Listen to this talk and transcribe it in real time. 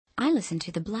I listen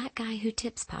to the Black Guy Who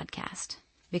Tips podcast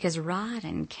because Rod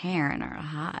and Karen are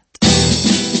hot.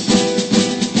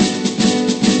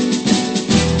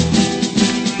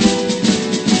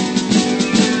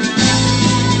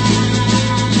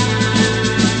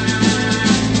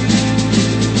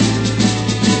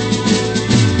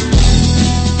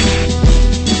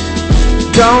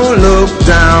 Don't look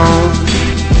down,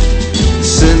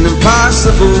 it's an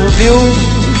impossible view.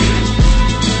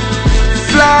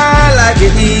 Fly like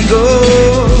an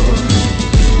eagle,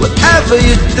 whatever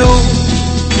you do.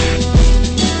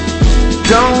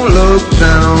 Don't look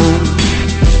down,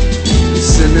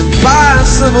 it's an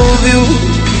impossible view.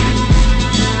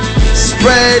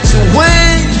 Spread your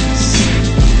wings,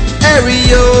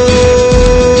 Ariel.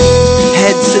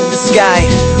 Head to the sky,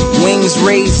 wings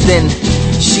raised in.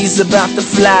 She's about to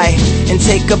fly and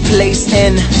take a place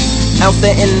out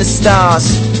there in the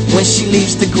stars. When she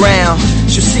leaves the ground,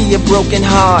 she'll see a broken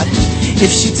heart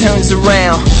if she turns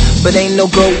around. But ain't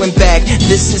no going back,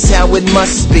 this is how it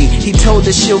must be. He told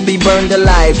her she'll be burned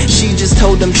alive, she just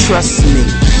told him trust me.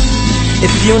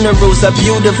 If funerals are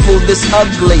beautiful, this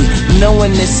ugly,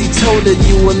 knowing this, he told her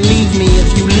you will leave me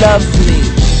if you love me.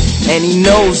 And he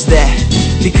knows that,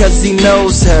 because he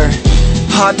knows her.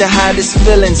 Hard to hide his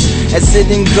feelings as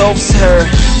it engulfs her.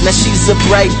 Now she's a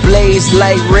bright blaze,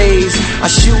 light rays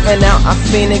are shooting out a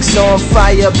phoenix on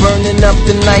fire, burning up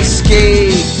the night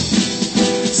sky.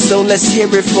 So let's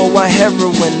hear it for our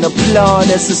heroine.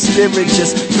 Applaud as the spirit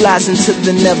just flies into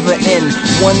the never end.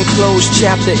 One closed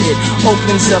chapter, it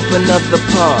opens up another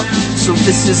part. So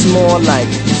this is more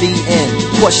like the end.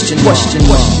 Question mark.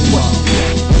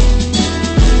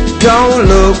 Don't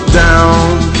look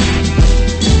down,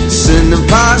 it's an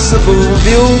impossible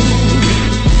view.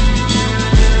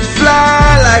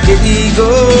 Fly like an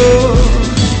eagle,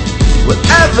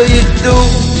 whatever you do.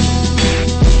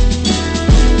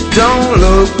 Don't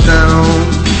look down,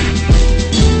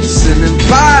 it's an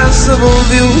impossible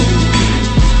view.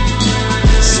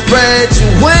 Spread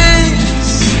your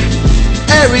wings,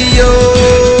 Ariel.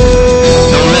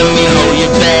 Don't let me hold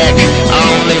you back, I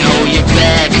only hold you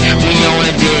back. We on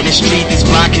a dead street, these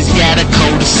pockets got a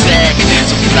cul-de-sac.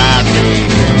 So fly,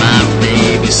 baby, my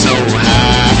baby, so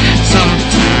high.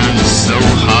 Sometimes it's so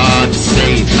hard to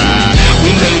say bye.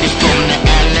 We made it from the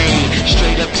LA,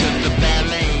 straight up to the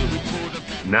ballet. We pulled up.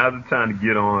 Now's the time to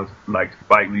get on, like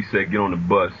Spike Lee said, get on the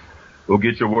bus. Go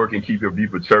get your work and keep your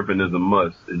beeper chirping is a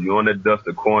must. If you're on that dust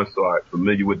of cornstarch,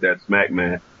 familiar with that smack,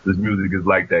 man, this music is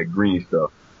like that green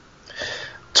stuff.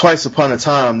 Twice upon a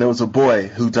time, there was a boy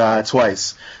who died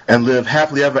twice and lived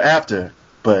happily ever after,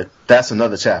 but that's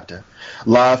another chapter.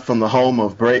 Live from the home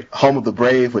of the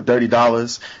brave with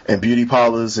 $30 and beauty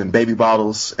parlors and baby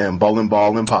bottles and bowling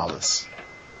ball impalas.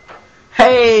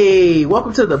 Hey,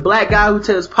 welcome to the Black Guy Who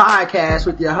Tips podcast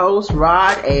with your host,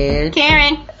 Rod and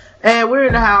Karen. And we're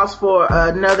in the house for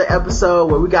another episode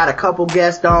where we got a couple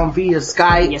guests on via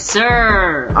Skype. Yes,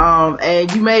 sir.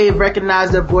 And you may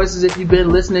recognize their voices if you've been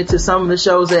listening to some of the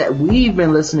shows that we've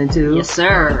been listening to. Yes,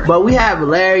 sir. But we have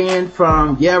Valerian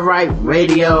from Yeah Right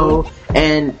Radio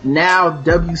and now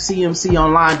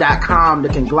WCMConline.com, the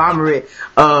conglomerate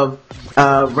of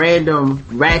random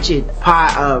ratchet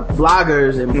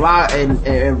bloggers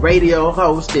and radio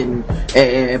hosts and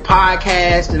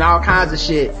podcasts and all kinds of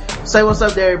shit. Say what's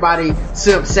up to everybody,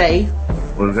 Simpsay.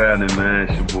 What's happening, man?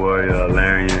 It's your boy,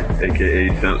 Larian, aka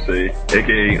Simpsay,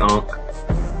 aka Unk.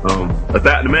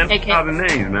 The man, thousand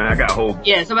names, man. I got whole.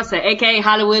 Yeah, so I say, aka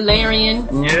Hollywood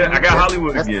Larian. Yeah, I got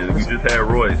Hollywood again. We just had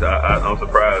Royce. I'm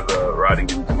surprised, Rod didn't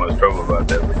get in too much trouble about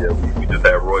that, but yeah, we just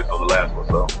had Royce on the last one,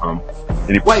 so,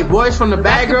 Wait, Royce from the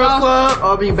Bad Girls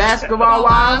Club? Or Basketball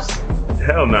Wives?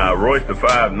 Hell nah, Royce the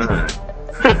 5'9".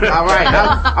 Alright,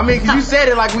 I mean, cause you said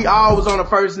it like we all was on a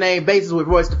first name basis with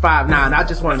Royce the 5'9". I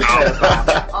just wanted to clarify.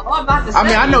 I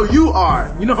mean, I know you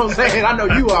are. You know what I'm saying? I know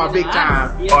you are big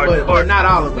time. But not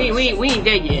all of us. We ain't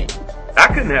there yet. I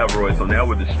couldn't have Royce on there. I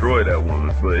would destroy that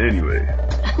woman. But anyway.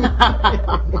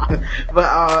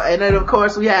 And then of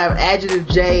course we have Adjective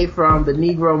J from the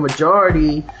Negro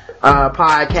Majority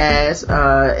podcast.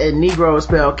 And Negro is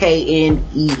spelled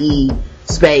Knee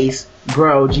space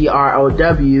Grow,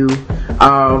 Grow.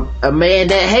 A man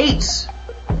that hates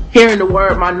hearing the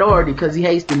word minority because he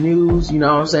hates the news, you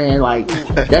know what I'm saying? Like,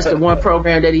 that's the one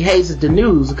program that he hates is the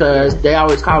news because they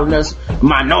always calling us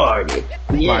minority.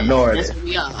 Yeah, minority. That's what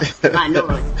we are.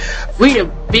 Minority. We the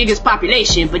biggest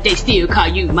population, but they still call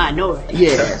you minority.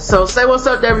 Yeah. So say what's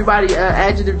up to everybody,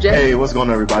 Adjective J. Hey, what's going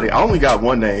on, everybody? I only got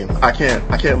one name. I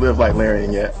can't live like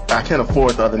Larian yet. I can't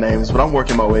afford the other names, but I'm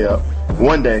working my way up.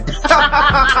 One day.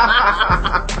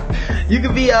 You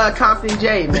could be Compton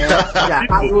J, man.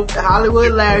 You got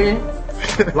Hollywood Larian.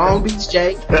 Long Beach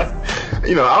J.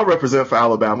 You know, I'll represent for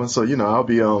Alabama, so you know,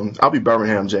 I'll be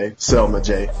Birmingham J, Selma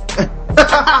J.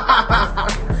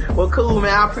 Well, cool,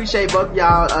 man. I appreciate both of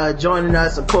y'all joining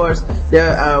us. Of course,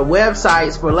 their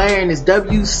websites for Larian is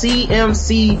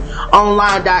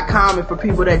WCMConline.com, and for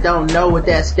people that don't know what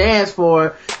that stands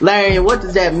for, Larian, what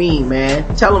does that mean,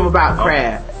 man? Tell them about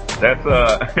craft. That's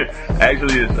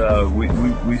actually it's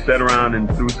we sat around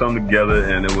and threw something together,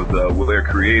 and it was where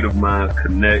creative minds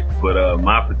connect. But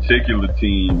my particular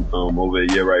team over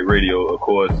at Yeah Right Radio, of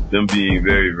course, them being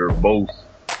very verbose,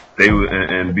 they were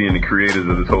and being the creators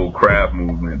of this whole craft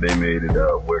movement, they made it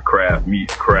where craft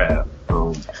meets craft.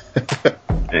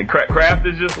 And craft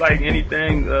is just like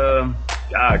anything,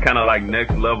 kind of like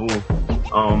next level.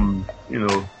 You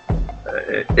know.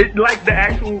 It's like the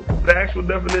actual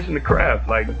definition of craft,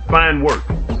 like fine work.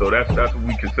 So that's what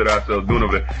we consider ourselves doing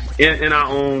over there in our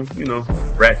own, you know,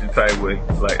 ratchet type way.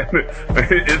 Like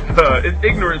it's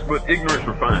ignorance, but ignorance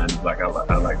refined. Like I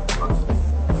like to find.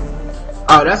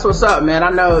 Oh, that's what's up, man.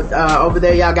 I know over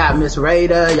there y'all got Miss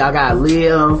Rada, y'all got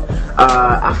Liam.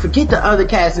 I forget the other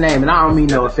cat's name, and I don't mean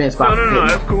no offense. No,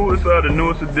 that's cool. It's the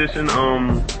newest edition.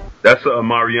 That's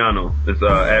Mariano. It's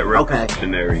at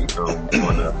Revolutionary on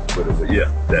Twitter. But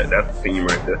yeah, that's the team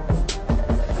right there.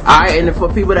 Alright, and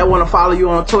for people that want to follow you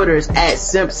on Twitter, it's at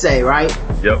Simpsei, right?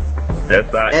 Yep.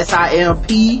 SIMP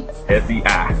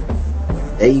SEI.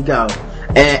 There you go.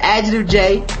 And Adjective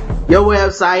J, your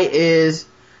website is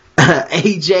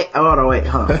AJ. Oh no, wait,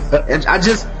 I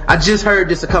just heard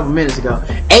this a couple minutes ago.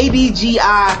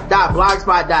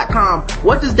 ADGI.blogspot.com.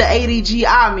 What does the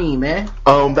ADGI mean, man?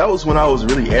 That was when I was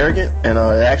really arrogant, and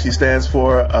it actually stands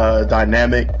for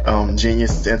dynamic,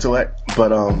 genius, intellect.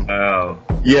 But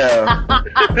yeah, I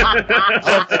don't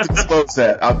have to disclose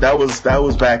that. That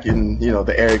was back in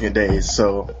the arrogant days.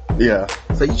 So yeah.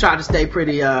 So you try to stay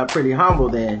pretty humble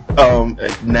then.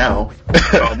 Now.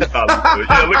 Yeah, look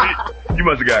at you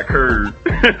must have got curved.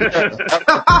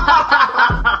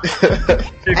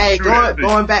 Hey,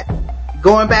 going back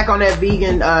on that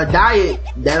vegan diet,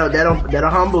 that'll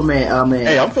humble man.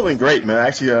 Hey, I'm feeling great, man.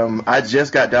 Actually, I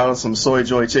just got down on some soy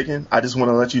joy chicken. I just want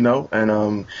to let you know, and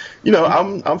I'm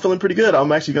feeling pretty good.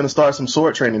 I'm actually going to start some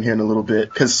sword training here in a little bit,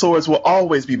 because swords will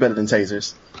always be better than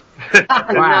tasers. Wow.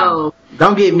 No,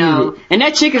 don't get no. And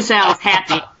that chicken sounds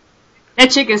happy. That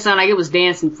chicken sounded like it was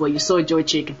dancing for you. Soy joy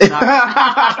chicken.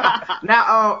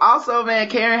 Now, also, man,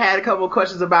 Karen had a couple of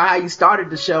questions about how you started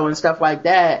the show and stuff like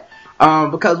that.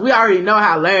 Because we already know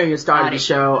how Larian started the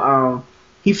show.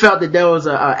 He felt that there was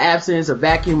a absence, a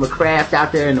vacuum of craft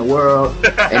out there in the world,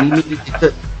 and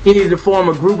he needed to form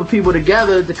a group of people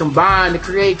together to combine to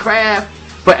create craft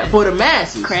for the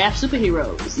masses. Craft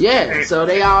superheroes. Yeah, so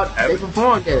they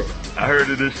performed it. I heard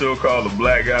of this show called The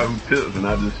Black Guy Who Tips, and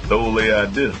I just stole the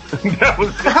idea. That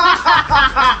was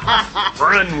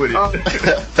run with it.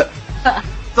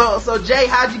 So Jay,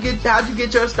 how'd you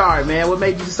get your start, man? What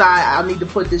made you decide I need to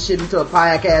put this shit into a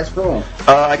podcast form?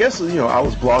 I guess I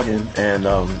was blogging, and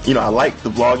I like the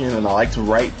blogging, and I like to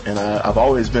write, and I've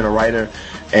always been a writer,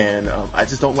 and I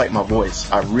just don't like my voice.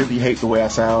 I really hate the way I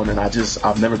sound, and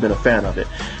I've never been a fan of it.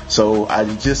 So I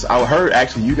heard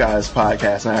actually you guys'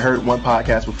 podcast, and I heard one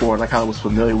podcast before, and I kind of was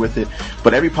familiar with it,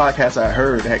 but every podcast I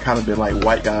heard had kind of been like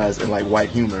white guys and like white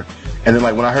humor. And then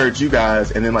like when I heard you guys,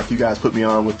 and then like you guys put me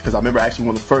on with, because I remember actually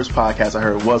one of the first podcasts I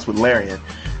heard was with Larian,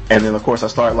 and then of course I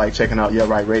started like checking out Yeah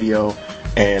Right Radio,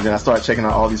 and then I started checking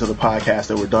out all these other podcasts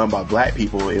that were done by black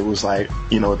people. It was like,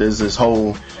 there's this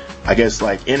whole, I guess,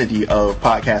 like entity of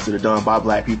podcasts that are done by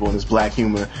black people and this black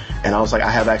humor, and I was like,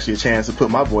 I have actually a chance to put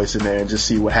my voice in there and just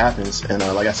see what happens. And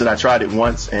like I said, I tried it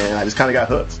once and I just kind of got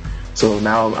hooked. So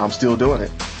now I'm still doing it.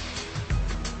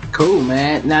 Cool,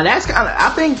 man. Now that's I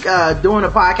think doing a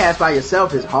podcast by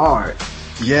yourself is hard.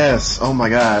 Yes. Oh my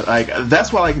God. Like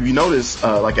that's why, like, if you notice,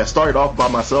 like I started off by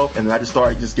myself, and then I just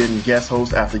started just getting guest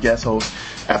host after guest host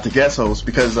after guest host,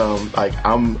 because like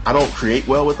I don't create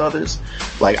well with others.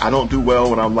 Like I don't do well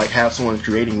when I'm like have someone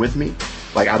creating with me.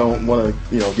 Like I don't want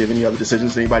to give any other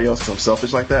decisions to anybody else, because I'm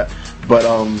selfish like that. But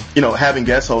having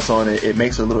guest hosts on it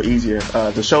makes it a little easier.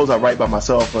 The shows I write by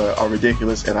myself are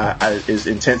ridiculous, and is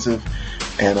intensive,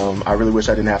 and I really wish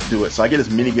I didn't have to do it. So I get as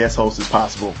many guest hosts as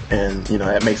possible, and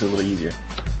that makes it a little easier.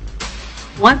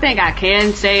 One thing I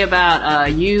can say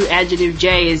about you, Adjective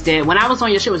J, is that when I was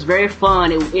on your show, it was very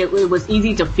fun. It was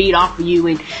easy to feed off of you,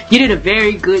 and you did a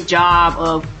very good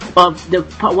job of the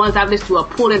ones I've listened to are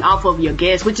pulling off of your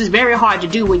guests, which is very hard to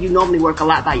do when you normally work a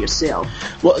lot by yourself.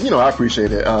 Well, I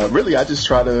appreciate it. Really, I just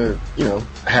try to,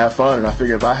 have fun, and I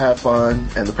figure if I have fun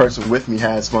and the person with me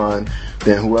has fun,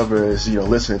 then whoever is,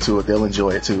 listening to it, they'll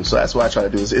enjoy it too. So that's what I try to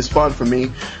do. It's fun for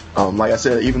me. Like I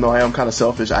said, even though I am kind of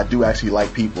selfish, I do actually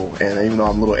like people, and even though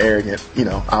I'm a little arrogant, you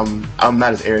know, I'm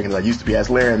not as arrogant as I used to be. As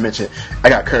Larry mentioned, I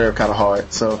got curved kind of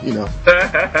hard, so you know.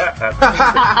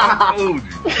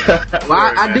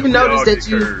 Well, I do notice that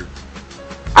you.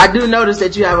 I do notice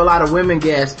that you have a lot of women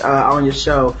guests on your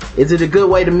show. Is it a good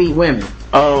way to meet women?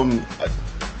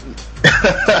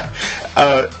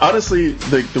 Honestly,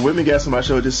 the women guests on my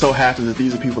show just so happens that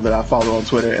these are people that I follow on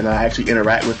Twitter and I actually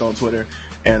interact with on Twitter.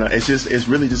 And it's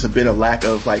really just a bit of lack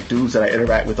of like dudes that I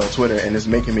interact with on Twitter, and it's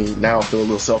making me now feel a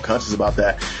little self-conscious about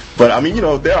that. But I mean, you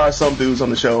know, there are some dudes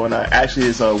on the show, and actually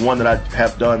is one that I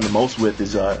have done the most with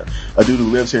is a dude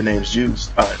who lives here named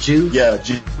Juice. Juice? Yeah,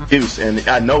 Juice, and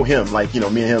I know him. Like, you know,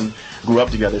 me and him grew up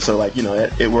together, so like, you know,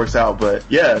 it works out. But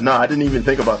yeah, no, I didn't even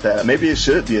think about that. Maybe it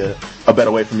should be a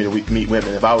better way for me to meet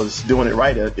women. If I was doing it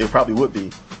right, it probably would be.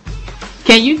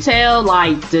 Can you tell,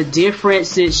 like, the difference,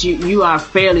 since you are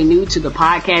fairly new to the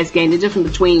podcast game, the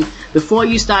difference between before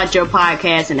you started your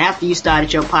podcast and after you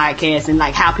started your podcast, and,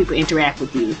 like, how people interact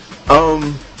with you?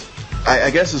 I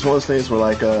guess it's one of those things where,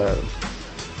 like,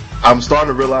 I'm starting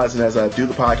to realize, and as I do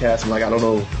the podcast, and, like, I don't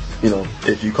know, you know,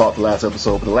 if you caught the last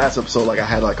episode, but the last episode, like, I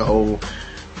had, like, a whole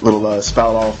little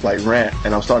spout off, like, rant,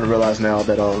 and I'm starting to realize now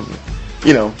that,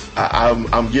 you know,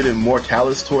 I'm getting more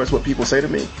callous towards what people say to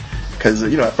me. Because,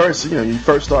 you know, at first, you know, you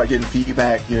first start getting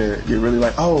feedback, you're really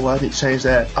like, oh, well, I need to change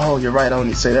that. Oh, you're right, I don't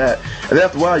need to say that. And then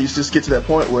after a while, you just get to that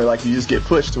point where, like, you just get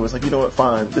pushed towards, like, you know what,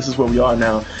 fine, this is where we are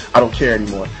now. I don't care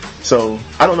anymore. So,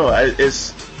 I don't know.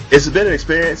 It's been an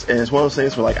experience, and it's one of those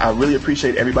things where, like, I really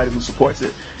appreciate everybody who supports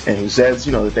it and who says,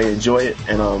 you know, that they enjoy it.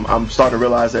 And I'm starting to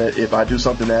realize that if I do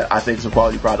something that I think is a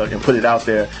quality product and put it out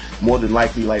there, more than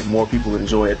likely, like, more people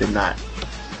enjoy it than not.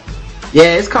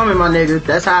 Yeah, it's coming, my nigga.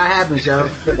 That's how it happens, yo.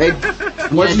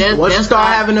 Once you start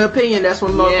having an opinion, that's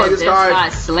when motherfuckers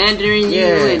start slandering you,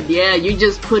 and you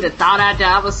just put a thought out there.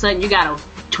 All of a sudden, you got a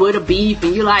Twitter beef,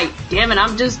 and you're like, damn it,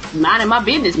 I'm just minding my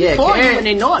business. Before Karen, you even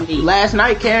ignored me. Last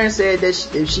night, Karen said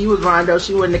that if she was Rondo,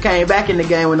 she wouldn't have came back in the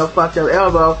game with no fucked up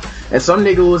elbow. And some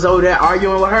nigga was over there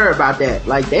arguing with her about that.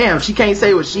 Like, damn, she can't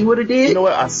say what she would have did. You know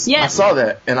what? I saw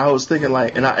that, and I was thinking,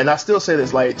 like, and I still say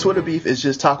this, like, Twitter beef is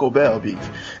just Taco Bell beef.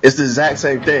 It's the exact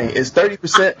same thing. It's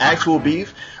 30% actual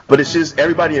beef, but it's just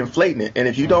everybody inflating it. And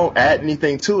if you don't add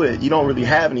anything to it, you don't really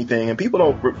have anything. And people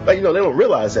don't, like, you know, they don't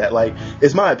realize that. Like,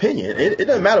 it's my opinion. It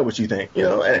doesn't matter what you think, you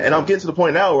know. And I'm getting to the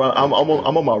point now where I'm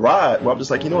on my ride where I'm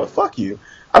just like, you know what? Fuck you.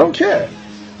 I don't care.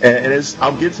 And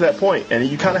I'm getting to that point, and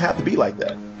you kind of have to be like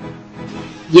that.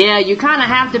 Yeah, you kind of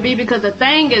have to be, because the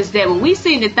thing is that when we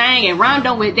seen the thing and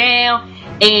Rondo went down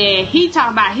and he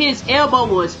talking about his elbow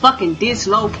was fucking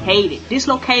dislocated,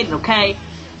 okay?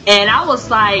 And I was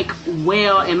like,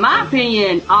 well, in my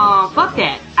opinion, fuck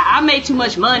that. I made too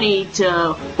much money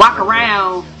to walk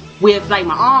around with, like,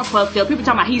 my arm fucked up. People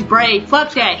talking about he's brave.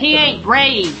 Fuck that. He ain't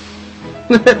brave.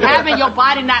 Having your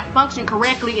body not function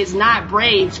correctly is not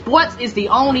brave. Sports is the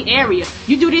only area.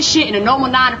 You do this shit in a normal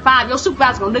 9 to 5, your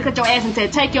supervisor gonna look at your ass and say,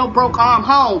 take your broke arm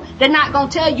home. They're not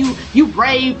gonna tell you you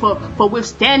brave for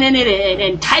withstanding it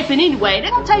and typing anyway.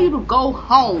 They're gonna tell you to go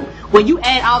home. When you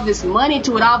add all this money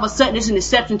to it, all of a sudden it's an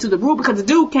exception to the rule, because the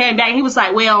dude came back and he was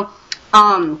like, well,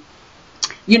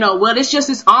 you know, well, it's just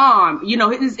his arm, you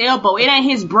know, his elbow. It ain't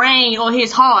his brain or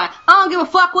his heart. I don't give a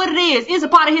fuck what it is. It's a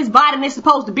part of his body and it's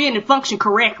supposed to be and function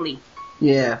correctly.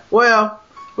 Yeah. Well,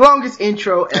 longest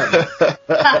intro ever.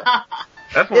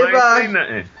 That's why I ain't say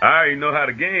nothing. I already know how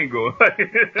the game goes.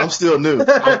 I'm still new,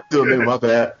 my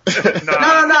bad.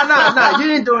 No.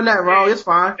 You ain't doing that wrong. It's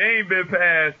fine. They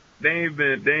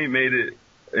ain't made it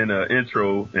in an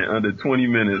intro in under 20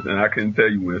 minutes, and I couldn't tell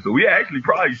you when. So we actually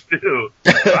probably still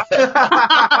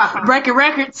breaking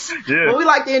records. Yeah. Well, we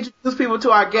like to introduce people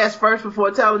to our guests first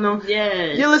before telling them.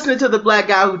 Yeah. You're listening to The Black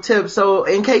Guy Who Tips. So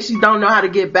in case you don't know how to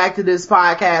get back to this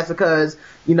podcast because,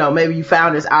 you know, maybe you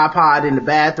found this iPod in the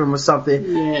bathroom or something,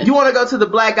 you want to go to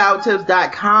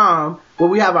theblackguywhotips.com, where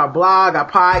we have our blog, our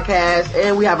podcast,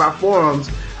 and we have our forums.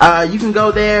 You can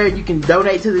go there, you can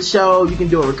donate to the show, you can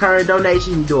do a recurring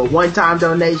donation, you can do a one-time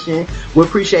donation. We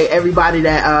appreciate everybody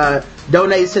that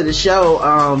donates to the show.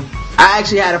 I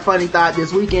actually had a funny thought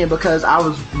this weekend because I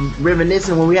was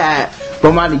reminiscing when we had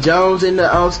Bomani Jones in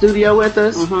the studio with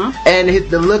us, and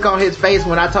the look on his face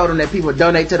when I told him that people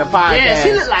donate to the podcast. Yes,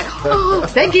 he looked like, oh,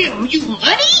 they give you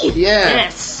money? Yeah.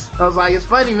 Yes. I was like, it's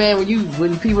funny, man,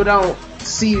 when people don't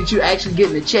see that you actually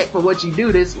getting a check for what you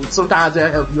do, this sometimes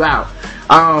they'll help you out.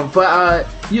 But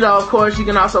you know, of course, you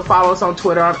can also follow us on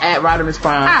Twitter. I'm at Rodimus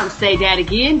Prime. I'll say that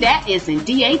again. That is in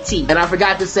DAT. And I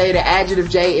forgot to say the adjective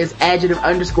J is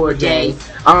adjective_J.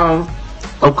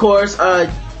 Of course, the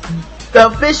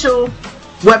official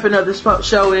weapon of this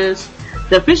show is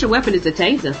The official weapon is the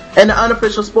taser. And the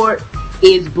unofficial sport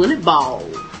is bullet ball.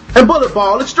 And bullet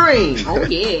ball extreme. Oh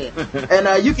yeah.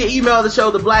 And you can email the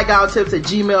show,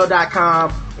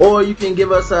 theblackouttips@gmail.com, or you can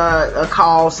give us a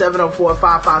call,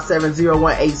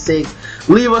 704-557-0186.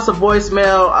 Leave us a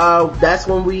voicemail. That's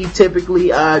when we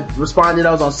typically respond to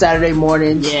those on Saturday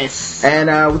mornings. Yes.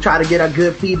 And we try to get a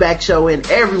good feedback show in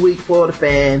every week for the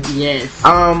fans. Yes.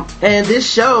 And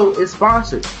this show is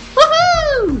sponsored.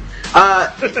 Woohoo!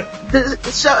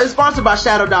 This show is sponsored by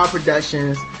Shadow Dog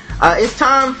Productions. It's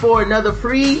time for another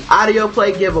free audio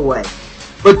play giveaway.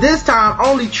 But this time,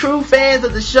 only true fans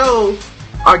of the show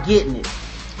are getting it.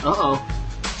 Uh-oh.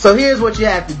 So here's what you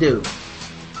have to do.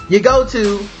 You go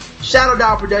to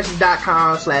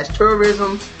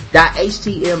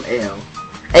shadowdogproductions.com/tourism.html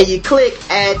and you click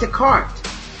add to cart.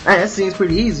 Man, that seems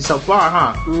pretty easy so far,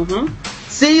 huh? Mm-hmm.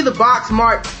 See the box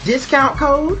marked discount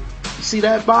code? You see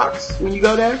that box when you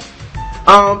go there?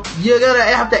 You're gonna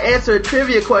have to answer a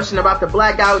trivia question about the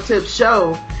Blackout Tips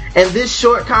show, and this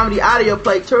short comedy audio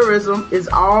play Tourism is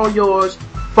all yours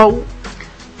for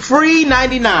free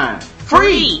 99.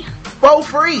 Free. For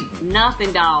free.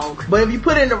 Nothing, dog. But if you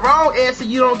put in the wrong answer,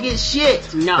 you don't get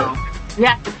shit. No. You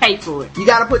have to pay for it. You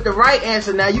gotta put the right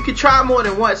answer. Now, you can try more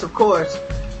than once, of course,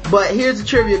 but here's the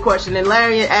trivia question. And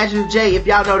Larry and Adjective J, if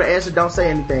y'all know the answer, don't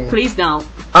say anything. Please don't.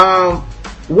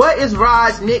 What is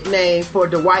Rod's nickname for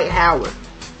Dwight Howard?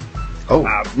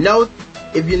 No,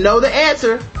 if you know the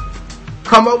answer,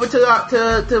 come over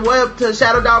to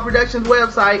Shadow Dog Productions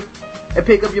website and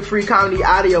pick up your free comedy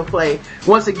audio play.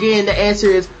 Once again, the answer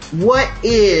is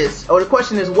the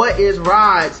question is, what is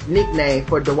Rod's nickname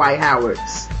for Dwight Howard?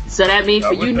 So that means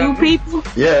for you new people,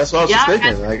 yeah, that's what I was just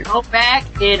thinking. Y'all have to go back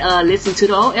and listen to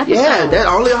the old episode. Yeah, that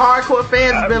only hardcore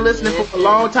fans have been listening for a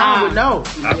long time would know.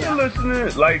 I've been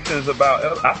listening like since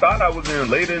about. I thought I was in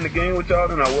later in the game with y'all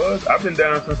than I was. I've been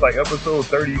down since like episode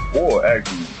 34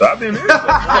 actually. So I've been here for a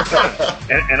long time.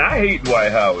 And I hate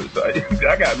Dwight Howard. So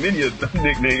I got many a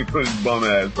nickname for his bum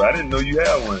ass. But I didn't know you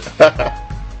had one.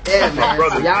 Yeah, man. My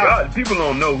brother, So people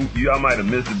don't know who you. I might have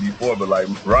missed it before, but like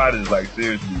Rod is like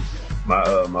seriously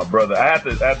my brother. I have to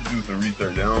do some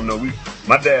research. I don't know.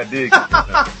 My dad did. Like,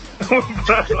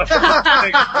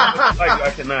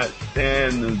 I cannot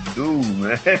stand this dude,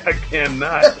 man. I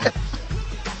cannot.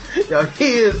 Yo,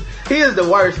 he is the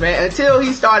worst, man. Until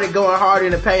he started going hard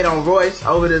in the paint on Royce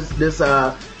over this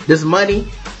money,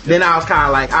 then I was kind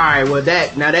of like, all right, well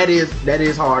that is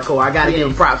hardcore. I got to give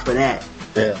him props for that.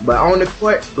 Yeah. But on the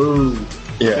court, boo.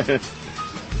 Yeah.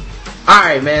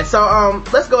 Alright, man. So,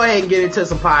 let's go ahead and get into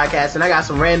some podcasts. And I got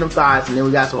some random thoughts, and then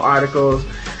we got some articles.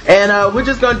 And, we're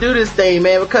just gonna do this thing,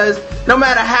 man, because no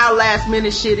matter how last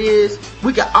minute shit is,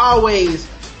 we can always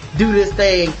do this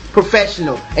thing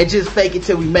professional and just fake it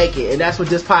till we make it. And that's what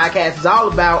this podcast is all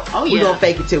about. Oh, yeah. We're gonna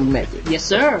fake it till we make it. Yes,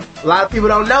 sir. A lot of people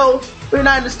don't know, we're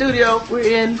not in the studio.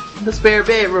 We're in the spare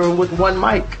bedroom with one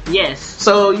mic. Yes.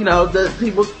 So, the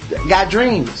people got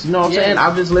dreams. You know what I'm saying?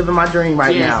 I'm just living my dream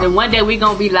right now. And one day we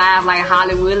gonna be live like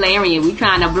Hollywood Larry and we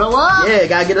trying to blow up. Yeah,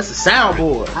 gotta get us a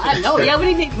soundboard. I know. Yeah,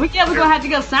 we're gonna have to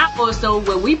get a soundboard so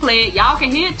when we play it, y'all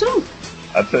can hear it too.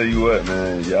 I tell you what,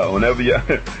 man, y'all, whenever y'all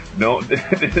don't,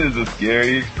 this is a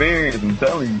scary experience. I'm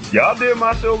telling you, y'all did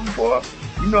my show before.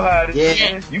 You know how it is.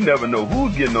 Yeah. You never know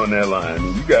who's getting on that line.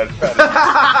 And you gotta try to.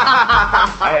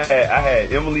 I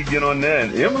had Emily get on there,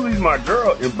 and Emily's my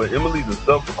girl, but Emily's a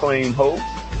self-proclaimed hoe.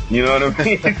 You know what I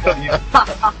mean? So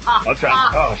I'm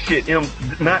trying. Oh shit,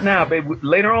 not now, baby.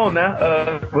 Later on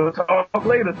now. We'll talk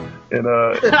later. And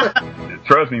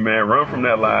trust me, man, run from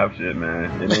that live shit,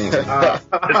 man. It ain't.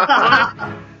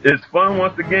 It's fun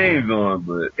once the game's on,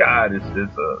 but God, it's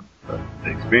an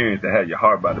experience to have your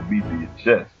heart by the beat of your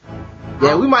chest.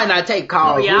 Yeah, we might not take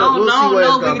calls. Oh, yeah, we'll see where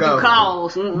it's gonna go. Do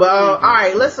calls. Mm-hmm. But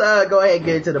alright, let's go ahead and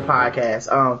get into the podcast.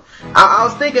 I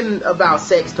was thinking about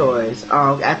sex toys.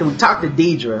 After we talked to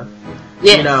Deidre.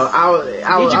 Yes.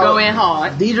 Deidre go in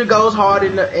hard. Deidre goes hard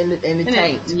in the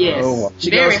tank. Yes. Oh,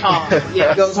 very hard.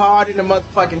 Yes. She goes hard in the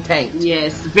motherfucking tank.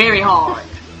 Yes, very hard.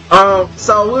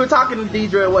 So we were talking to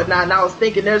Deidre and whatnot, and I was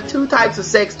thinking there's two types of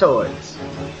sex toys.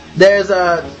 There's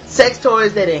sex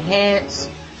toys that enhance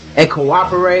and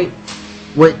cooperate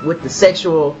with the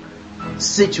sexual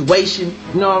situation.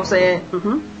 You know what I'm saying?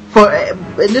 Mm-hmm.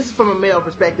 And this is from a male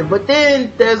perspective. But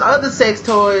then there's other sex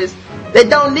toys that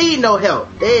don't need no help.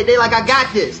 They like, I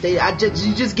got this.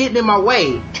 You just getting in my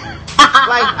way.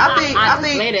 I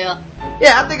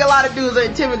think a lot of dudes are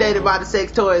intimidated by the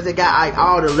sex toys that got like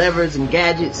all the levers and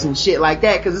gadgets and shit like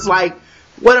that. Cause it's like,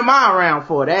 what am I around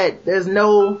for? There's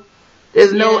no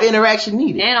interaction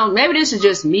needed. Maybe this is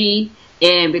just me.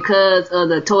 And because of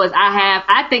the toys I have,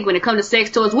 I think when it comes to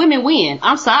sex toys, women win.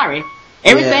 I'm sorry.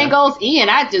 Everything goes in.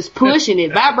 I just push and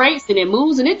it vibrates and it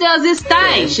moves and it does its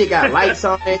thing. Shit got lights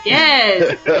on it.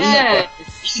 Yes. It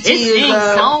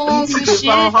sings songs and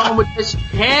shit. Home with this shit.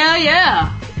 Hell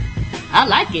yeah. I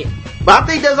like it. But I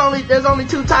think there's only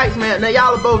two types, man. Now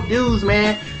y'all are both dudes,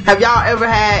 man. Have y'all ever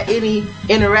had any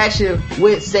interaction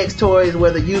with sex toys,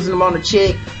 whether using them on a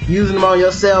chick, using them on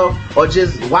yourself, or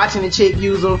just watching the chick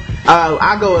use them?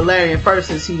 I go with Larry first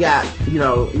since he got,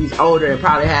 he's older and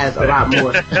probably has a lot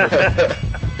more.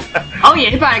 Oh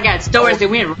yeah, he probably got stories that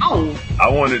went wrong. I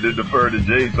wanted to defer to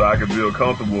Jay so I could feel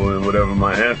comfortable in whatever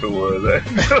my answer was.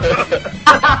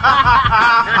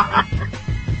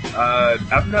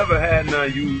 I've never had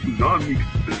none used on me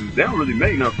because they don't really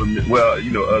make none for me. Well,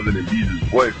 other than Deidre's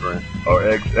boyfriend or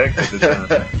ex at the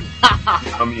time.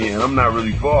 I mean, I'm not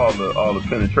really for all the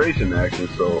penetration action.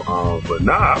 So, but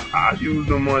nah, I used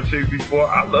them on chicks before.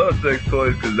 I love sex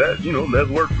toys because that, that's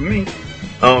work for me.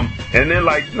 And then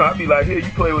I'd be like, here,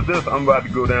 you play with this. I'm about to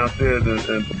go downstairs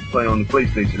and play on the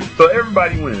PlayStation. So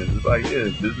everybody wins. It's like, yeah,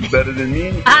 this is better than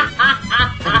me.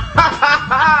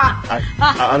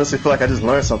 I honestly feel like I just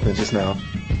learned something just now.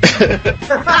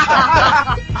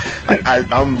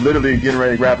 I'm literally getting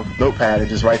ready to grab a notepad and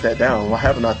just write that down. Why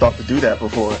haven't I thought to do that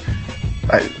before?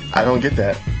 I don't get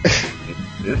that.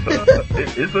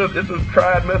 It's a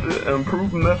tried method, and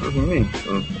proven method for me.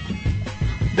 So,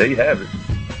 there you have it.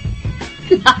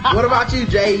 What about you,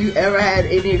 Jay? You ever had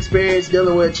any experience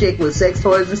dealing with a chick with sex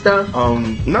toys and stuff?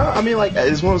 No, I mean,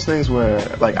 it's one of those things where,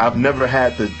 I've never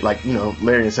had the,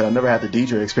 Larry said, I've never had the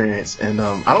Deidre experience, and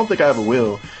I don't think I ever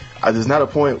will. There's not a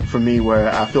point for me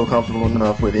where I feel comfortable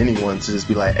enough with anyone to just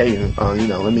be like, hey,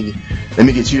 let me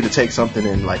get you to take something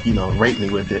and rape me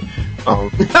with it.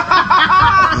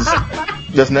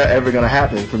 That's not ever gonna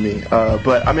happen for me.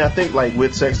 But I mean, I think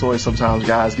with sex toys, sometimes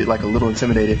guys get a little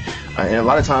intimidated, and a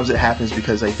lot of times it happens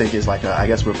because they think it's I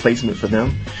guess replacement for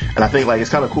them. And I think it's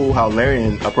kind of cool how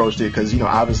Larian approached it because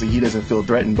obviously he doesn't feel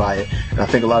threatened by it. And I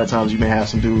think a lot of times you may have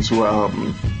some dudes who are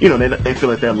they feel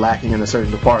like they're lacking in a certain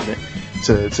department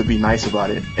to be nice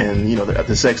about it. And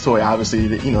the sex toy, obviously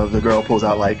the girl pulls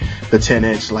out the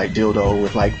 10-inch dildo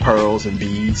with pearls and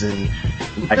beads and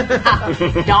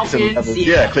dolphins,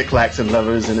 click clacks and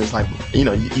levers, and it's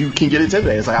you can get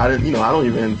intimidated. It's I don't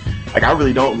even I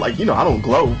really don't I don't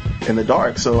glow in the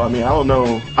dark, so I mean I don't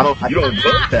know. You don't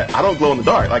glow? I don't glow in the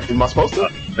dark. Am I supposed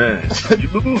to? Man, you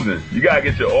losing. You gotta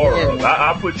get your aura up.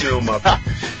 I'll put you on my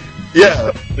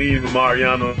yeah. Leave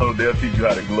Mariano, they'll teach you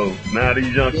how to glow. Now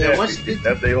these young cats,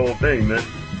 that's their whole thing, man.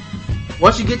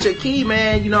 Once you get your key,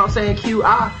 man,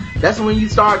 QI, that's when you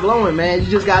start glowing, man. You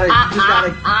just gotta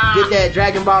get that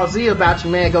Dragon Ball Z about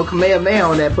you, man. Go Kamehameha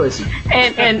on that pussy.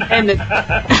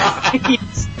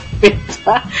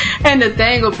 And the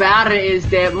thing about it is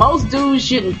that most dudes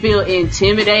shouldn't feel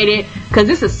intimidated because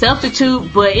it's a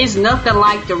substitute, but it's nothing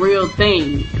like the real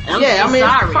thing.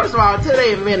 Sorry. First of all, until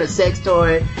they invent a sex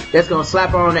toy that's gonna slap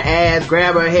her on the ass,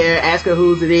 grab her hair, ask her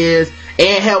whose it is,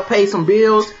 and help pay some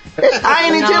bills, I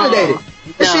ain't intimidated.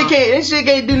 This shit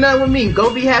can't do nothing with me.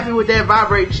 Go be happy with that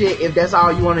vibrating shit if that's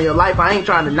all you want in your life. I ain't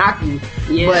trying to knock you.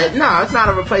 Yeah. But no, it's not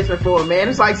a replacement for a man.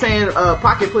 It's like saying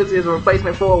pocket pussy is a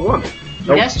replacement for a woman.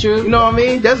 Nope. That's true. You know what I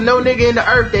mean? There's no nigga in the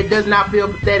earth that does not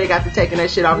feel pathetic after taking that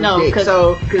shit off his dick.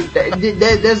 So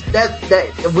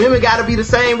that women got to be the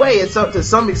same way. It's to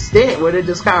some extent where they're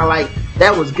just kind of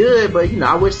that was good, but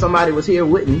I wish somebody was here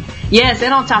with me. Yes,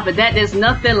 and on top of that, there's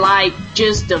nothing like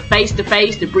just the face to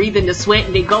face, the breathing, the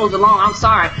sweating that goes along. I'm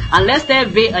sorry, unless that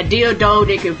a dildo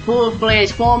that can full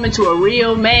fledged form into a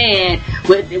real man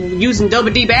with using double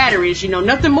D batteries,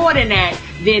 nothing more than that,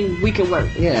 then we can work.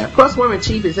 Yeah. Plus, women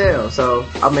cheap as hell, so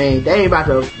I mean, they ain't about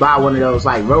to buy one of those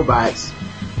robots.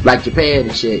 Like Japan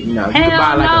and shit, you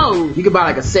could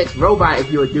buy a sex robot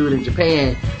if you're a dude in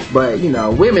Japan, but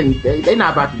women they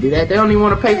not about to do that. They don't even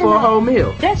want to pay for a whole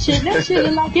meal. That shit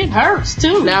it hurts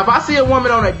too. Now if I see a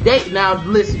woman on a date, now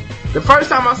listen, the first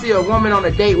time I see a woman on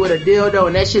a date with a dildo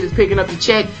and that shit is picking up the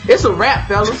check, it's a wrap,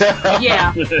 fellas.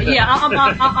 Yeah,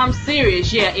 I'm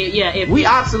serious. If we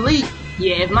obsolete.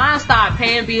 Yeah, if mine start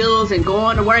paying bills and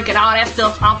going to work and all that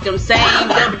stuff off them same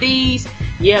double D's.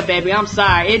 Yeah, baby, I'm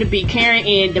sorry. It'll be Karen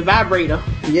and the vibrator.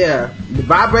 Yeah, the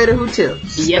vibrator who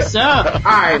tips. Yes, sir.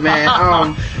 Alright,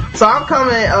 man. So I'm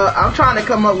trying to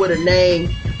come up with a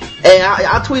name. And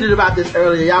I tweeted about this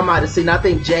earlier. Y'all might have seen. I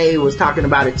think Jay was talking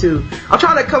about it too. I'm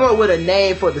trying to come up with a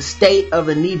name for the state of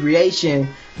inebriation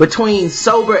between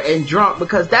sober and drunk,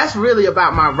 because that's really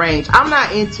about my range. I'm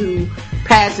not into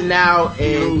passing out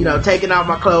and taking off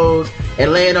my clothes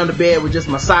and laying on the bed with just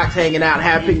my socks hanging out and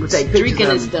have people take pictures drinking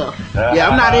of and me. stuff. Yeah,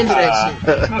 I'm not into that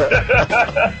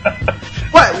shit.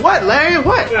 What? What, Larry?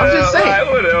 What? I'm just saying. Right,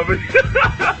 whatever.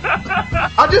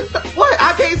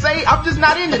 I can't say. I'm just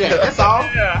not into that. That's all.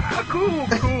 Yeah, cool,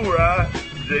 right?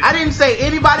 I didn't say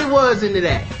anybody was into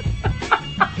that.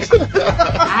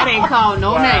 I didn't call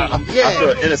no name. Yeah, I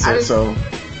feel innocent, so.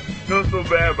 What's so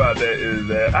bad about that is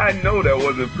that I know that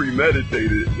wasn't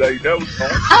premeditated. Like, that was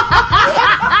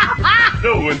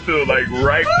no until like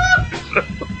right.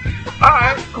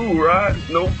 Alright, cool, right?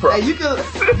 No problem. Hey, you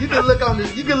can look on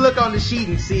the sheet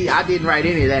and see I didn't write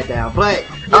any of that down. But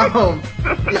I'm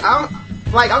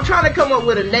trying to come up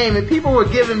with a name, and people were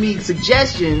giving me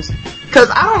suggestions because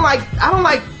I don't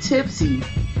like tipsy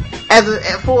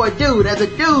for a dude. As a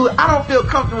dude, I don't feel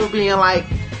comfortable being like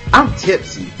I'm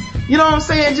tipsy. You know what I'm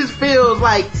saying? It just feels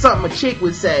like something a chick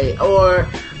would say. Or,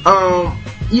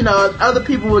 other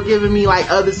people were giving me like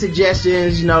other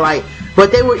suggestions,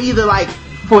 but they were either like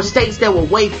for states that were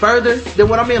way further than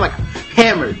what I mean, like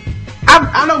hammered.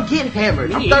 I don't get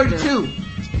hammered. I'm 32.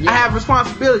 Yeah. I have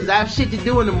responsibilities. I have shit to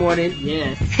do in the morning.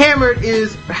 Yes. Hammered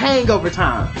is hangover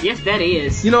time. Yes, that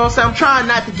is. You know what I'm saying? I'm trying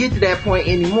not to get to that point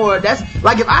anymore. That's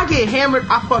like if I get hammered,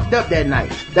 I fucked up that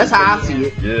night. That's how I see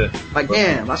it. Yeah. Like,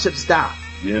 damn, I should stop.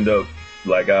 You end up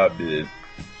like I did,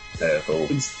 asshole.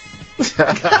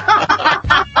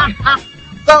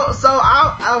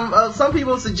 So some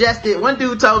people suggested. One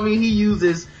dude told me he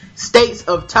uses states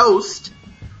of toast.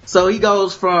 So he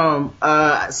goes from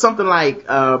something like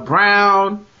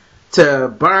brown to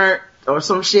burnt or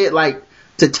some shit like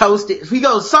to toasted. He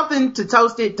goes something to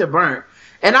toasted to burnt.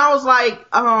 And I was like,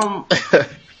 I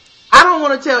don't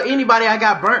want to tell anybody I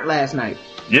got burnt last night.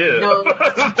 Yeah. No.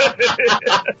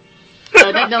 So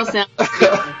that don't sound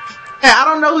Yeah, I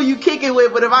don't know who you kick it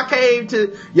with, but if I came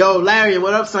to, yo, Larry,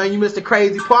 what up, son? You missed a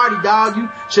crazy party, dog. You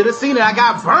should have seen it. I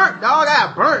got burnt, dog. I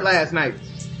got burnt last night.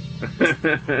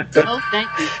 Oh, thank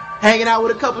you. Hanging out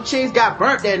with a couple chicks, got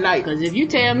burnt that night. Because if you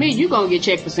tell me, you gonna get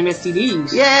checked for some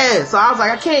STDs. Yeah, so I was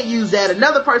like, I can't use that.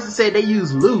 Another person said they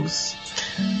use loose.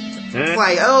 It's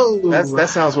like, oh. That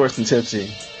sounds worse than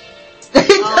tipsy. It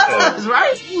does,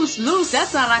 right? Loose. That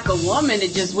sounds like a woman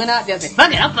that just went out there and said, fuck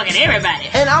it, I'm fucking everybody.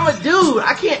 And I'm a dude.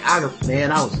 I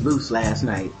was loose last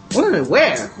night.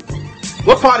 Where?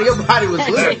 What part of your body was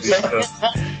loose?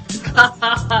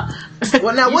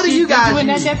 Well, now, what do you guys Deidre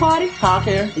use? at that party? Talk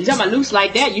here. You talking about loose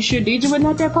like that? You sure Deidre wasn't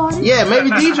at that party? Yeah, maybe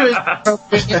Deidre.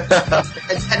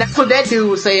 That's what that dude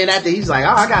was saying after he's like, oh,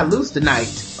 I got loose tonight.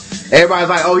 Everybody's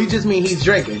like, oh, you just mean he's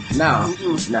drinking. No.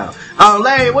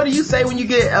 Larry, what do you say when you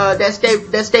get that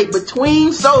state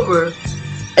between sober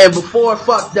and before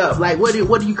fucked up? Like, what do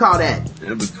you call that?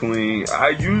 In between, I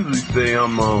usually say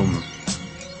I'm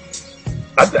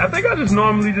I think I just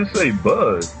normally just say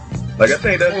buzz. Like, I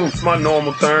think that's my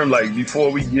normal term. Like, before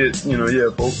we get,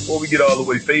 before we get all the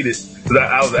way faded. Cause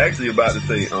I was actually about to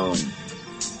say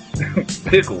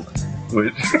pickled,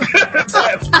 which.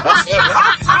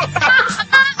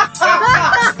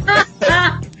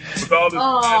 With all this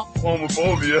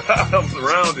homophobia I'm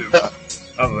surrounded by,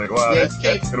 I was like, wow, that's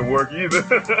not gonna work either.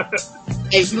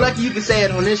 Hey, you lucky you can say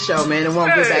it on this show, man. It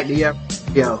won't get back to you.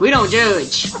 Yo. We don't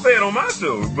judge. I say it on my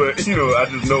show, but I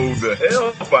just know the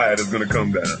hellfire that's gonna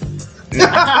come down.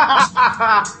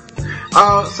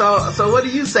 So what do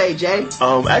you say, Jay?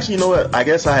 Actually, you know what? I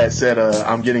guess I had said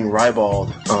I'm getting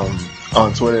ribald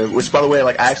on Twitter, which, by the way,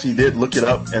 like, I actually did look it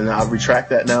up, and I retract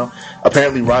that now.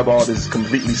 Apparently, ribald is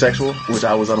completely sexual, which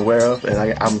I was unaware of, and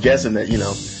I'm guessing that,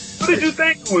 What did you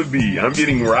think it would be? I'm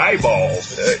getting ribald.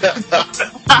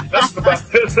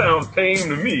 That sounds tame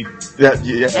to me. Yeah.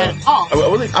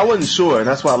 I wasn't sure, and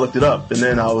that's why I looked it up, and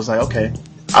then I was like, okay,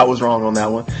 I was wrong on that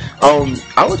one.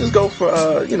 I would just go for,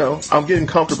 I'm getting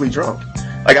comfortably drunk.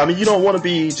 Like, I mean, you don't want to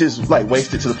be just, like,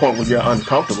 wasted to the point where you're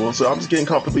uncomfortable, so I'm just getting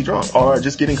comfortably drunk, or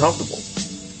just getting comfortable.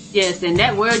 Yes, and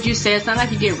that word you said sounds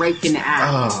like you get raped in the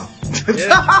eye. Oh.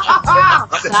 Sorry.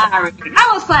 I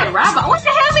was like, Robert, what the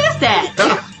hell is that?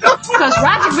 Because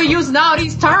Roger been using all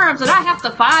these terms, and I have to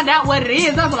find out what it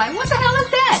is. I'm like, what the hell is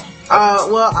that?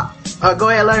 Go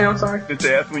ahead, Larry, I'm sorry.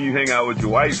 That's when you hang out with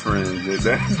your white friends.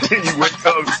 Then you wake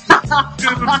up,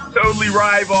 totally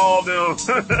ribald them.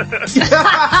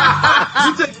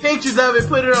 You took pictures of it,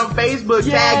 put it on Facebook,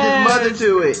 tagged his mother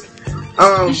to it.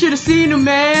 You should have seen him,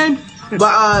 man.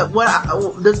 But what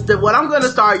I'm gonna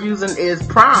start using is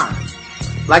prime.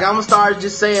 Like, I'm gonna start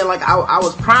just saying, like, I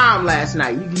was prime last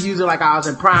night. You can use it like I was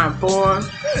in prime form.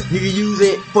 You can use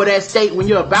it for that state when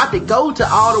you're about to go to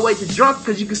all the way to drunk,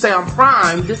 because you can say I'm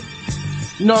primed.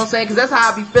 You know what I'm saying? Because that's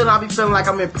how I be feeling. I be feeling like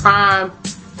I'm in prime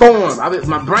form.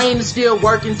 My brain is still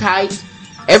working tight.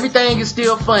 Everything is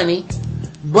still funny.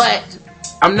 But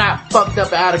I'm not fucked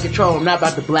up out of control. I'm not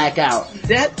about to black out.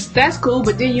 That's cool,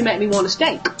 but then you make me want a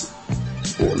steak.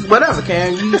 whatever,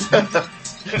 Karen. You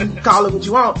call it what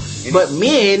you want. But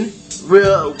men,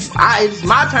 it's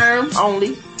my term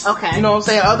only. Okay. You know what I'm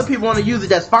saying? Other people want to use it,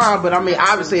 that's fine. But I mean,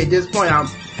 obviously at this point, I'm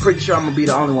pretty sure I'm gonna be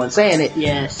the only one saying it.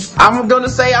 Yes. I'm gonna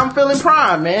say I'm feeling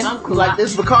prime, man. I'm cool. Like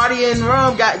this Bacardi and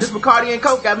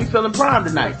Coke got me feeling prime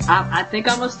tonight. I think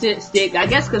I'm gonna stick. I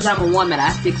guess because I'm a woman,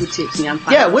 I stick with tipsy. I'm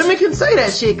fine. Yeah, women can say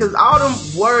that shit because all them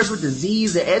words with the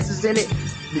Z's, the S's in it,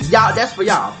 y'all, that's for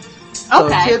y'all. So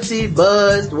Okay. tipsy,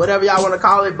 buzzed, whatever y'all want to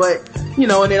call it, but you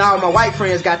know, and then all my white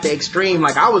friends got the extreme,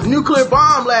 like I was nuclear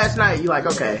bomb last night. You like,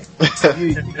 okay.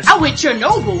 I went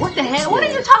Chernobyl. What the hell? What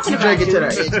are you talking about? Drink it to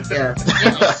the yeah.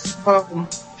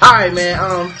 Alright,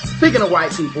 man, speaking of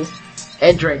white people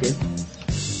and drinking,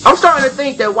 I'm starting to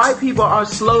think that white people are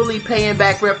slowly paying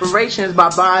back reparations by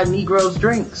buying Negroes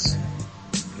drinks.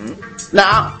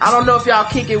 Now, I don't know if y'all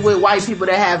kick it with white people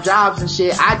that have jobs and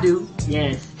shit. I do.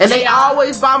 Yes. And they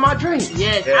always buy my drinks.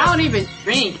 Yes. I don't even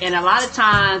drink, and a lot of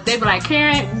times they be like,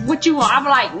 Karen, what you want? I be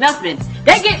like, nothing.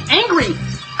 They get angry.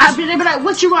 They be like,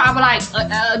 what you want? I be like,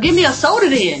 give me a soda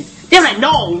then. They're like,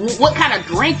 no, what kind of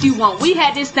drink you want? We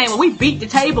had this thing when we beat the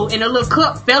table and a little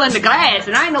cup fell in the glass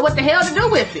and I didn't know what the hell to do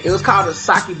with it. It was called a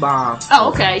sake bomb. Oh,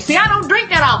 okay. See, I don't drink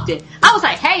that often. I was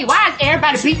like, hey, why is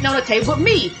everybody beating on the table but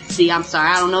me? See, I'm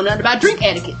sorry, I don't know nothing about drink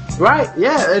etiquette. Right,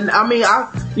 yeah. And I mean,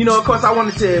 of course I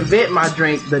wanted to invent my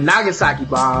drink, the Nagasaki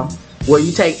bomb, where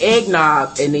you take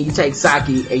eggnog and then you take sake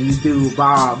and you do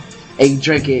bomb and you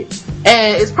drink it.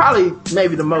 And it's probably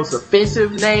maybe the most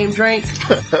offensive name drink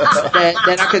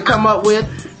that I could come up with.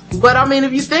 But I mean,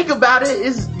 if you think about it,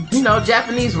 it's,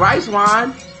 Japanese rice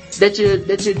wine that you're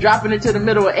dropping into the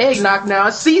middle of eggnog. Now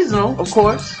it's seasonal, of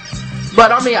course.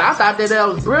 But I mean, I thought that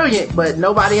was brilliant, but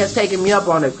nobody has taken me up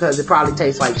on it because it probably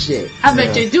tastes like shit. I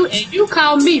bet you do, and you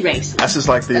call me racist. That's just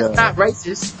like That's not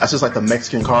racist. That's just like the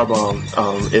Mexican car bomb.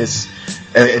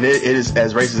 It is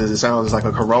as racist as it sounds. It's like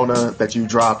a Corona that you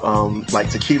drop like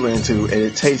tequila into, and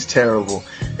it tastes terrible.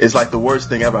 It's like the worst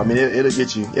thing ever. I mean, it'll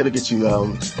get you it'll get you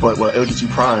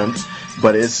primed,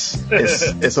 but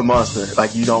it's a monster.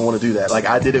 Like, you don't want to do that. Like,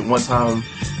 I did it one time,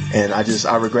 and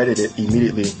I regretted it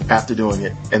immediately after doing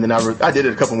it, and then I did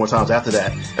it a couple more times after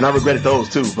that, and I regretted those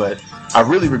too. But I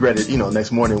really regretted,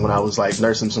 next morning when I was like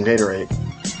nursing some Gatorade.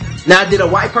 Now, did a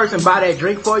white person buy that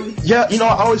drink for you? Yeah,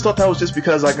 I always thought that was just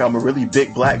because, like, I'm a really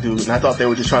big black dude, and I thought they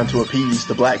were just trying to appease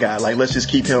the black guy. Like, let's just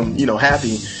keep him,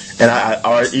 happy. And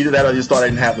or either that or I just thought I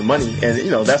didn't have the money. And,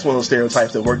 that's one of those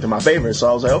stereotypes that worked in my favor. So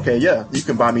I was like, okay, yeah, you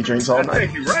can buy me drinks all night. I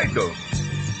think you're right, though.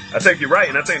 I think you're right,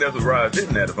 and I think that's what Rod's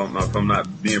hitting at, if I'm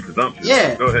not being presumptuous.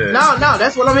 Yeah. Go ahead. No,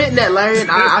 that's what I'm hitting at, Larry. And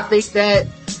I think that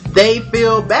they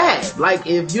feel bad. Like,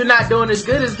 if you're not doing as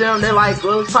good as them, they're like,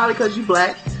 well, it's probably because you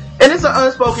black. And it's an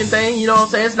unspoken thing, you know what I'm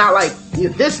saying? It's not like,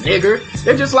 this nigger.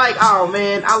 They're just like, oh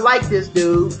man, I like this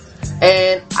dude.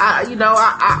 And I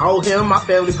owe him. My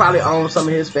family probably owns some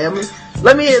of his family.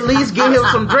 Let me at least give him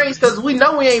some drinks, because we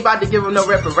know we ain't about to give him no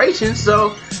reparations.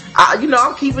 So,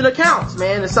 I'm keeping accounts,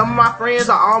 man. And some of my friends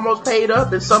are almost paid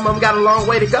up, and some of them got a long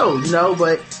way to go,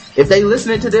 But if they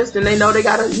listening to this, then they know they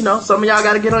gotta, some of y'all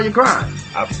gotta get on your grind.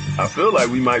 I feel like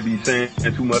we might be saying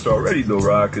too much already, though,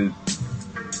 Rod, because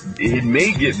it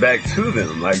may get back to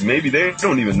them. Like, maybe they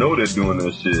don't even know they're doing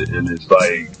this shit, and it's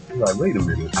like, wait a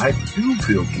minute, I do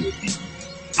feel guilty.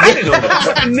 I didn't know the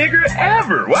fucking nigger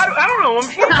ever. Why? I don't know.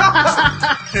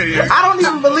 I don't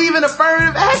even believe in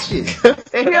affirmative action,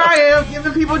 and here I am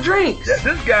giving people drinks. Yeah,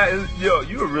 this guy is,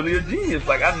 you are really a genius.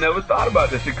 Like, I never thought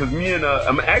about that shit, because me and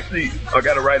I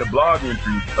got to write a blog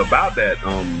entry about that.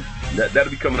 That'll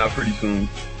be coming out pretty soon,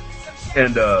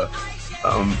 and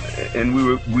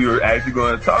we were actually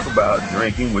going to talk about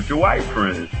drinking with your white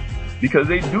friends, because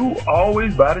they do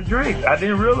always buy the drinks. I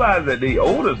didn't realize that they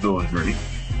owed us those drinks,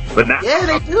 but now, yeah,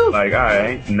 they do. Like, all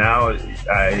right, now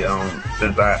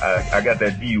since I got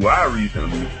that DUI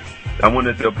recently, I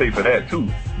wonder if they'll pay for that too,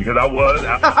 because I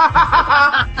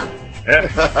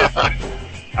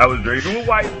was drinking with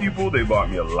white people. They bought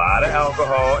me a lot of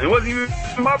alcohol. It wasn't even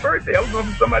my birthday. I was going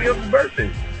for somebody else's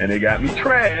birthday, and they got me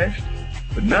trashed.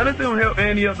 But none of them helped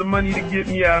any of the money to get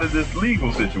me out of this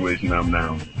legal situation I'm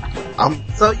now in.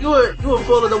 So you were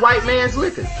full of the white man's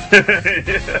liquor. Yeah.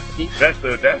 That's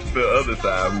the other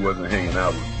side who wasn't hanging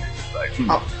out with me. Like,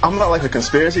 I'm not like a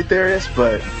conspiracy theorist,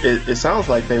 but it sounds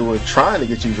like they were trying to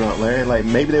get you drunk, Larry. Like,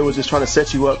 maybe they were just trying to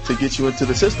set you up to get you into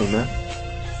the system, man.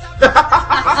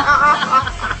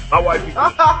 My white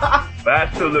people, but I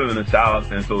still live in the South,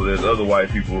 and so there's other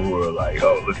white people who are like,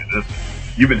 oh, look at this.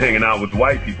 You've been hanging out with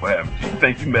white people, haven't you? You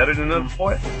think you better than us,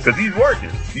 boy? Because he's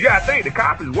working. You gotta think, the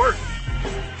cop is working.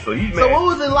 So he's mad. So what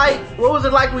was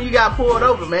it like when you got pulled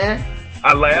over, man?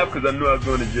 I laughed because I knew I was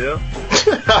going to jail.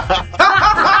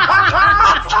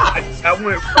 I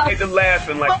went right to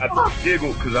laughing, like I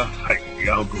giggled because I was like,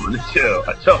 I'm going to jail.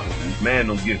 I chuckled. This man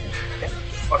don't get it.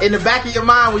 In the back of your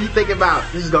mind, when you thinking about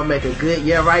this is gonna make a good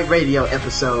Yeah Right Radio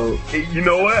episode. You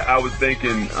know what? I was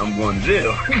thinking I'm going to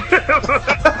jail.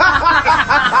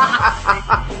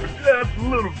 Just a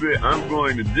little bit. I'm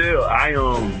going to jail.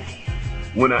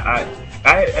 When I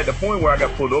at the point where I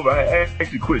got pulled over, I had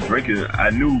actually quit drinking. I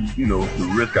knew,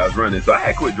 the risk I was running, so I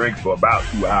had quit drinking for about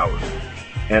 2 hours.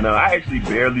 And I actually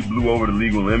barely blew over the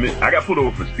legal limit. I got pulled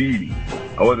over for speeding.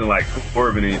 I wasn't like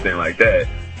swerving or anything like that.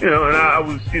 And I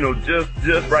was,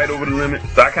 just right over the limit.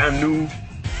 So I kind of knew,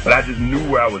 but I just knew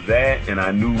where I was at, and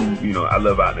I knew, I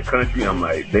live out in the country. I'm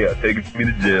like, they are taking me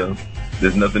to jail.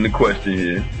 There's nothing to question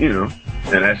here, and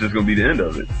that's just gonna be the end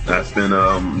of it. I spent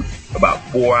about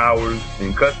 4 hours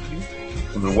in custody.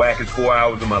 It was the wackest 4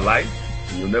 hours of my life.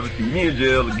 You'll never see me in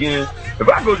jail again. If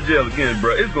I go to jail again,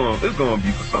 bro, it's gonna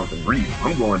be for something real.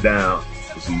 I'm going down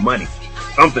for some money,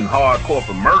 something hardcore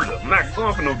for murder. I'm not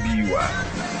going for no DUI.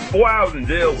 4 hours in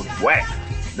jail was whack.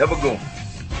 Never go.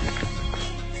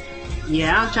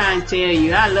 Yeah, I'm trying to tell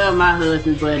you, I love my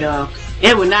husband, but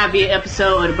it would not be an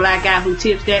episode of The Black Guy Who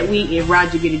Tips that week if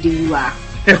Roger get a DUI.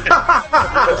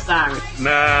 I'm sorry.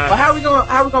 Nah. Well, how we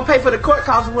gonna pay for the court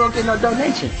costs if we don't get no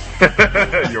donation?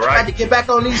 You're right. I had to get back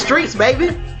on these streets,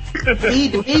 baby.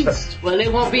 Feed the beast. Well,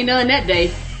 it won't be none that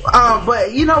day.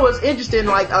 But what's interesting,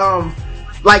 like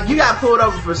you got pulled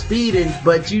over for speeding,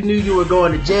 but you knew you were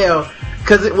going to jail.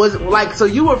 Cause it was like, so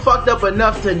you were fucked up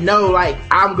enough to know, like,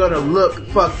 I'm gonna look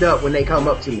fucked up when they come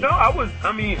up to me. No, I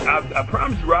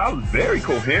promise you, I was very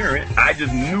coherent. I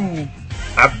just knew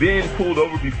I've been pulled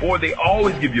over before. They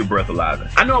always give you a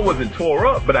breathalyzer. I know I wasn't tore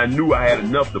up, but I knew I had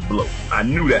enough to blow. I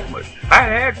knew that much. I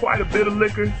had quite a bit of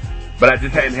liquor, but I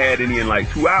just hadn't had any in like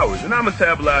 2 hours. And I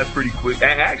metabolized pretty quick.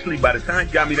 And actually, by the time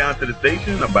you got me down to the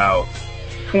station, about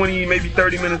 20, maybe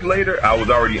 30 minutes later, I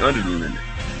was already under the limit.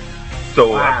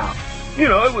 So, wow.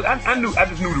 I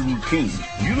just knew the routine.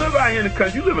 You live out here in the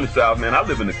country, you live in the South, man. I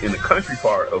live in the country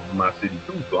part of my city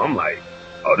too. So I'm like,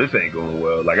 oh, this ain't going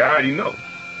well. Like, I already know.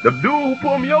 The dude who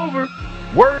pulled me over,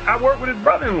 I work with his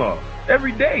brother-in-law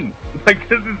every day. Like,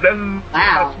 that's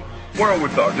wow. World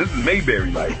would talk. This is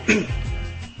Mayberry life.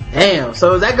 Damn.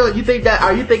 So is that good?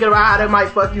 Are you thinking about how that might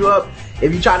fuck you up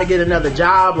if you try to get another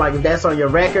job? Like, if that's on your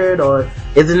record, or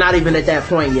is it not even at that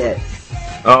point yet?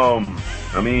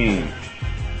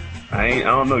 I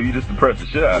don't know. You just depressed the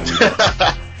shit out of me.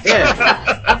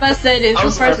 Yeah. I'm about to say this.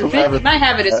 This person might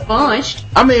have it expunged.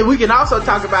 I mean, we can also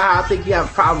talk about how I think you have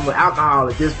a problem with alcohol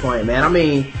at this point, man. I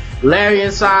mean, Larry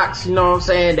and Socks, you know what I'm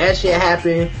saying? That shit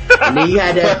happened. And then you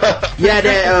had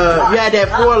that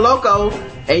Four Loko,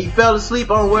 and you fell asleep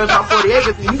on Where's My 40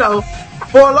 Acres. And,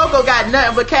 Four Loko got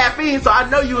nothing but caffeine, so I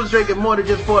know you was drinking more than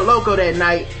just Four Loko that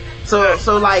night. So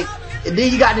like,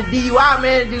 then you got the DUI,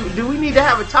 man. Do we need to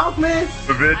have a talk, man?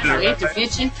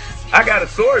 Intervention. I got a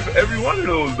story for every one of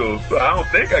those, though. So I don't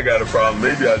think I got a problem.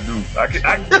 Maybe I do.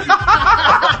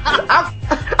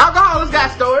 Alcoholics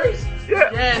got stories.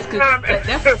 Yeah. Yes, cause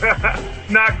cause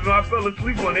when I fell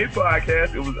asleep on their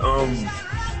podcast, it was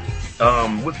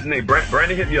what's his name?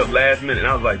 Brandon hit me up last minute, and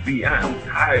I was like, B, I am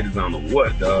tired as I don't know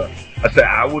what, dog. I said,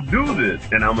 I will do this,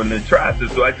 and I'm gonna try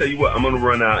this. So I tell you what, I'm gonna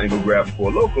run out and go grab a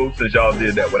Four Loko, since y'all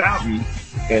did that without me,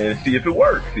 and see if it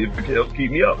works, see if it helps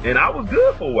keep me up. And I was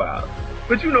good for a while.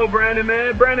 But Brandon,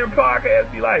 man, Brandon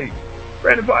podcast be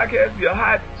a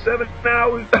hot 7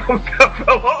 hours. I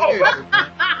fell off.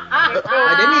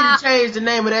 They need to change the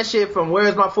name of that shit from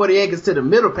Where's My 40 Acres to The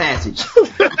Middle Passage.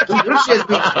 This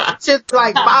shit's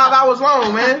like 5 hours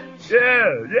long, man.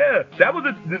 Yeah.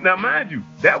 Now mind you,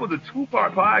 that was a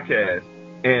 2-part podcast.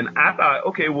 And I thought,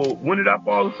 okay, well, when did I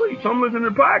fall asleep? So I'm listening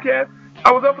to the podcast.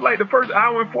 I was up for like the first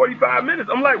hour and 45 minutes.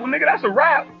 I'm like, well, nigga, that's a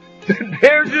wrap.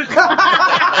 They're just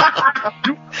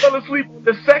you fell asleep on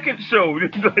the second show.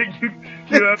 Like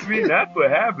you know what I mean? That's what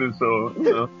happened.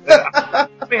 So I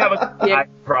may have a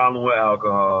problem with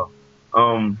alcohol.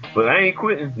 But I ain't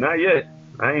quitting. Not yet.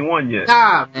 I ain't won yet.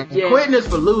 Nah, man. Yeah. Quitting is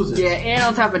for losers. Yeah, and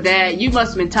on top of that, you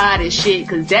must have been tired as shit,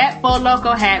 cause that Four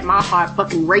Loko had my heart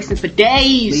fucking racing for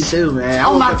days. Me too, man.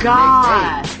 Oh my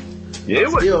god. Yeah,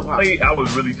 I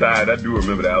was really tired. I do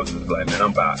remember that. I was just like, man,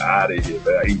 I'm about out of here.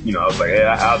 But I was like, hey,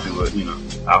 I'll do it.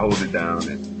 I'll hold it down.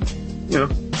 And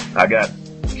I got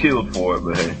killed for it,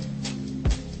 but hey.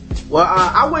 Well,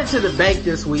 I went to the bank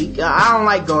this week. I don't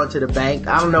like going to the bank.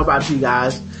 I don't know about you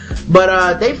guys,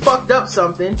 but they fucked up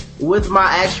something with my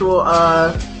actual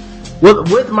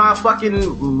with my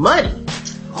fucking money.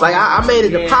 Like, I made a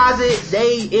deposit,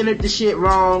 they entered the shit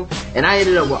wrong, and I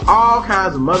ended up with all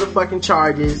kinds of motherfucking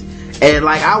charges. And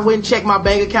like, I went and checked my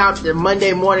bank account the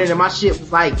Monday morning, and my shit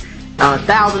was like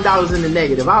 $1,000 in the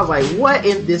negative. I was like, what?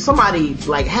 Did somebody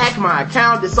like hack my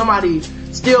account? Did somebody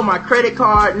steal my credit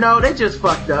card? No, they just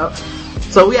fucked up.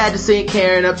 So we had to send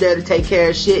Karen up there to take care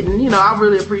of shit. And, you know, I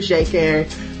really appreciate Karen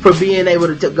for being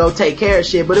able to go take care of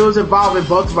shit. But it was involving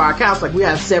both of our accounts. Like, we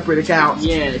have separate accounts.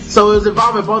 Yes. So it was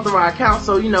involving both of our accounts.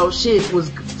 So, you know, shit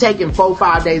was taking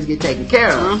 4-5 days to get taken care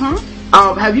of.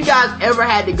 Mm-hmm. Have you guys ever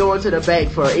had to go into the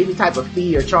bank for any type of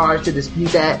fee or charge to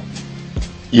dispute that?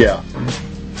 Yeah.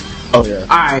 Oh, yeah.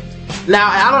 Alright. Now,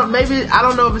 I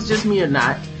don't know if it's just me or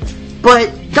not,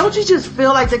 but don't you just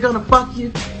feel like they're gonna fuck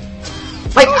you?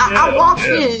 Like, I walked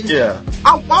in. Yeah.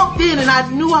 I walked in and I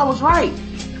knew I was right.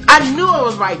 I knew I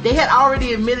was right. They had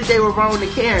already admitted they were wrong to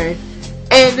Karen.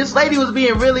 And this lady was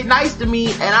being really nice to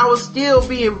me, and I was still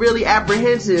being really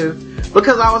apprehensive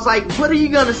because I was like, what are you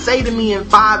going to say to me in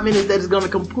 5 minutes that is going to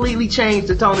completely change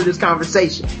the tone of this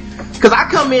conversation? Because I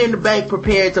come in the bank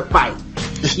prepared to fight.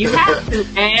 You have to,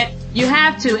 and you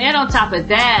have to. And on top of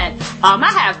that,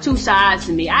 I have two sides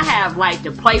to me. I have like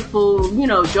the playful, you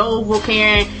know, jovial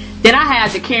Karen. Then I had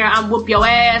the Karen, I'm whoop your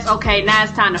ass. Okay, now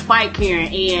it's time to fight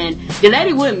Karen. And the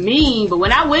lady wasn't mean, but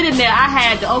when I went in there, I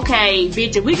had to, okay,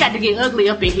 bitch, if we got to get ugly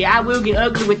up in here, I will get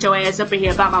ugly with your ass up in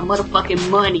here about my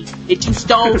motherfucking money that you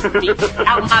stole from me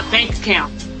out of my bank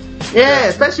account. Yeah,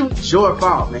 especially when it's your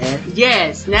fault, man.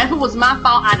 Yes, now if it was my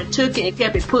fault, I'd have took it and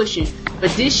kept it pushing. But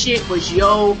this shit was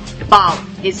your fault.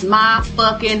 It's my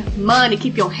fucking money.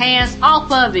 Keep your hands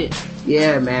off of it.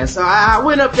 Yeah, man. So I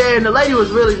went up there and the lady was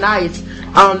really nice.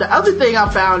 The other thing I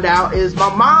found out is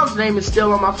my mom's name is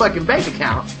still on my fucking bank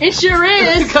account. It sure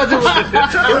is. Because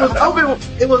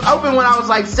it was open when I was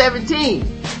like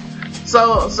 17.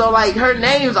 So like her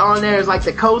name's on there as like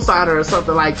the co-signer or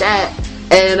something like that.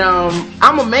 And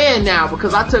I'm a man now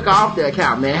because I took off the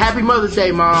account, man. Happy Mother's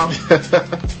Day, Mom.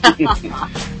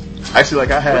 Actually,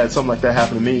 like, I had something like that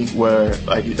happen to me where,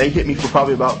 like, they hit me for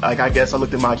probably about, like, I guess I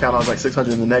looked at my account, I was like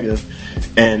 600 in the negative.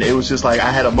 And it was just like, I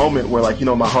had a moment where, like, you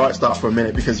know, my heart stopped for a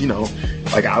minute because, you know,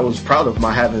 like, I was proud of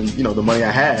my having, you know, the money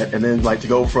I had. And then, like, to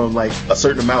go from, like, a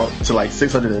certain amount to, like,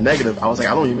 600 in the negative, I was like,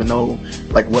 I don't even know,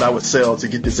 like, what I would sell to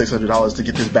get this $600 to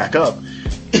get this back up.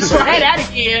 So, say that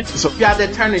again. So you got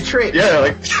that turning trick. Yeah,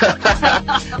 like,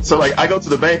 so like I go to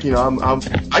the bank, you know,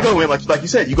 I go in like you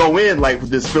said, you go in like with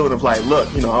this feeling of like,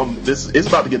 look, you know, it's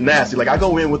about to get nasty. Like I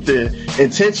go in with the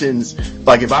intentions,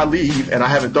 like if I leave and I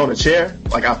haven't thrown a chair,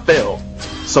 like I failed.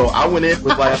 So I went in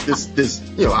with like this,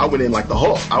 you know, I went in like the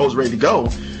Hulk. I was ready to go,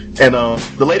 and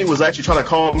the lady was actually trying to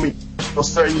calm me. Oh,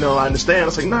 sir, you know, I understand. I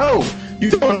was like, no,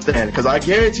 you don't understand, because I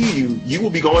guarantee you will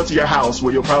be going to your house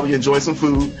where you'll probably enjoy some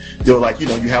food. You'll, like, you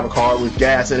know, you have a car with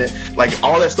gas in it. Like,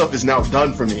 all that stuff is now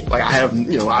done for me. Like, I have,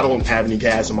 you know, I don't have any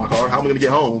gas in my car. How am I going to get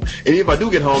home? And if I do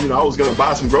get home, you know, I was going to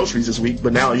buy some groceries this week,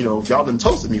 but now, you know, y'all done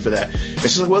toasted me for that. And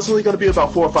she's like, well, it's only going to be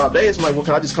about 4 or 5 days. I'm like, well,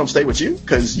 can I just come stay with you?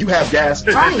 Because you have gas.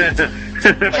 Right.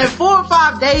 And 4 or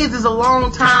 5 days is a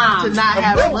long time to not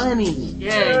have money.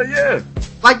 Yeah. Yeah.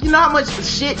 Like, you know how much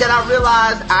shit that I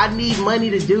realized I need money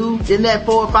to do in that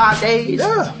 4 or 5 days?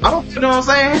 Yeah. I don't, you know what I'm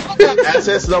saying? I got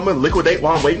assets that I'm going to liquidate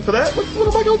while I'm waiting for that. What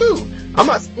am I going to do? I'm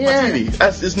not on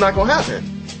TV. It's not going to happen.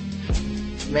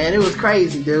 Man, it was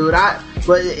crazy, dude.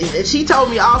 But she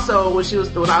told me also when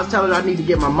I was telling her I need to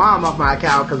get my mom off my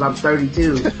account because I'm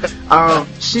 32.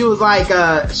 She was like,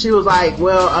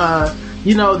 well,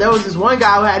 you know, there was this one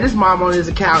guy who had his mom on his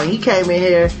account, and he came in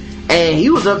here and he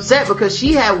was upset because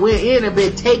she had went in and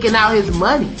been taking out his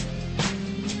money.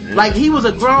 Like, he was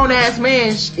a grown ass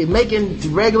man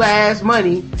making regular ass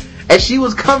money, and she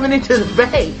was coming into the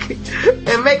bank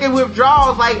and making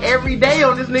withdrawals like every day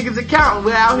on this nigga's account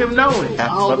without him knowing.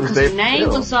 Oh, because the name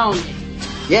was on it.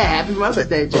 Yeah, happy Mother's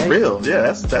Day, Jay. For real.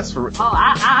 Yeah, that's for real. Oh,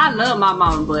 I love my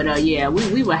mom, but yeah,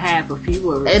 we would have a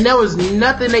few. And there was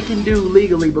nothing they can do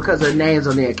legally because her name's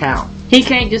on the account. He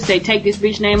can't just say, take this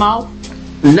bitch name off?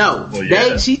 No. Well,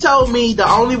 yeah. She told me the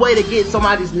only way to get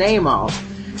somebody's name off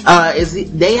is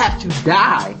they have to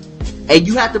die, and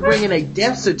you have to bring in a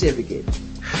death certificate.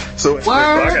 So I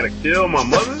gotta kill my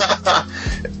mother?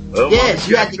 Yes,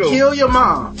 you have to kill your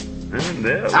mom.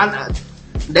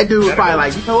 That dude was probably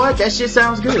like, you know what? That shit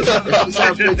sounds good. That shit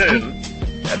sounds good to me.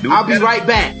 I'll be right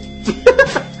back.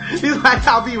 He's like,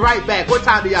 I'll be right back. What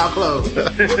time do y'all close?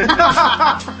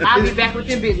 I'll be back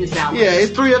within business hours. Yeah,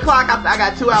 it's 3 o'clock. I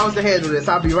got 2 hours to handle this.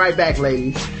 I'll be right back,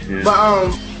 ladies. Yeah.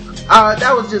 But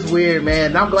that was just weird,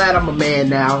 man. I'm glad I'm a man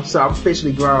now, so I'm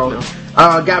officially grown.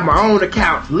 Got my own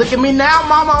account. Look at me now,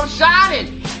 mama, I'm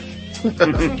shining.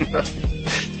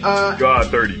 You are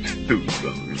 32,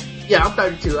 so. Yeah, I'm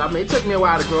 32. I mean, it took me a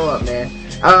while to grow up, man.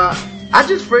 I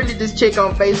just friended this chick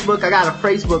on Facebook. I got a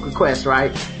Facebook request,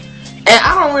 right? And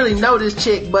I don't really know this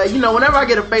chick, but you know, whenever I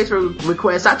get a Facebook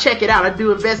request, I check it out. I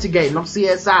do investigating. I'm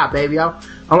CSI, baby. I'm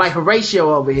like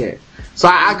Horatio over here. So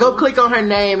I go click on her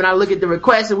name and I look at the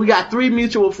request, and we got 3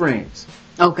 mutual friends.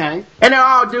 Okay. And they're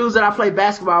all dudes that I play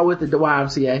basketball with at the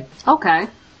YMCA. Okay.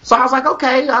 So I was like,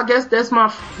 okay, I guess that's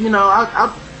my, you know,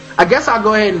 I guess I'll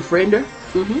go ahead and friend her.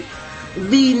 Mm-hmm.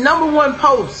 The number 1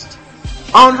 post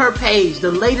on her page,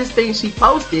 the latest thing she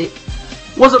posted,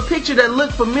 was a picture that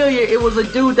looked familiar. It was a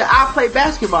dude that I play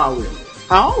basketball with.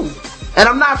 Oh. And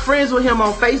I'm not friends with him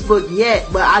on Facebook yet,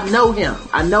 but I know him.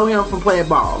 I know him from playing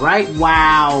ball, right?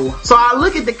 Wow. So I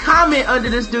look at the comment under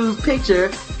this dude's picture,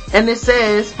 and it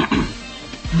says,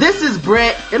 this is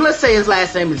Brett, and let's say his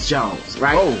last name is Jones,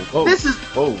 right?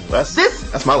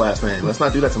 That's my last name. Let's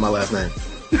not do that to my last name.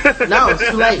 No, it's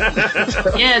too late.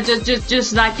 Yeah,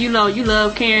 just like, you know, you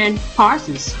love Karen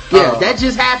Parsons. Yeah, that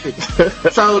just happened.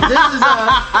 So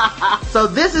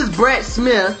this is Brett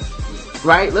Smith,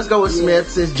 right? Let's go with Smith,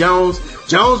 since Jones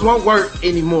won't work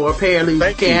anymore, apparently.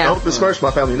 Thank you. Don't besmirch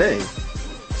my family name.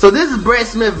 So this is Brett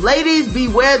Smith. Ladies,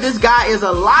 beware, this guy is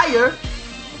a liar.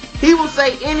 He will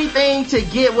say anything to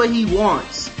get what he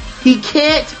wants. He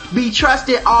can't be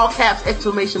trusted, all caps,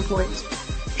 exclamation points.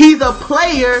 He's a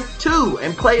player too,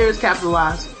 and player is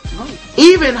capitalized.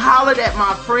 Even hollered at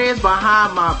my friends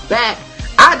behind my back.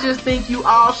 I just think you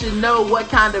all should know what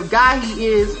kind of guy he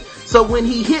is, so when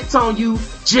he hits on you,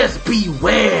 just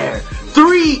beware.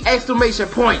 3 exclamation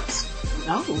points.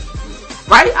 Oh.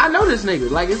 Right? I know this nigga.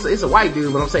 Like, it's a white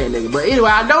dude, but I'm saying nigga. But anyway,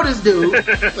 I know this dude. and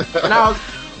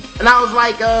I was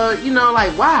like, you know,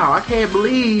 like, wow, I can't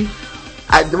believe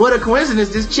what a coincidence.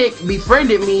 This chick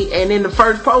befriended me, and then the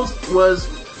first post was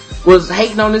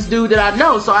hating on this dude that I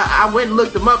know. So I went and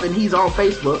looked him up, and he's on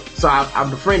Facebook. So I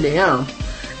befriended him.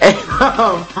 And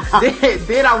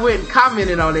then I went and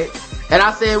commented on it, and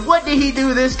I said, what did he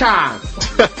do this time?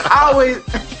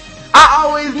 I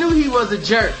always knew he was a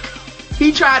jerk.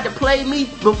 He tried to play me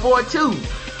before too.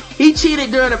 He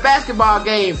cheated during a basketball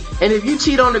game, and if you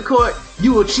cheat on the court,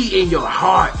 you will cheat in your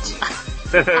heart.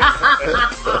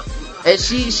 And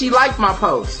she liked my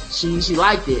post. She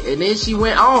liked it, and then she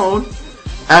went on.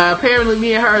 Apparently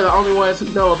me and her are the only ones who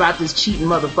know about this cheating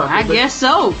motherfucker. I guess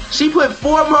so. She put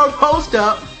 4 more posts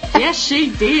up. Yes,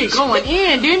 she did. Going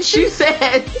in, didn't she? She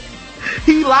said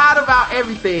he lied about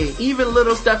everything, even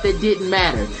little stuff that didn't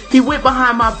matter. He went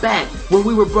behind my back when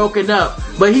we were broken up,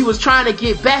 but he was trying to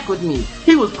get back with me.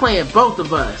 He was playing both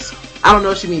of us. I don't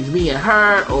know if she means me and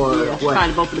her or what.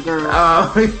 Probably both of the girls.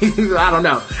 I don't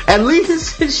know. At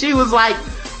least she was like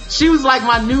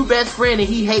my new best friend, and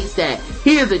he hates that.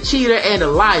 He is a cheater and a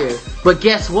liar. But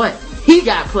guess what? He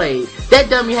got played. That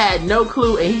dummy had no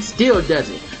clue, and he still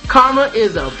doesn't. Karma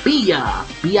is a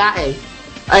B-I-A.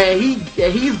 And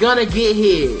he's gonna get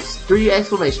his. 3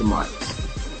 exclamation marks.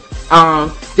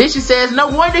 Then she says, no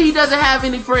wonder he doesn't have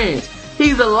any friends.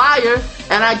 He's a liar,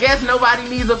 and I guess nobody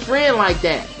needs a friend like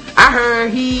that. I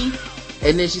heard he,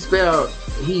 and then she spelled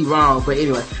he wrong, but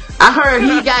anyway. I heard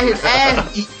he got his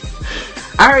ass beat.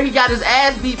 I heard he got his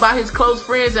ass beat by his close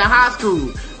friends in high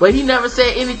school, but he never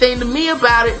said anything to me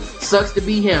about it. Sucks to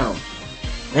be him.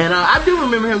 And I do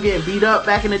remember him getting beat up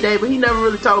back in the day, but he never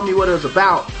really told me what it was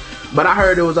about. But I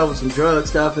heard it was over some drug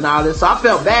stuff and all this, so I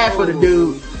felt bad for the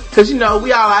dude. Cause you know,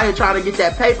 we all out here trying to get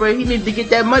that paper, and he needed to get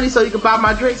that money so he could buy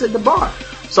my drinks at the bar.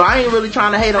 So I ain't really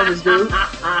trying to hate on this dude.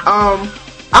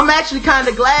 I'm actually kind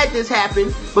of glad this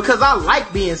happened, because I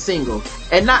like being single.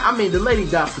 And the lady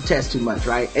does protest too much,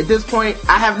 right? At this point,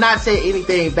 I have not said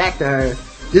anything back to her.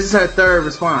 This is her 3rd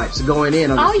response going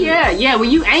in on this. Oh yeah, yeah.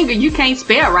 When you angry, you can't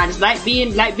spell right. It's like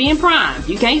being prime.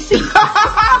 You can't see.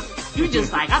 You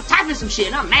just like, I'm typing some shit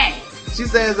and I'm mad. She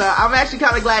says, I'm actually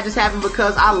kind of glad this happened,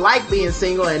 because I like being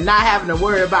single and not having to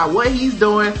worry about what he's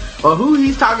doing or who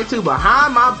he's talking to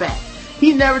behind my back.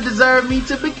 He never deserved me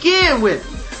to begin with.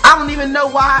 I don't even know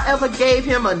why I ever gave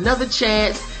him another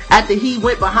chance after he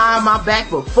went behind my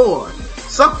back before.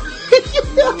 So,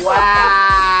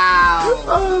 wow.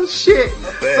 Oh shit.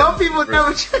 Some people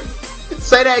never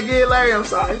say that again, Larry. I'm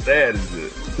sorry. How sad is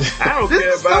it? I don't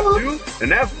care about you,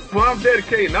 and that's why I'm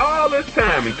dedicating all this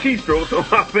time and keystrokes on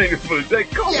my fingers for the day.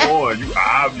 Come on, you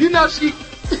obvious.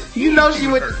 You know she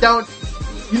went to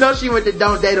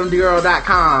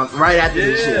don'tdateemgirl.com right after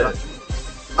this shit.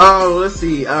 Oh, let's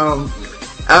see.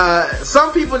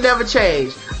 Some people never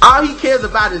change. All he cares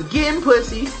about is getting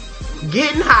pussy,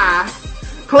 getting high,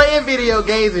 playing video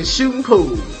games, and shooting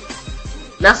pool.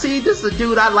 Now see, this is a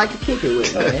dude I'd like to kick it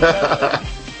with, man.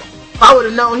 If I would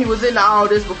have known he was into all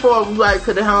this before, we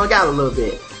could have hung out a little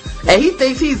bit. And he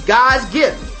thinks he's God's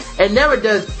gift and never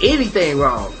does anything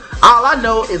wrong. All I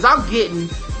know is I'm getting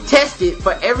tested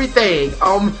for everything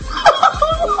on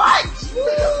What?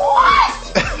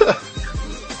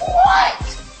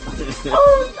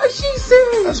 Oh, are she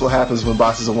serious? That's what happens when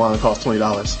boxes of wine cost $20.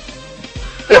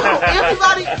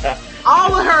 Everybody,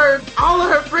 all of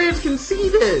her friends can see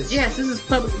this. Yes, this is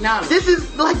public knowledge. This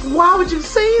is like, why would you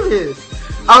say this?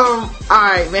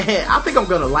 Alright, man. I think I'm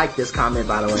gonna like this comment,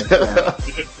 by the way.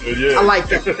 Yeah. I like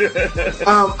that.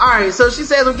 Alright, so she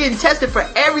says, I'm getting tested for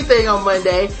everything on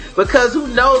Monday because who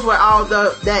knows where all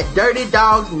that dirty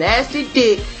dog's nasty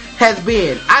dick has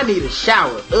been. I need a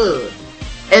shower. Ugh.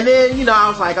 And then, I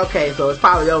was like, okay, so it's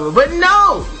probably over. But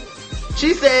no!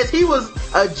 She says he was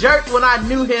a jerk when I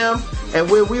knew him and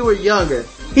when we were younger.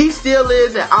 He still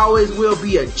is and always will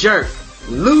be a jerk.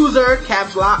 Loser,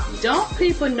 caps lock. Don't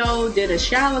people know that a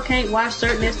shower can't wash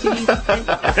certain STDs?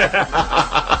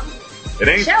 It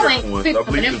ain't Shower certain ain't ones. fit I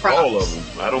for believe them it's all problems.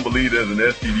 of them. I don't believe there's an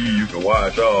STD you can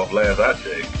wash off last I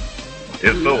checked.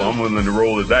 If so, I'm willing to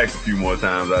roll the dice a few more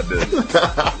times I did.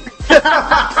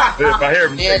 If I hear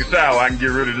him take a shower, I can get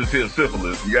rid of this here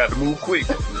syphilis. You got to move quick.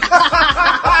 You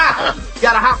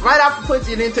gotta hop right off the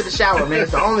pussy and into the shower, man.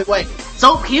 It's the only way.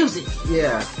 So cutesy.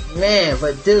 Yeah, man,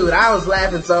 but dude, I was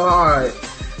laughing so hard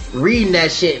reading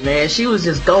that shit, man. She was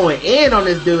just going in on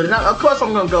this dude, and of course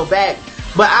I'm gonna go back.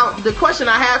 But the question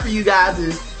I have for you guys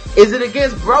is it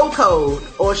against bro code,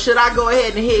 or should I go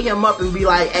ahead and hit him up and be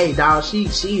like, hey, dog, she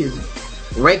is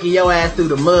raking your ass through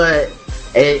the mud,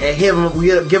 and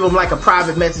give him like a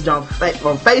private message on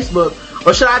Facebook,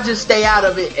 or should I just stay out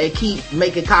of it and keep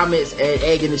making comments and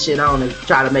egging the shit on and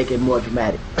try to make it more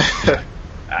dramatic?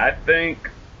 I think,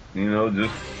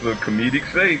 just for comedic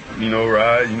sake,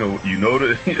 Rod, you know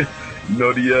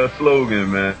the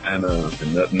slogan, man,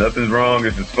 and nothing's wrong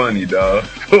if it's funny, dog.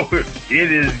 So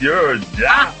it is your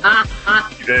job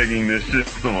egging this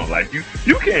shit on. Like you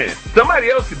can't. Somebody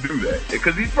else could do that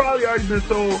because he's probably already been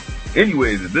sold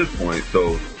anyways at this point.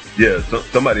 So yeah,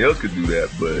 somebody else could do that,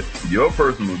 but your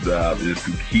personal job is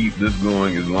to keep this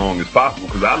going as long as possible.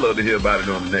 Because I'd love to hear about it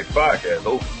on the next podcast.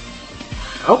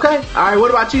 Okay, all right. What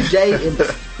about you, Jay?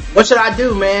 What should I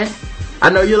do, man? I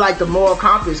know you're like the moral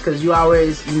compass because you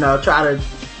always, try to,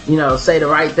 say the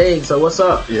right thing. So what's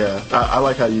up? Yeah, I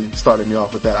like how you started me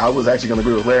off with that. I was actually going to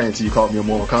agree with Larry until you called me a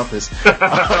moral compass. No,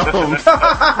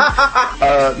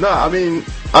 I mean,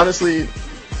 honestly,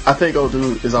 I think old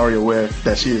dude is already aware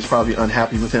that she is probably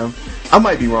unhappy with him. I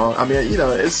might be wrong. I mean,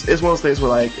 it's one of those things where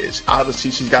like,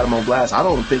 obviously she's got him on blast. I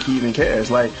don't think he even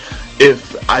cares. Like,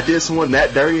 if I did someone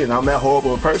that dirty and I'm that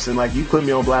horrible a person, like you put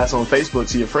me on blast on Facebook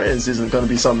to your friends isn't going to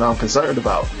be something I'm concerned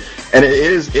about. And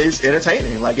it's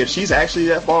entertaining. Like if she's actually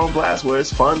that far on blast where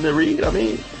it's fun to read, I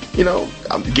mean,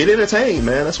 get entertained,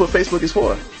 man. That's what Facebook is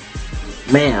for.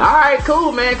 Man, alright,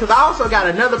 cool, man, because I also got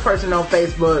another person on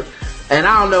Facebook, and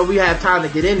I don't know if we have time to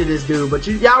get into this dude, but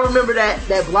y'all remember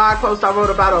that blog post I wrote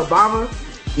about Obama?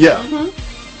 Yeah.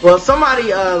 Mm-hmm. Well,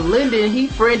 somebody, Lyndon, he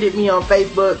friended me on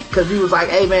Facebook because he was like,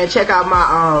 hey man, check out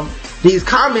my, these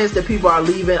comments that people are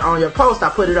leaving on your post. I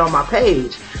put it on my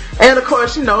page. And of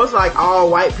course, it's like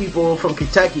all white people from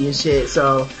Kentucky and shit.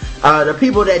 So, the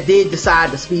people that did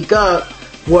decide to speak up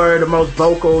were the most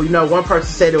vocal. One person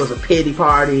said it was a pity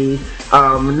party.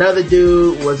 Another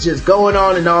dude was just going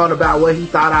on and on about what he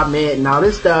thought I meant and all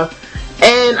this stuff.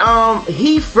 And,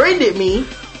 he friended me.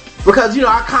 Because,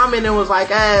 I commented and was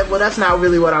like, well, that's not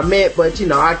really what I meant, but,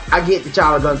 I get that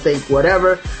y'all are gonna think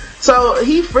whatever. So,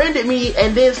 he friended me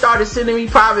and then started sending me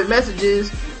private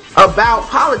messages about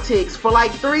politics for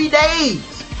like 3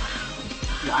 days.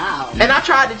 Wow. And I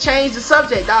tried to change the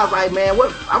subject. I was like, man,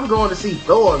 I'm going to see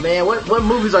Thor, man. What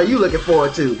movies are you looking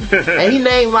forward to? And he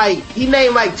named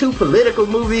like 2 political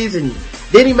movies, and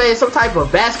then he made some type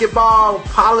of basketball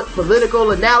political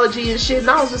analogy and shit.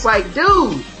 And I was just like,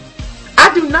 dude,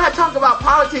 I do not talk about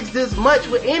politics this much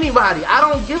with anybody. I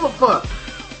don't give a fuck.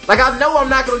 Like, I know I'm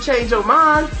not going to change your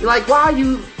mind. Like, why are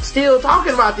you still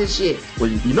talking about this shit? Well,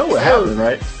 you know what happened,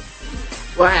 right?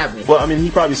 What happened? Well, I mean, he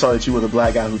probably saw that you were the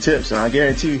black guy who tips, and I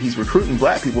guarantee you he's recruiting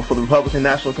black people for the Republican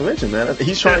National Convention, man.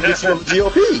 He's trying to get some of the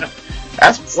GOP.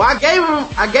 Well,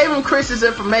 I gave him Chris's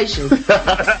information.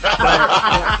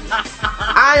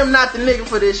 I am not the nigga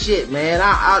for this shit, man.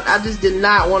 I just did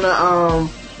not want to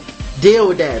deal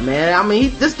with that, man. I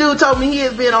mean, this dude told me he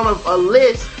has been on a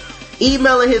list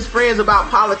emailing his friends about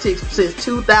politics since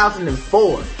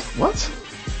 2004. What?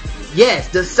 Yes,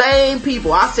 the same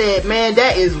people. I said, man,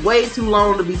 that is way too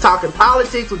long to be talking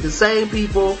politics with the same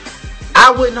people. I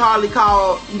wouldn't hardly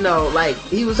call, like,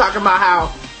 he was talking about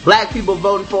how black people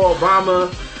voting for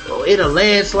Obama in a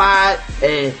landslide,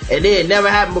 and it never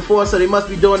happened before, so they must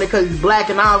be doing it because he's black.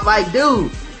 And I was like,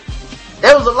 dude,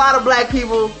 there was a lot of black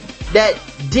people that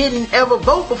didn't ever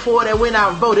vote before that went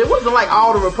out and voted. It wasn't like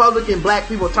all the Republican black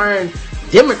people turned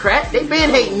Democrat. They been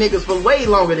hating niggas for way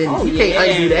longer than you can't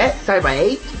undo that type of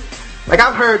hate. Like,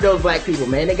 I've heard those black people,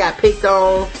 man, they got picked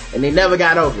on and they never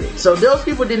got over it. So those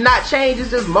people did not change. It's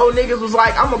just Mo niggas was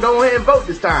like, I'm gonna go ahead and vote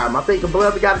this time. I think a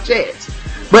brother got a chance.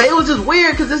 But it was just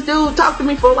weird because this dude talked to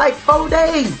me for like 4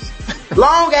 days.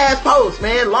 Long ass post,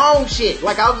 man. Long shit.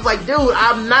 Like, I was like, dude,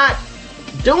 I'm not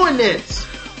doing this.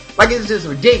 Like, it's just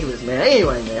ridiculous, man.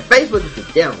 Anyway, man, Facebook is the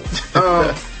devil.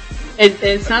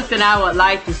 And something I would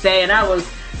like to say, and I was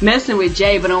messing with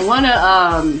Jay, but on one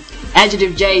of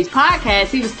Adjective Jay's podcast,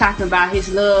 he was talking about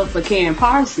his love for Karen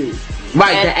Parsons.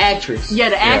 Right, and the actress. Yeah,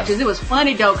 the actress. It was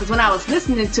funny though, because when I was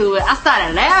listening to it, I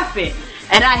started laughing,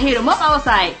 and I hit him up. I was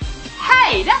like,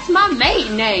 hey, that's my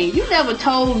maiden name. You never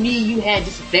told me you had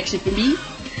this affection for me.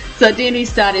 So then he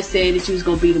started saying that you was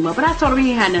gonna beat him up, but I told him he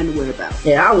ain't had nothing to worry about.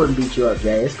 Yeah, I wouldn't beat you up,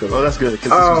 Jay. It's cool. Oh, that's good,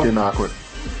 because this was getting awkward.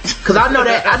 Cause I know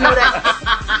that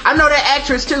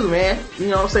actress too, man. You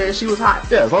know what I'm saying? She was hot.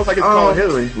 Yeah, as long as I get to call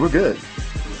Hillary, we're good.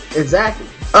 Exactly.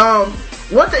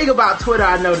 One thing about Twitter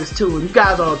I noticed too, and you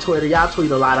guys are on Twitter, y'all tweet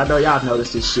a lot. I know y'all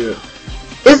noticed this shit.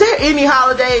 Is there any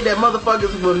holiday that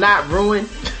motherfuckers will not ruin?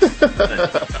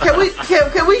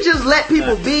 Can we just let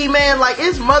people be, man? Like,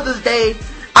 it's Mother's Day.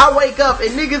 I wake up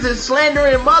and niggas is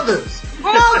slandering mothers.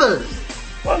 Mothers.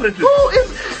 Well, listen.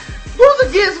 Who's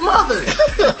against mothers?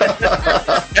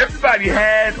 Everybody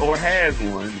had or has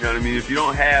one. You know what I mean? If you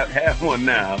don't have one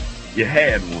now, you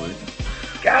had one.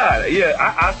 God, yeah,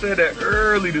 I said that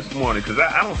early this morning because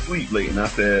I don't sleep late, and I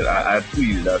said I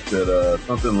tweeted. I said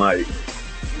something like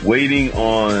waiting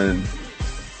on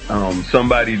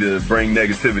somebody to bring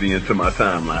negativity into my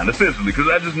timeline, essentially, because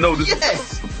I just know this.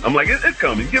 Yes. I'm like, it's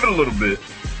coming. Give it a little bit.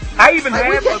 I even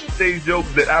had Mother's Day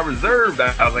jokes that I reserved.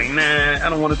 I was like, nah, I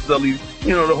don't want to sully,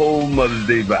 the whole Mother's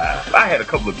Day vibe. I had a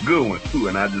couple of good ones too,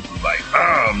 and I just was like,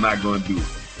 I'm not going to do it.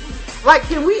 Like,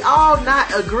 can we all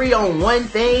not agree on one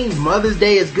thing? Mother's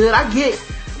Day is good. I get,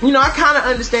 I kind of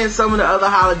understand some of the other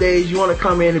holidays. You want to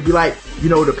come in and be like,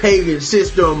 the pagan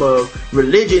system of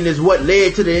religion is what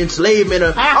led to the enslavement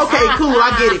of, okay, cool,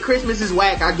 I get it. Christmas is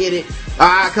whack, I get it.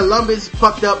 Columbus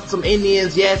fucked up some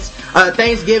Indians, yes.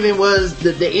 Thanksgiving was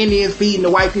the Indians feeding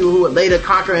the white people who would later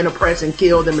conquer and oppress and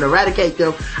kill them and eradicate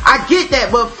them. I get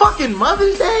that, but fucking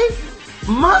Mother's Day?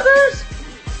 Mothers?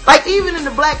 Like, even in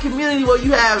the black community where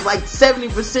you have like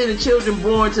 70% of children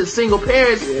born to single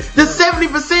parents, the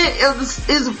 70%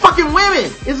 is fucking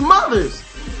women. It's mothers.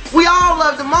 We all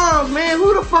love the moms, man.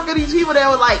 Who the fuck are these people that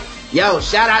were like, yo,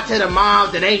 shout out to the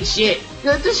moms that ain't shit?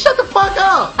 Just shut the fuck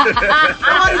up.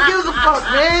 Nobody gives a fuck,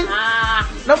 man.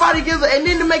 Nobody gives a, and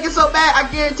then to make it so bad,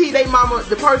 I guarantee they mama,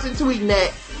 the person tweeting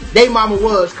that, they mama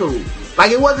was cool.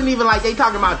 Like, it wasn't even like they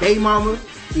talking about they mama.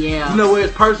 Yeah. Where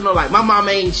it's personal, like, my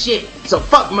mama ain't shit, so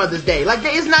fuck Mother's Day. Like,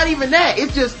 it's not even that.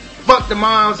 It's just, fuck the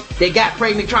moms that got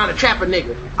pregnant trying to trap a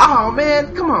nigga. Oh,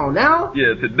 man, come on now.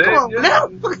 Yeah, today. Come on now.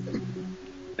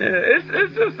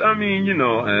 It's just, I mean,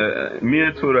 me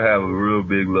and Twitter have a real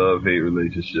big love-hate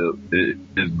relationship.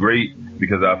 It's great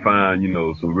because I find,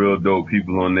 some real dope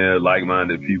people on there,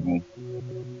 like-minded people.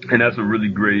 And that's a really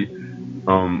great,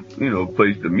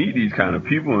 place to meet these kind of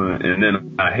people. And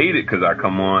then I hate it because I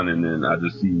come on and then I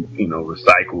just see,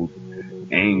 recycled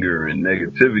anger and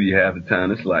negativity half the time.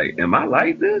 It's like, am I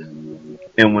like this?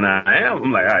 And when I am,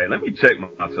 I'm like, all right, let me check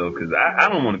myself because I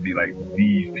don't want to be like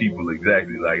these people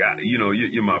exactly. Like,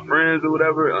 you're my friends or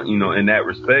whatever, in that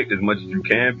respect, as much as you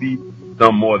can be,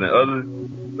 some more than others.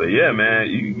 But yeah, man,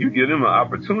 you give them an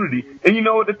opportunity. And you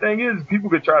know what the thing is? People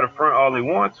could try to front all they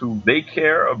want to. They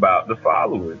care about the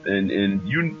followers. And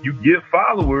you get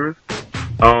followers,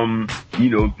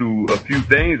 through a few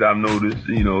things I've noticed,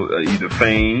 either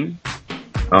fame,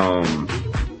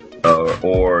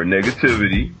 or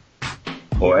negativity,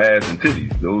 or ass and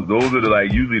titties. Those are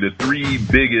usually the three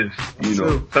biggest,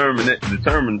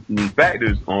 determining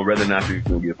factors on whether or not you're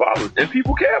going to get followers. And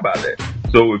people care about that.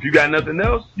 So if you got nothing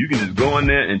else, you can just go in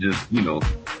there and just,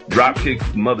 drop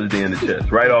kick Mother's Day in the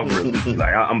chest right off rip.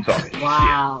 Like, I'm talking.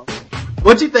 Wow. Shit.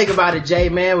 What you think about it, Jay,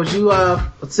 man? Was you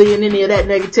seeing any of that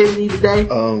negativity today?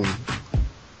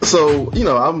 So,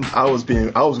 I was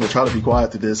gonna try to be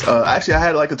quiet to this. Actually, I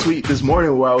had like a tweet this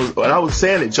morning where I was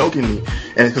saying it jokingly,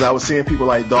 and because I was seeing people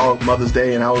like dog Mother's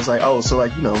Day, and I was like, oh, so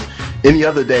like, any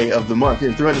other day of the month,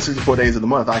 364 days of the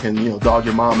month, I can, dog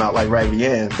your mom out like Raggedy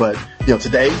Ann, but,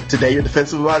 today you're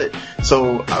defensive about it.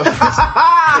 So,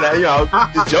 I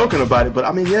was just joking about it, but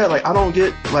I mean, yeah, like, I don't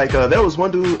get, like, there was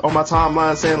one dude on my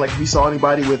timeline saying, like, if he saw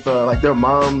anybody with, like, their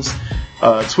mom's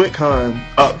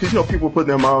TwitCon, because people put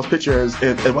their mom's picture as,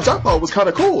 and which I thought was kind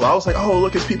of cool. I was like, oh,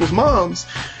 look, it's people's moms.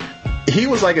 he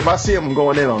was like, if I see him, I'm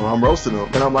going in on him. I'm roasting him.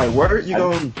 And I'm like, word, you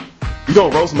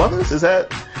gonna roast mothers? Is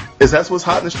that what's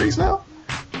hot in the streets now?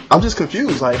 I'm just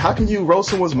confused. Like, how can you roast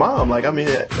someone's mom? Like, I mean,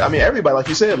 everybody, like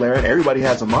you said, Larry, everybody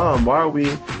has a mom. Why are we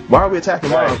attacking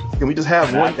moms? Can we just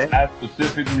have one thing? I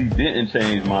specifically didn't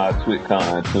change my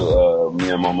TwitCon to me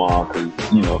and my mom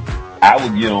because, you know, I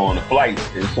would get on a flight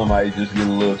if somebody just get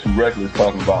a little too reckless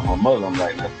talking about my mother. I'm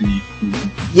like, now see,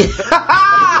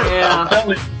 I'm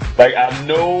telling you, like, I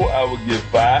know I would get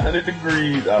 500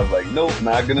 degrees. I was like, nope,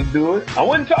 not gonna do it. I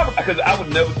wouldn't talk because I would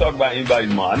never talk about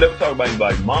anybody's mom. I never talk about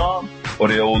anybody's mom or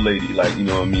their old lady. Like, you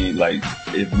know what I mean? Like,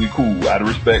 if we cool, out of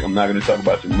respect, I'm not gonna talk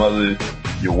about your mother,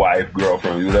 your wife,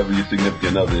 girlfriend, whatever your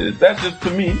significant other is. That's just,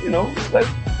 to me, you know,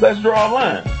 let's draw a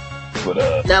line.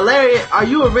 But now, Larry, are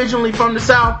you originally from the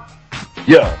South?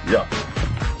 Yeah.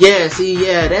 Yeah, see,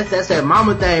 that's that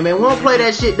mama thing, man. We don't play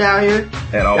that shit down here.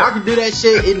 At all. Y'all can do that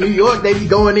shit in New York. They be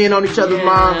going in on each other's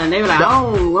mom. And they be like, I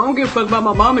don't give a fuck about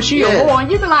my mama. She a whore.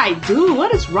 And you be like, dude,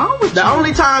 what is wrong with you? The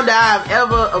only time that I've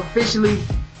ever officially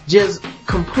just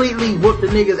completely whooped the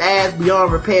nigga's ass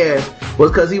beyond repair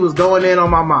was because he was going in on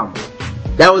my mama.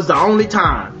 That was the only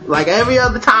time. Like every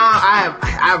other time,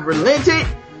 I've relented.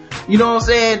 You know what I'm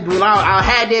saying? When I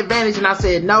had the advantage and I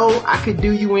said, no, I could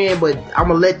do you in, but I'm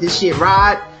gonna let this shit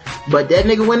ride. But that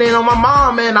nigga went in on my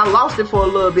mom, man. I lost it for a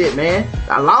little bit, man.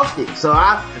 I lost it. So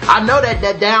I know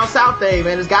that down south thing,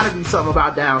 man. There's gotta be something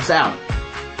about down south.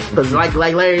 Cause like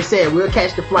Larry said, we'll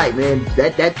catch the flight, man.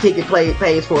 That ticket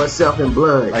pays for itself in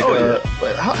blood. Like,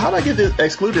 but how'd I get this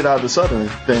excluded out of the southern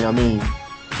thing? I mean,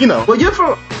 you know. Well,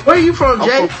 where are you from,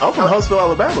 Jay? I'm from Huntsville,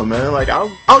 Alabama, man. Like, you're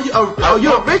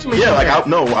originally from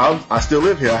there. I still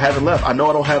live here. I haven't left. I know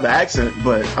I don't have the accent,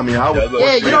 but I mean, you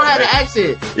don't have the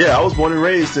accent. Yeah, I was born and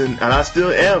raised and I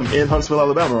still am in Huntsville,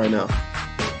 Alabama right now.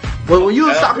 Well, when you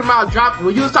was talking about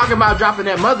dropping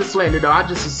that mother slander, though, I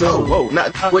just assumed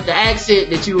with the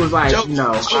accent that you was like,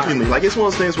 jokingly. Like, it's one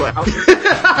of those things where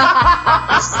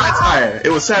satire. It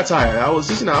was satire. I was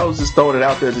just throwing it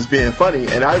out there, just being funny.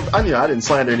 And I didn't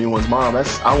slander anyone's mom.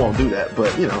 I won't do that.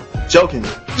 But joking.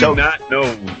 Do not know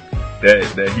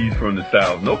that he's from the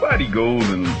South. Nobody goes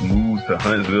and moves to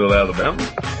Huntsville, Alabama.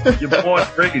 You're born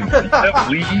crazy. You never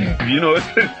leave. You know,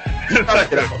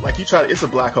 it's a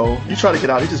black hole. You try to get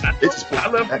out. I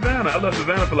left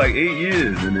Savannah for like 8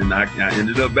 years, and then I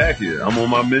ended up back here. I'm on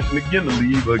my mission again to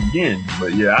leave again.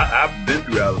 But yeah, I've been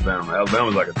through Alabama.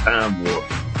 Alabama's like a time warp.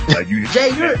 Like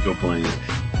Jay, still playing.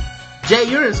 Jay,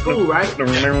 you're in school, right?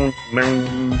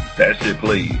 That shit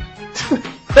plays.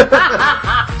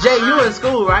 Jay, you in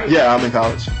school, right? Yeah, I'm in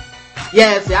college.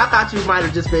 Yeah, see, I thought you might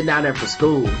have just been down there for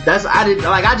school.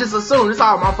 I just assumed. It's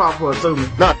all my fault for assuming.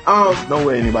 No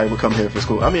way anybody would come here for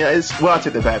school. I mean, I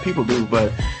take that back. People do,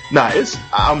 but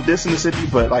I'm dissing the city,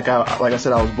 but like I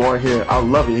said, I was born here. I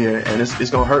love it here, and it's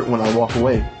gonna hurt when I walk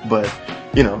away. But,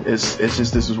 it's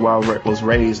just, this is where I was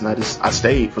raised, and I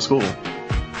stayed for school.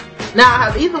 Now,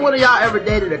 have either one of y'all ever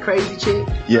dated a crazy chick?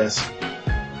 Yes.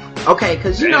 Okay,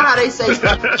 cause you know how they say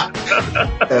stuff.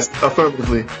 Yes,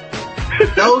 affirmatively.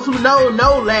 Those who know,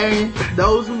 Larry.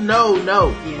 Those who know.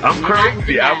 Yeah, I'm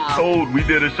crazy. I was told, we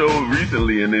did a show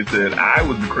recently and they said I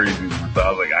was the crazy one. So I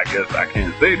was like, I guess I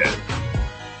can't say that.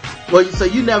 Well, so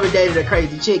you never dated a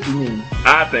crazy chick, you mean?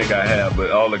 I think I have, but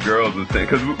all the girls were saying,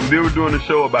 cause they were doing a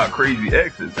show about crazy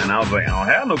exes and I was like, I don't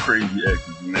have no crazy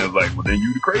exes. And they was like, well then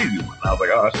you the crazy one. I was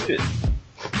like, oh shit.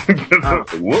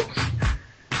 Whoops.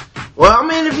 Well, I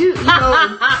mean, if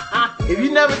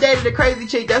you never dated a crazy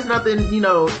chick, that's nothing,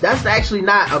 that's actually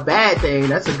not a bad thing.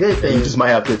 That's a good thing. You just might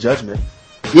have good judgment.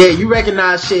 Yeah, you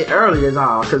recognize shit early is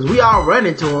all. Cause we all run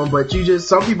into them, but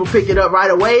some people pick it up right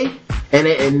away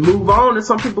and move on, and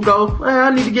some people go,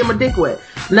 I need to get my dick wet.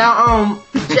 Now,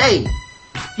 Jay,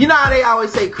 you know how they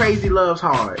always say crazy loves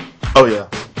hard? Oh yeah.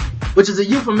 Which is a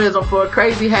euphemism for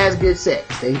crazy has good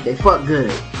sex. They fuck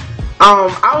good.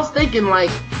 I was thinking,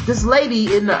 like, this lady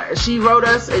she wrote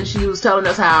us and she was telling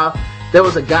us how there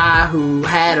was a guy who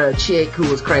had a chick who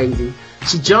was crazy.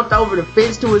 She jumped over the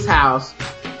fence to his house,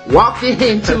 walked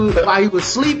into while he was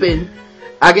sleeping.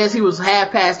 I guess he was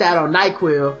half passed out on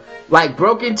NyQuil. Like,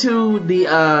 broke into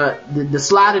the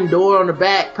sliding door on the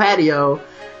back patio,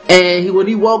 and when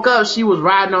he woke up, she was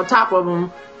riding on top of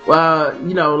him.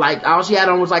 Like all she had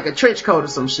on was like a trench coat or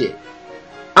some shit.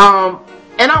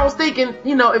 And I was thinking,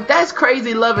 if that's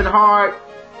crazy loving hard,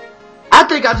 I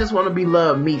think I just want to be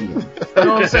loved medium. You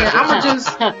know what I'm saying? I'm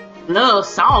just love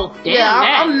soft. Yeah,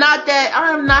 I am not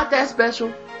that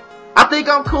special. I think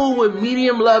I'm cool with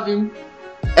medium loving,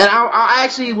 and I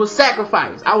actually will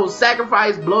sacrifice. I will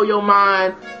sacrifice blow your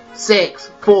mind sex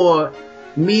for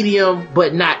medium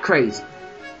but not crazy.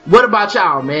 what about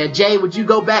y'all, man? Jay, would you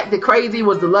go back to Crazy?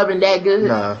 Was the loving that good?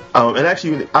 Nah. And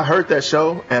actually, I heard that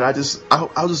show, and I was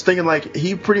just thinking, like,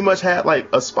 he pretty much had,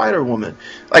 like, a Spider Woman.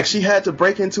 Like, she had to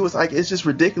break into it. Like, it's just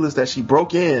ridiculous that she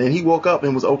broke in, and he woke up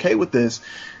and was okay with this.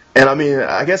 And, I mean,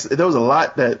 I guess there was a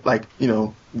lot that, like, you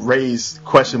know, raised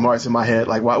question marks in my head.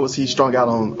 Like, why was he strung out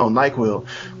on NyQuil?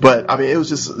 But, I mean, it was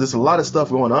just, there's a lot of stuff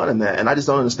going on in that, and I just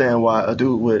don't understand why a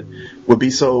dude would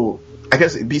be so, I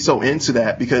guess, be so into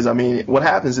that, because, I mean, what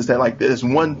happens is that, like, there's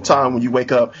one time when you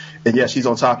wake up and, yeah, she's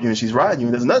on top of you and she's riding you,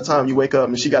 and there's another time you wake up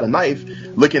and she got a knife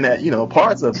looking at, you know,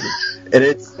 parts of you. And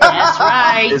it's... That's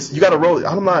right. You gotta roll it.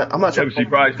 I'm not Yeah, but she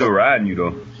probably still riding you,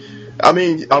 though. I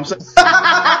mean, I'm saying...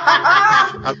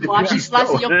 While she's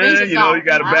slicing your fingers you know, off. you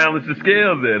gotta balance the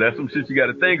scales there. That's some shit you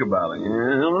gotta think about. Like, I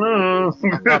don't know.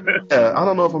 Yeah, I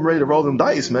don't know if I'm ready to roll them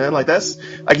dice, man. Like, that's,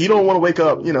 like, you don't want to wake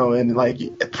up, you know, and, like,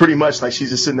 pretty much, like,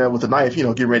 she's just sitting there with a knife, you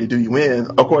know, getting ready to do you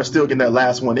in. Of course, still getting that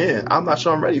last one in. I'm not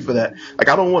sure I'm ready for that. Like,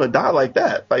 I don't want to die like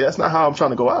that. Like, that's not how I'm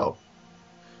trying to go out.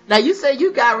 Now, you said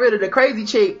you got rid of the Crazy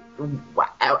chick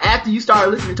after you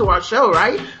started listening to our show,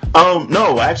 right?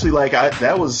 No, actually, like,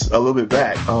 that was a little bit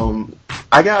back.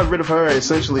 I got rid of her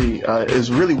essentially. It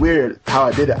was really weird how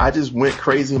I did it. I just went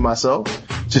crazy myself,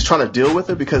 just trying to deal with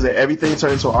it, because everything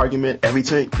turned into an argument,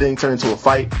 everything turned into a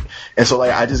fight, and so,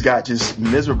 like, I just got just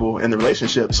miserable in the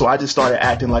relationship. So I just started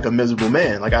acting like a miserable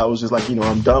man. Like, I was just like, you know,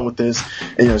 I'm done with this.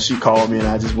 And, you know, she called me and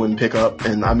I just wouldn't pick up.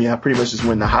 And I mean, I pretty much just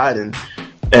went into hiding.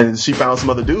 And she found some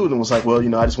other dude and was like, well, you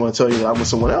know, I just want to tell you that I'm with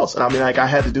someone else. And I mean, like, I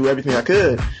had to do everything I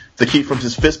could to keep from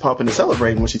just fist pumping and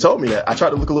celebrating when she told me that. I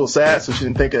tried to look a little sad so she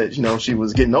didn't think that, you know, she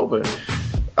was getting over it.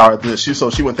 So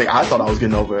she wouldn't think I thought I was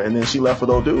getting over it. And then she left with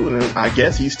old dude, and I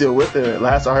guess he's still with her.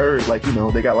 Last I heard, like, you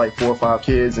know, they got like 4 or 5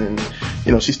 kids, and,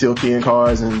 you know, she's still keying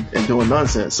cars and doing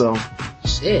nonsense. So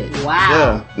shit, wow.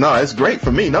 Yeah, no, it's great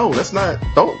for me. No, that's not.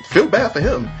 Don't feel bad for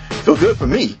him. Feel good for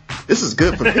me. This is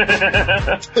good for me.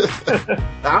 I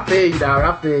feel you, dog.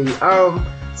 I feel you.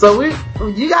 So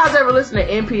you guys ever listen to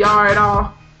NPR at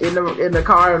all in the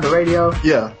car on the radio?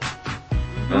 Yeah.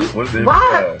 What's NPR?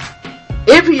 Why?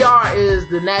 NPR is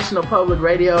the National Public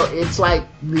Radio. It's like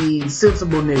the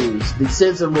sensible news, the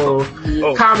sensible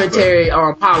commentary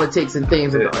on politics and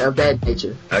things of that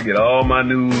nature. I get all my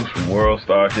news from World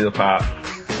Star Hip Hop.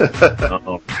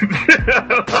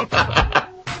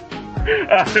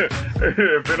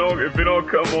 If it don't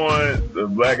come on the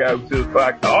Black Guy Who Tips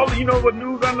podcast, you know what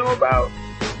news I know about?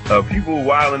 People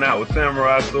wilding out with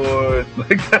samurai swords.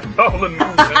 Like, that's all the news.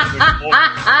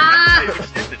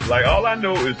 Like, all I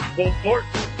know is sports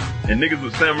and niggas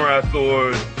with samurai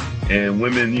swords and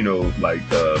women, you know, like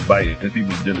biting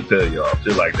people's genitalia off,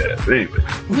 shit like that. But anyway,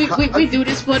 we do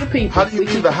this for the people. How do you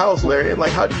leave the house, Larry? And,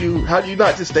 like, how do you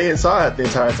not just stay inside the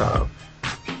entire time?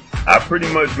 I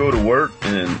pretty much go to work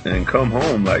and come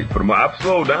home. Like, I've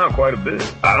slowed down quite a bit.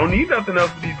 I don't need nothing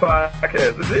else for these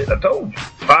podcasts. That's it. I told you.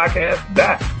 Podcasts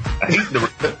die. I hate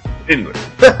the anyway.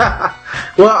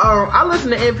 Well, I listen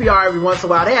to NPR every once in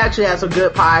a while. They actually have some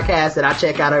good podcasts that I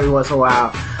check out every once in a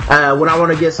while when I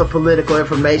want to get some political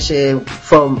information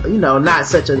from, you know, not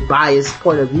such a biased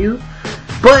point of view.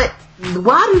 But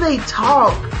why do they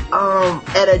talk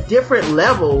at a different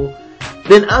level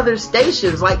than other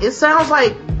stations? Like, it sounds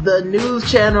like the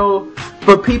news channel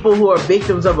for people who are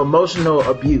victims of emotional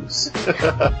abuse. It's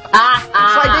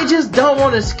like they just don't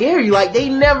want to scare you. Like, they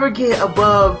never get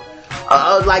above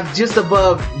like, just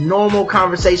above normal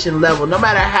conversation level, no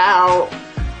matter how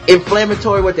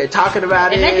inflammatory what they're talking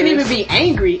about and is. They can even be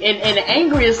angry, and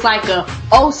angry is like a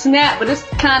oh snap, but it's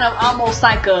kind of almost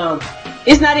like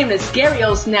it's not even a scary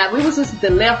oh snap. We was listening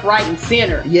to left, right, and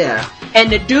center. Yeah. And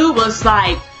the dude was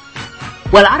like,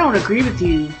 well, I don't agree with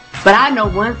you, but I know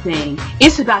one thing.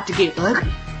 It's about to get ugly.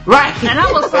 Right. And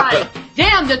I was like,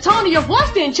 damn, the tone of your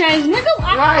voice didn't change, nigga.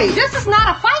 Right. This is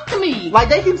not a fight to me. Like,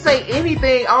 they can say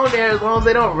anything on there as long as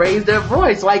they don't raise their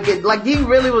voice. Like he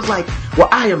really was like, well,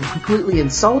 I am completely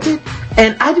insulted,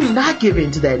 and I do not give in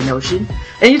to that notion.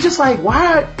 And you're just like,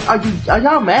 why are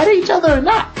y'all mad at each other or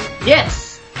not? Yes.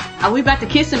 Are we about to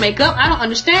kiss and make up? I don't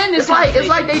understand this. It's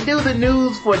like they do the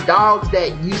news for dogs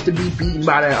that used to be beaten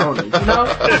by their owners, you know?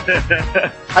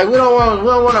 Like, we don't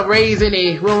want to raise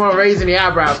any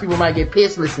eyebrows. People might get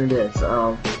pissed listening to this.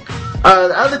 The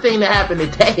other thing that happened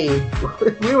today,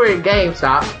 we were in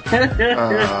GameStop.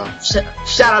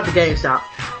 Shout out to GameStop.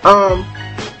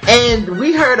 And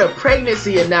we heard a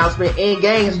pregnancy announcement in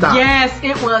GameStop. Yes,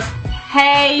 it was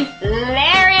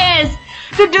hilarious.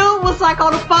 The dude was like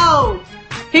on the phone.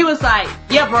 He was like,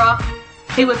 yeah, bro.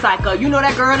 He was like, you know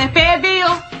that girl in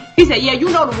Fayetteville? He said, yeah, you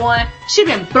know the one. She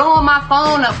been blowing my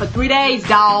phone up for 3 days,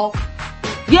 dawg.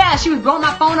 Yeah, she was blowing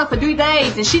my phone up for 3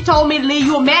 days, and she told me to leave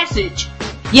you a message.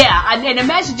 Yeah, and the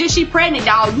message is she pregnant,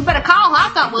 dog. You better call her. I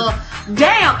thought, well,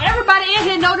 damn, everybody in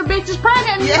here know the bitch is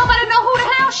pregnant, and nobody know who the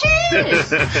hell she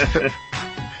is.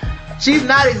 She's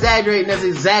not exaggerating. That's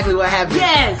exactly what happened.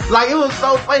 Yes. Like, it was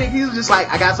so funny. He was just like,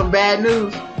 I got some bad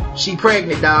news. She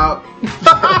pregnant, dog.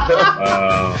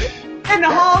 And the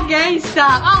whole game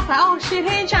stopped. I was like, oh shit,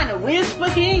 he ain't trying to whisper.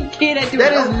 He ain't kid that dude.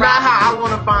 That is not how I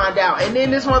want to find out. And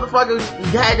then this motherfucker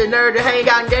had the nerve to hang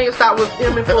out in GameStop with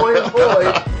him and 4 of his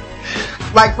boys.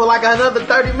 Like, for like another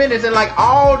 30 minutes. And like,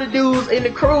 all the dudes in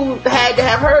the crew had to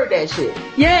have heard that shit.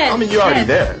 Yeah. I mean, you're already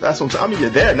there. That's what I'm saying. I mean, you're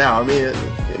there now. I mean,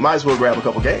 you might as well grab a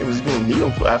couple games. You're going to need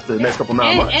them after the next couple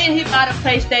 9 months. And he bought a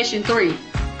PlayStation 3.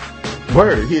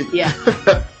 Word. Yeah.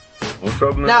 What's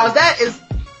trouble Now is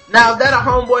that a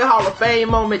homeboy Hall of Fame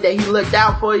moment that he looked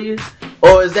out for you?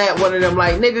 Or is that one of them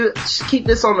like, nigga, keep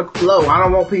this on the low. I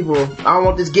don't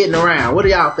want this getting around. What do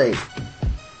y'all think?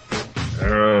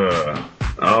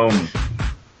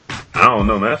 I don't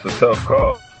know, man. That's a tough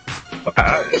call.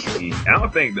 I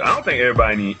don't think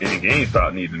everybody in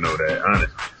GameStop need to know that,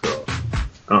 honestly. So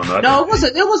I don't know. No,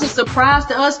 it was a surprise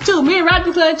to us too. Me and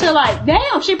Roger played until like,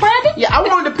 damn, she pregnant? Yeah, I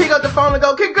wanted to pick up the phone and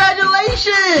go,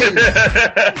 congratulations!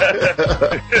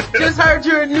 Just heard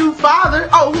you're a new father.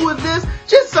 Oh, who is this?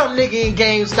 Just some nigga in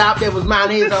GameStop that was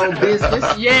minding his own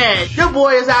business. Yeah. Your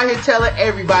boy is out here telling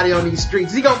everybody on these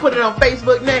streets. He gonna put it on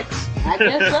Facebook next? I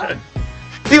guess so.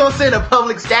 He gonna send a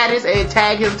public status and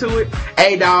tag him to it.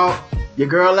 Hey, dog, your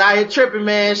girl out here tripping,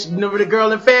 man. Remember the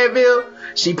girl in Fayetteville?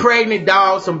 She pregnant,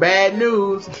 dog. Some bad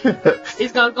news.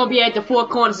 It's gonna be at the Four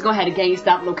Corners. It's gonna have a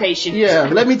GameStop location. Yeah,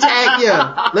 let me tag you.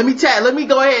 Let me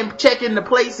go ahead and check in the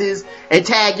places and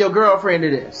tag your girlfriend to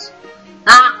this.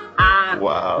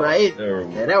 Wow. Right?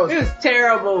 Terrible. It was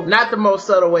terrible. Not the most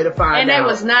subtle way to find out. And they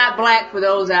was not black for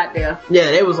those out there.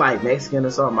 Yeah, they was like Mexican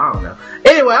or something. I don't know.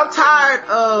 Anyway, I'm tired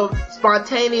of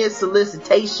spontaneous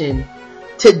solicitation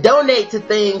to donate to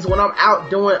things when I'm out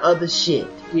doing other shit.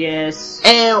 Yes.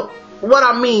 And what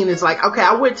I mean is like, okay,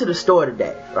 I went to the store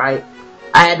today, right?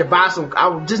 I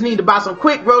just need to buy some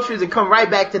quick groceries and come right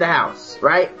back to the house,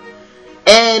 right?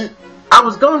 And I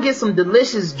was gonna get some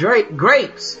delicious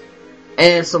grapes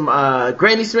and some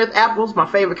Granny Smith apples, my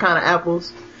favorite kind of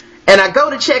apples. And I go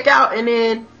to check out, and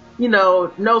then, you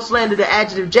know, no slander to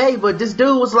Adjective J, but this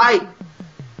dude was like,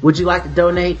 would you like to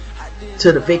donate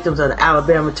to the victims of the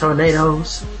Alabama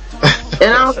tornadoes?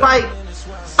 And I was like,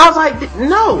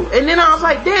 no. And then I was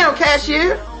like, damn,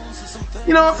 cashier.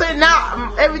 You know what I'm saying?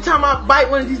 Now, every time I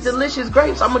bite one of these delicious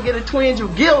grapes, I'm gonna get a twinge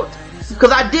of guilt,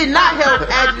 because I did not help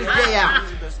Adjective J out.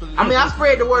 I mean, I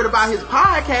spread the word about his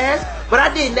podcast, but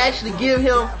I didn't actually give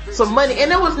him some money.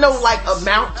 And there was no, like,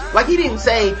 amount. Like, he didn't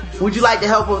say, would you like to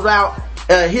help us out?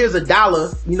 Here's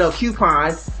 $1, you know,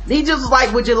 coupon. He just was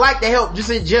like, would you like to help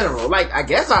just in general? Like, I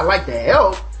guess I'd like to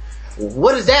help.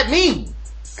 What does that mean?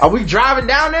 Are we driving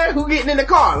down there? Who getting in the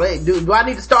car? Like, do I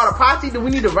need to start a posse? Do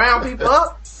we need to round people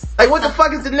up? Like, what the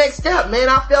fuck is the next step, man?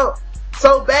 I felt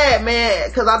so bad, man,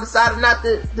 because I decided not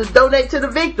to donate to the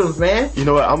victims, man. You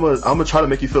know what? I'm gonna try to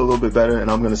make you feel a little bit better, and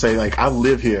I'm gonna say, like, I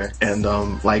live here, and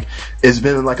like, it's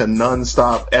been like a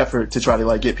non-stop effort to try to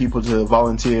like get people to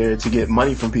volunteer, to get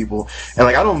money from people, and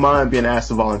like, I don't mind being asked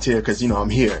to volunteer because, you know, I'm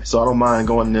here, so I don't mind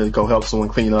going to go help someone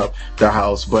clean up their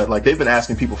house. But like, they've been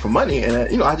asking people for money,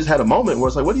 and you know, I just had a moment where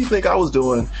it's like, what do you think I was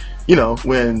doing? You know,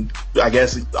 when I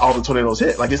guess all the tornadoes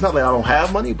hit. Like, it's not that I don't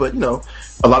have money, but, you know,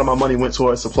 a lot of my money went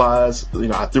towards supplies. You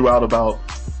know, I threw out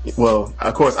well,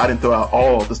 of course, I didn't throw out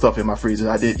all the stuff in my freezer.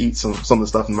 I did eat some of the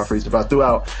stuff in my freezer, but I threw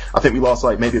out, I think we lost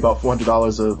like maybe about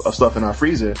 $400 of stuff in our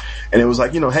freezer. And it was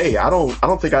like, you know, hey,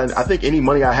 I think any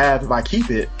money I have, if I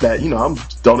keep it, that, you know, I'm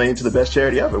donating to the best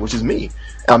charity ever, which is me.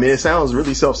 I mean, it sounds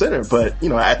really self-centered, but, you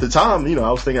know, at the time, you know,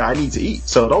 I was thinking I need to eat.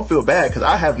 So don't feel bad, because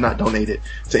I have not donated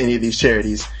to any of these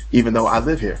charities, even though I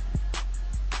live here.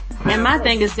 And my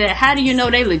thing is that, how do you know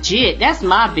they legit? That's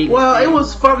my big thing. It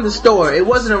was from the store. It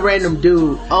wasn't a random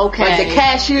dude. Okay. Like, the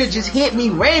cashier just hit me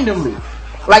randomly.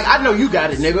 Like, I know you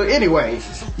got it, nigga. Anyway,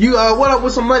 you what up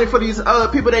with some money for these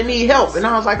people that need help? And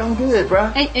I was like, I'm good, bro.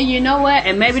 And you know what?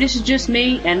 And maybe this is just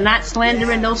me and not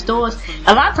slandering those stores.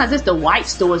 A lot of times it's the white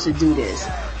stores that do this.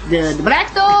 The black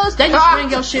stores, they just bring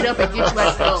your shit up and get you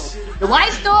at the door. The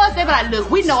white stores, they be like, look,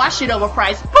 we know our shit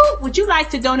overpriced. Boop, would you like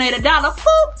to donate $1?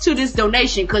 Boop, to this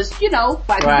donation, because, you know,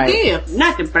 black people give.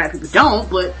 Not that black people don't,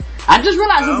 but I just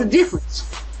realized there's a difference.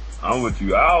 I'm with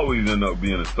you. I always end up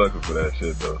being a sucker for that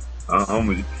shit, though. I'm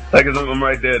with you. Like, I'm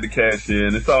right there at the cashier,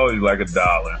 and it's always like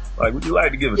 $1. Like, would you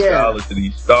like to give $1 to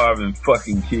these starving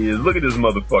fucking kids? Look at this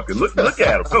motherfucker. Look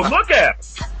at him. Oh, look at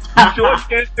him. You sure you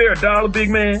can't spare $1, big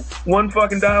man?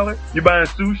 $1 You're buying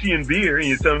sushi and beer, and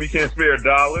you're telling me you can't spare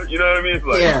 $1? You know what I mean? It's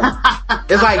like, yeah.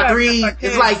 It's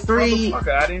like three.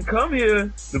 I didn't come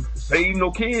here to save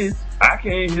no kids. I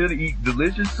came here to eat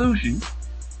delicious sushi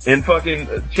and fucking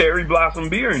cherry blossom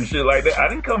beer and shit like that. I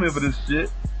didn't come here for this shit.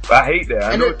 I hate that.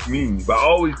 I know what you mean, but I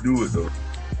always do it though.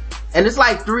 And it's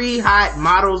like 3 hot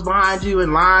models behind you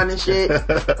in line and shit,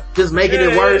 just making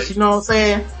it worse. You know what I'm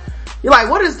saying? You're like,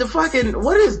 what is the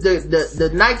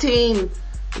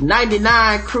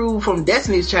 1999 crew from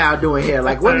Destiny's Child doing here?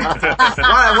 Like, why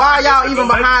are y'all even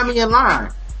behind me in line?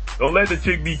 Don't let the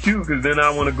chick be cute, because then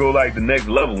I want to go like the next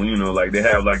level. You know, like they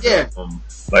have like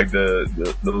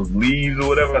those leaves or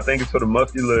whatever. I think it's for the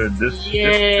muscular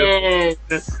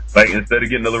like instead of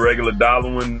getting the regular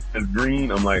 $1 one that's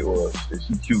green, I'm like, well,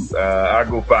 she cute. I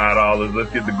go $5.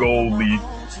 Let's get the gold leaf.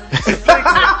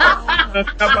 I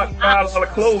bought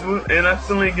 $5 clover and I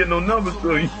still ain't getting no numbers.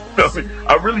 So you know,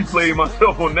 I really played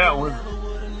myself on that one.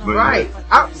 But, right.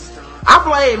 I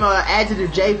blame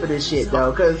Adjective J for this shit though,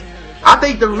 because I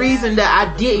think the reason that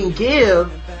I didn't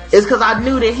give is because I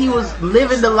knew that he was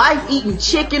living the life, eating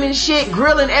chicken and shit,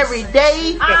 grilling every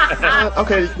day.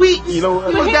 Okay, you know what?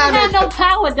 He didn't have no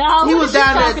power, dog. He was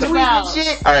down there tweeting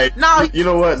shit. All right. No, you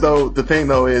know what though? The thing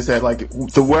though is that like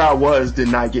where I was did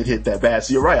not get hit that bad.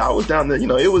 So you're right. I was down there. You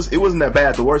know, it wasn't that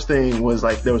bad. The worst thing was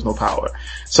like there was no power.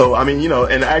 So I mean, you know,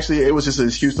 and actually it was just an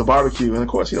excuse to barbecue. And of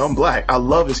course, you know, I'm black. I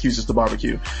love excuses to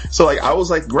barbecue. So like I was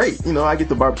like, great. You know, I get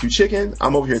the barbecue chicken.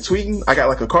 I'm over here tweeting. I got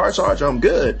like a car charger. I'm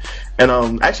good.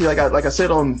 And actually, like I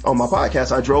said on my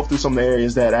podcast, I drove through some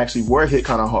areas that actually were hit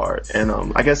kind of hard. And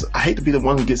I guess I hate to be the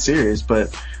one who gets serious,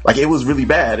 but like it was really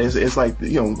bad. It's like,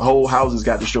 you know, whole houses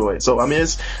got destroyed. So I mean,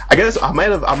 I guess I might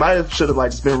have should have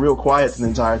like just been real quiet the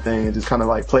entire thing and just kind of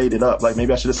like played it up. Like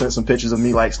maybe I should have sent some pictures of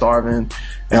me like starving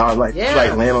and I was like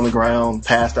laying on the ground,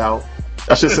 passed out.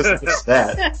 I should have sent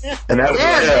that. And that was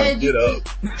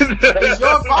it's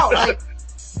your fault. Like,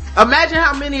 imagine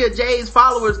how many of Jay's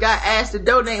followers got asked to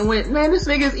donate and went, man, this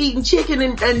nigga's eating chicken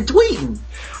and tweeting.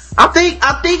 I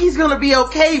think he's gonna be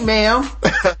okay, ma'am. You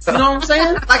know what I'm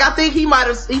saying? Like, I think he might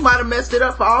have messed it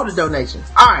up for all the donations.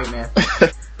 Alright, man.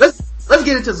 Let's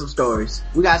get into some stories.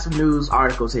 We got some news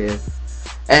articles here.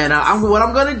 And what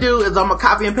I'm gonna do is I'm gonna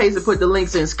copy and paste and put the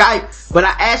links in Skype, but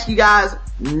I ask you guys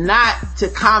not to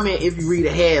comment if you read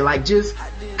ahead. Like, just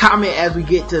comment as we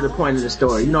get to the point of the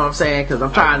story. You know what I'm saying? Cause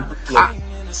I'm trying,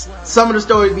 some of the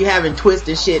stories be having twists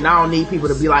and shit, and I don't need people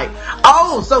to be like,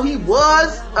 oh, so he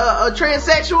was a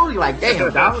transsexual? You're like,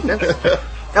 damn, dog. That was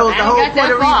the whole point of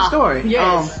reading the story.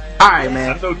 Yes. Alright,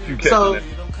 man. I know you kept that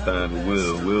time,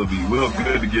 Will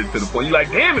good to get to the point. You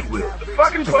like, damn it, Will. The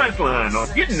fucking punchline.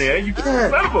 I'm getting there. You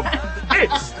son of a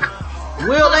bitch.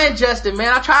 Will and Justin,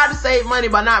 man. I tried to save money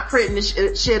by not printing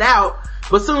this shit out,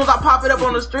 but as soon as I pop it up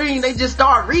on the screen, they just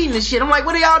start reading this shit. I'm like,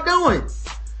 what are y'all doing?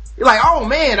 You're like, oh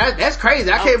man, that's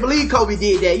crazy. I can't believe Kobe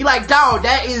did that. You're like, dog,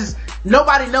 that is,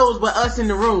 nobody knows but us in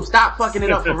the room. Stop fucking it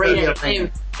up for radio.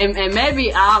 And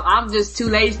maybe I'm just too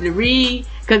lazy to read,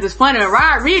 cause it's funny. When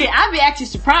I read it, I'd be actually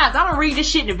surprised. I don't read this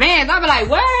shit in advance. I'd be like,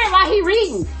 why he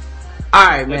reading?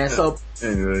 Alright, man. So,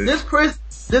 this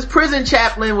prison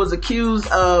chaplain was accused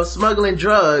of smuggling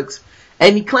drugs,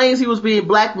 and he claims he was being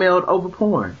blackmailed over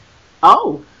porn.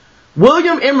 Oh.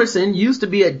 William Emerson used to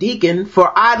be a deacon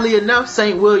for, oddly enough,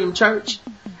 St. William Church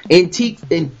in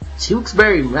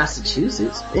Tewksbury,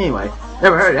 Massachusetts. Anyway,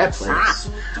 never heard of that place.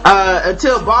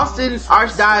 Until Boston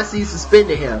Archdiocese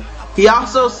suspended him. He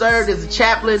also served as a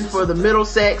chaplain for the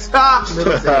Middlesex House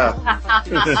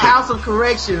of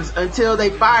Corrections until they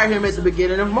fired him at the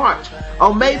beginning of March.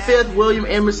 On May 5th, William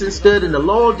Emerson stood in the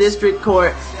Lowell District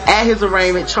Court at his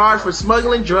arraignment, charged for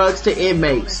smuggling drugs to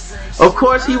inmates. Of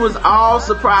course, he was all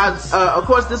surprised. Of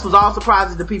course, this was all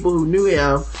surprising to people who knew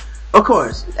him. Of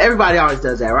course, everybody always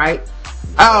does that, right?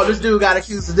 Oh, this dude got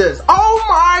accused of this. Oh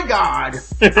my God!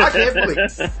 I can't believe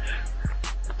it.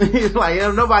 He's like,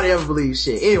 nobody ever believes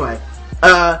shit. Anyway,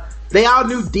 they all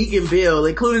knew Deacon Bill,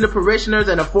 including the parishioners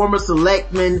and a former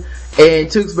selectman in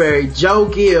Tewksbury, Joe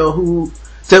Gill,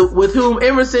 with whom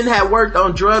Emerson had worked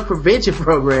on drug prevention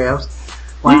programs.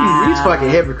 Wow. These fucking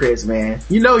hypocrites, man.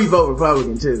 You know you vote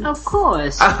Republican too. Of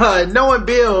course. Knowing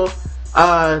Bill,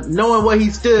 knowing what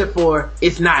he stood for,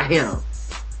 it's not him.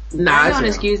 Nah, don't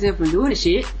excuse him from doing the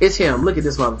shit. It's him. Look at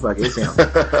this motherfucker. It's him.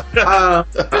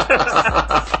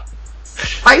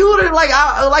 Like who would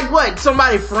like what?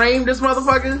 Somebody framed this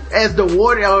motherfucker as the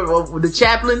warden or the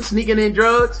chaplain sneaking in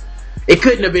drugs? It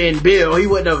couldn't have been Bill. He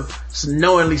wouldn't have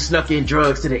knowingly snuck in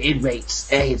drugs to the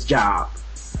inmates at his job.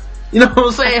 You know what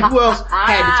I'm saying? Who else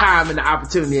had the time and the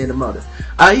opportunity and the motive?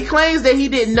 He claims that he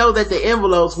didn't know that the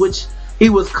envelopes, which he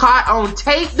was caught on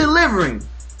tape delivering.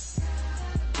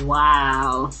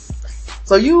 Wow.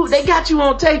 So they got you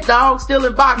on tape, dog,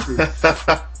 stealing boxes.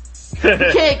 You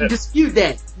can't dispute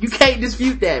that. You can't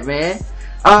dispute that, man.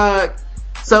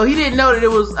 So he didn't know that it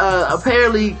was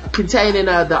apparently containing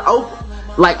the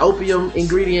opium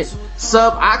ingredient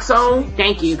Suboxone.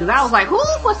 Thank you, because I was like, who?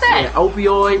 What's that? Yeah,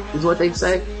 opioid is what they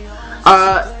say.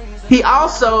 He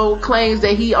also claims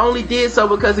that he only did so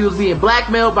because he was being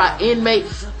blackmailed by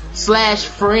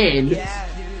inmate/friend.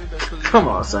 Come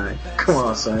on, son.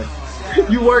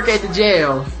 You work at the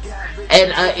jail,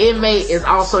 and an inmate is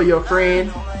also your friend.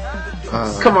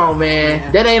 Come on,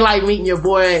 man. That ain't like meeting your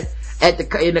boy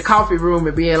in the coffee room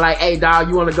and being like, "Hey, dog,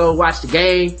 you want to go watch the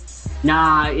game?"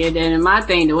 Nah, and my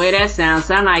thing, the way that sound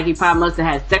like he probably must have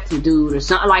had sex with dude or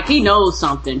something. Like he knows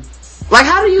something. Like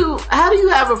how do you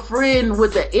have a friend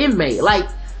with an inmate? Like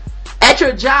at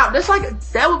your job,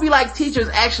 that would be like teachers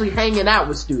actually hanging out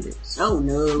with students. Oh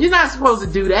no, you're not supposed to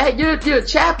do that. You're a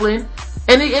chaplain,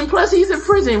 and plus he's in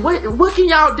prison. What can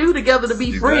y'all do together to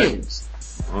be friends?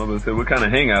 I was gonna say, what kind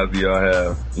of hangouts do y'all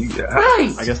have?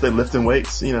 Right. I guess they're lifting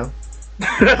weights, you know.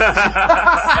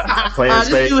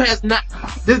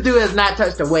 This dude has not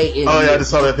touched a weight in I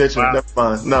just saw that picture. Wow. Never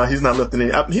mind. No, he's not lifting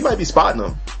it. He might be spotting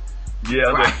them.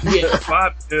 Yeah, right.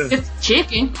 It's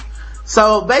chicken.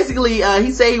 So basically,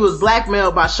 he said he was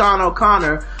blackmailed by Sean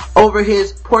O'Connor over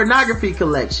his pornography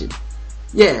collection.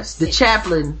 Yes, the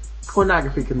chaplain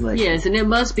pornography collection. Yes, and it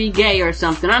must be gay or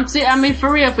something. I mean,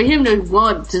 for real, for him to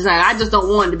want to say, I just don't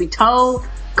want to be told.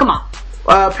 Come on.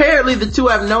 Apparently the two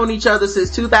have known each other since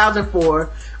 2004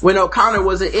 when O'Connor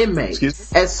was an inmate.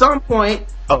 Excuse me? At some point,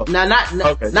 not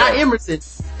Emerson.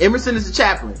 Emerson is the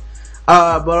chaplain.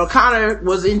 But O'Connor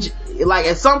was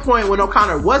at some point when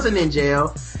O'Connor wasn't in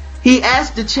jail, he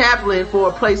asked the chaplain for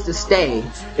a place to stay.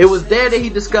 It was there that he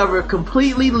discovered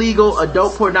completely legal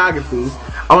adult pornography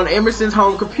on Emerson's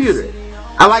home computer.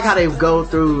 I like how they go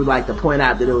through to point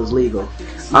out that it was legal.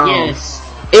 Yes.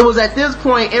 It was at this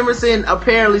point Emerson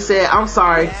apparently said, "I'm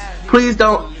sorry, please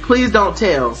don't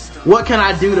tell. What can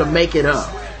I do to make it up?"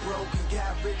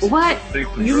 What?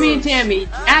 You mean tell me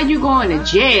now you going to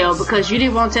jail because you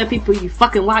didn't want to tell people you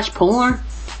fucking watch porn?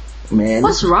 Man,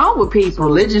 what's wrong with people?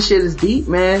 Religion shit is deep,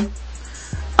 man.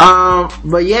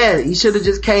 But yeah, you should have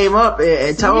just came up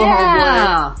and told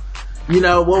homeboy,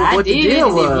 what the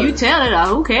deal was. If you tell it,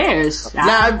 who cares?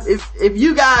 Now, if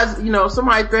you guys,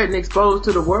 somebody threatened to expose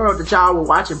to the world that y'all were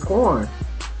watching porn,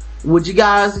 would you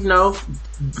guys,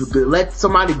 let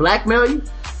somebody blackmail you?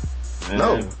 Man,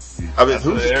 no. I mean,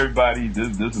 everybody,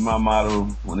 this is my motto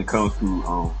when it comes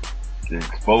to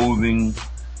exposing,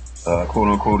 quote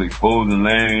unquote, exposing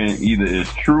land. Either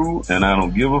it's true and I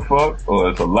don't give a fuck, or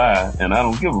it's a lie and I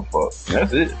don't give a fuck.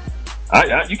 That's it.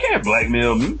 You can't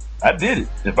blackmail me. I did it.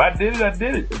 If I did it, I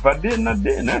did it. If I didn't, I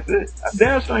didn't. That's it. I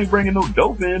damn sure ain't bringing no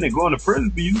dope in and going to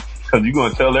prison for you because you're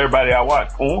going to tell everybody I watch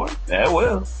porn. Yeah,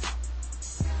 well.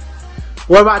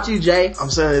 What about you, Jay?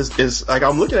 I'm saying it's like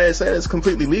I'm looking at it saying it's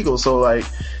completely legal. So like,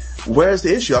 where's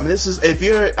the issue? I mean,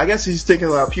 I guess he's thinking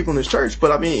about people in his church,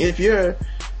 but I mean, if you're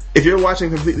watching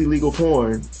completely legal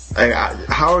porn,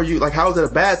 how is that a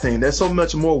bad thing? There's so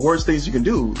much more worse things you can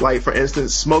do. Like, for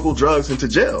instance, smuggle drugs into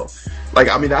jail. Like,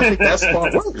 I mean, I think that's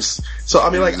far worse. So, I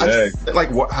mean,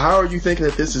 how are you thinking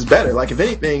that this is better? Like, if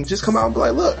anything, just come out and be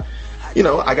like, look,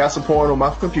 I got some porn on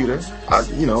my computer.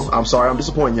 I'm sorry I'm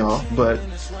disappointing y'all, but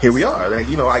here we are. Like,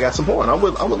 I got some porn. I'm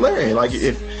with Larry. Like,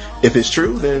 if it's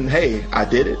true, then hey, I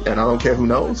did it, and I don't care who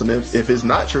knows. And if it's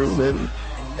not true, then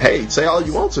hey, say all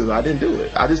you want to. I didn't do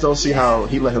it. I just don't see how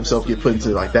he let himself get put into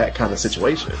like that kind of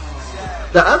situation.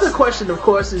 The other question, of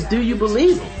course, is do you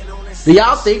believe him? Do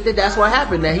y'all think that that's what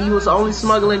happened? That he was only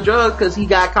smuggling drugs because he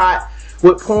got caught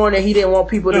with porn and he didn't want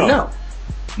people to know?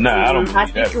 Nah, I don't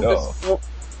believe that at all.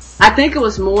 I think it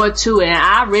was more to it, and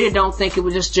I really don't think it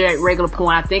was just regular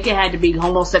porn. I think it had to be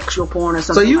homosexual porn or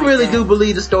something. So you really do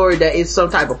believe the story that it's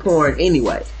some type of porn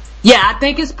anyway? Yeah, I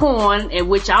think it's porn, in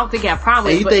which I don't think I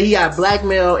probably. And you think he got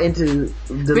blackmailed into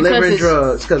delivering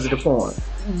drugs because of the porn?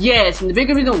 Yes, and the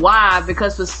bigger reason why,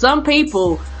 because for some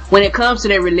people, when it comes to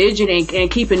their religion and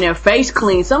keeping their face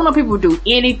clean, some of the people do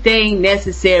anything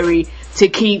necessary to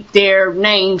keep their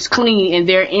names clean and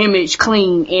their image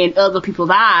clean in other people's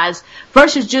eyes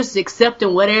versus just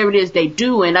accepting whatever it is they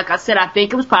do. And like I said, I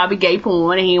think it was probably gay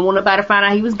porn and he didn't want nobody to find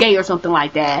out he was gay or something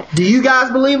like that. Do you guys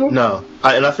believe him? No.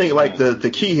 And I think the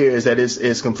key here is that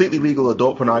it's completely legal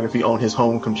adult pornography on his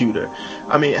home computer.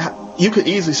 I mean, you could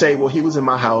easily say, well, he was in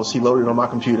my house, he loaded it on my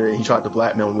computer, and he tried to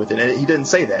blackmail me with it. And he didn't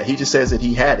say that. He just says that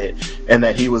he had it and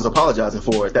that he was apologizing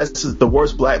for it. That's just the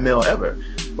worst blackmail ever.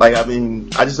 Like, I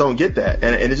mean, I just don't get that.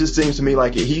 And it just seems to me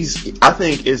like I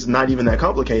think it's not even that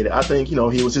complicated. I think,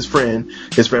 he was his friend.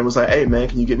 His friend was like, hey, man,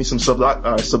 can you get me some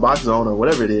Suboxone or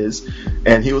whatever it is?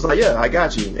 And he was like, yeah, I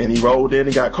got you. And he rolled in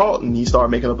and got caught, and he started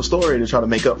making up a story to try to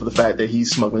make up for the fact that he's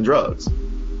smuggling drugs.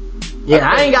 Yeah,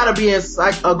 I ain't gotta be in,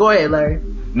 go ahead, Larry.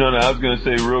 No, I was gonna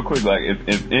say real quick, like,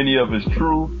 if any of it's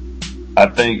true, I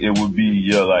think it would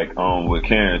be, like, what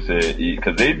Karen said,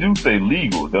 cause they do say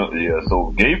legal,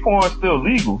 so gay porn is still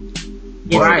legal.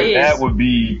 Right. That would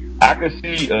be, I could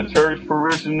see a church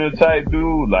parishioner type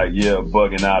dude, like,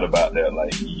 bugging out about that,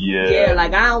 like, Yeah,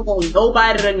 like, I don't want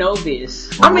nobody to know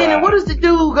this. I mean, and what is the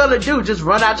dude gonna do? Just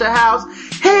run out your house?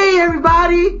 Hey,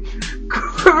 everybody!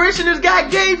 Parishioners got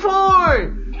gay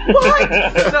porn! What? Like,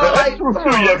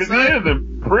 yeah, cause he is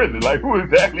in prison, like, who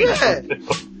exactly? Yeah,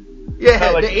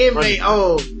 like the inmate,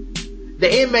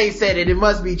 the inmate said it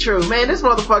must be true. Man, this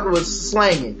motherfucker was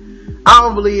slanging. I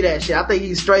don't believe that shit. I think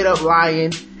he's straight up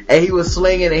lying, and he was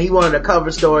slinging, and he wanted a cover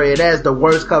story, and that's the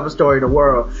worst cover story in the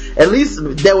world. At least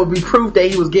there would be proof that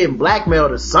he was getting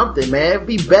blackmailed or something, man. It'd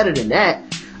be better than that.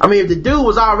 I mean, if the dude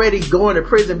was already going to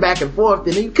prison back and forth,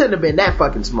 then he couldn't have been that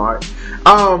fucking smart.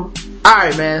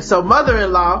 Alright, man. So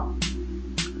mother-in-law,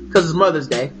 cause it's Mother's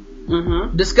Day,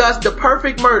 discussed the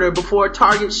perfect murder before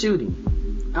Target shooting.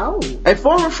 Oh. A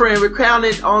former friend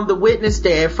recounted on the witness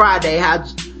stand Friday how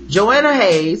Joanna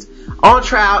Hayes, on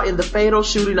trial in the fatal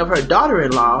shooting of her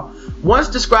daughter-in-law, once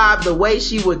described the way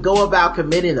she would go about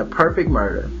committing the perfect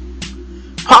murder.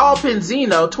 Paul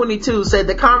Penzino, 22, said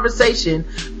the conversation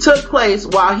took place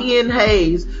while he and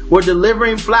Hayes were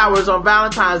delivering flowers on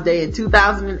Valentine's Day in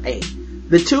 2008.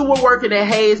 The two were working at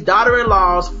Hayes'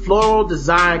 daughter-in-law's floral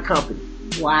design company.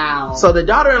 Wow. So the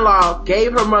daughter-in-law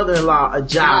gave her mother-in-law a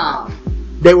job. Wow.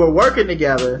 They were working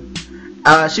together.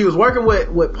 She was working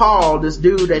with Paul, this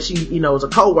dude that she, was a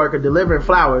co-worker delivering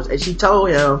flowers, and she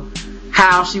told him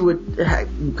how she would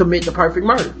commit the perfect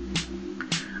murder.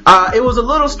 It was a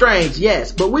little strange,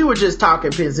 yes, but we were just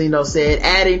talking, Penzino said,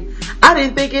 adding, I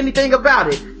didn't think anything about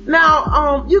it.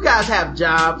 Now, you guys have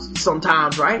jobs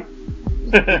sometimes, right?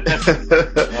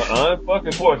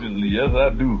 Fucking fortunately, yes, I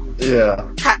do. Yeah.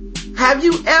 Have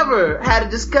you ever had a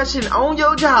discussion on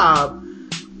your job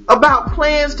about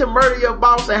plans to murder your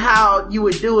boss and how you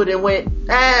would do it and went,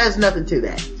 there's nothing to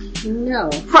that? No.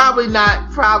 Probably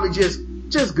not. Probably just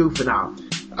goofing off.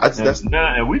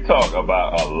 And we talk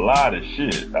about a lot of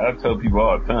shit. I tell people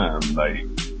all the time, like,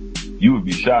 you would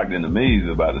be shocked and amazed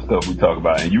about the stuff we talk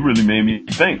about. And you really made me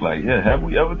think, like, have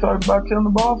we ever talked about killing the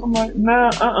boss? I'm like,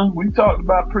 nah, we talked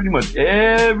about pretty much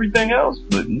everything else,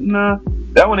 but nah,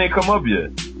 that one ain't come up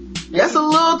yet. That's a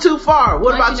little too far.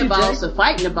 What about you, Jay?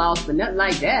 Fighting the boss, but nothing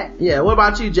like that. Yeah, what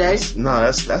about you, Jay? No,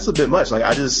 that's a bit much. Like,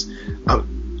 I guess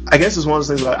it's one of those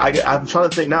things, like, I'm trying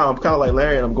to think now, I'm kind of like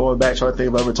Larry, and I'm going back trying to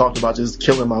think if I ever talked about just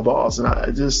killing my boss, and I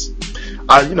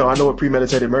know what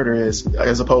premeditated murder is,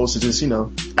 as opposed to just,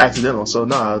 accidental, so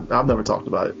I've never talked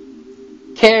about it.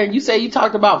 Karen, you say you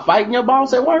talked about fighting your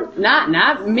boss at work?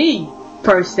 Not me,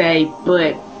 per se,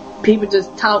 but people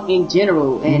just talk in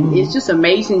general, and it's just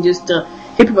amazing just to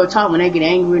hear people talk when they get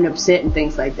angry and upset and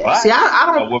things like that. What? See,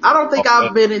 I don't think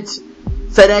I've been in...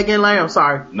 Say that again, Larry. I'm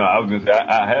sorry. No, I was gonna say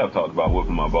I have talked about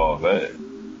whooping my boss ass.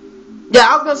 Yeah,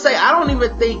 I was gonna say I don't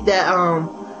even think that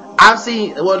I've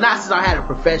seen, well, not since I had a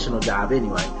professional job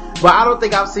anyway, but I don't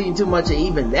think I've seen too much of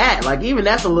even that. Like, even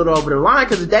that's a little over the line,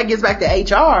 because if that gets back to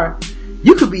HR,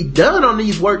 you could be done on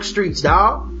these work streets,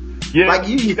 dog. Yeah. Like,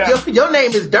 your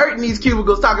name is dirt in these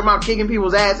cubicles talking about kicking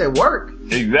people's ass at work.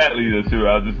 Exactly, that's true.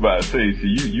 I was just about to say,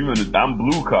 see, I'm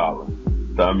blue collar.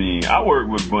 So, I mean, I work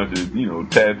with a bunch of,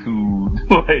 tattoos.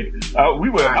 Like,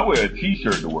 I wear a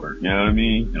t-shirt to work. You know what I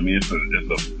mean? I mean, it's a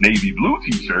navy blue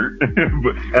t-shirt,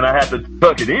 and I have to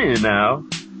tuck it in now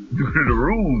due to the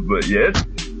rules. But yeah,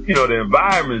 the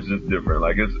environment's just different.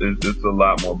 Like, it's a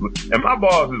lot more blue. And my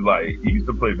boss is like, he used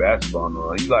to play basketball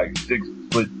and he's like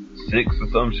 6'6" or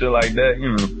some shit like that.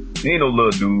 He ain't no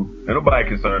little dude. Ain't nobody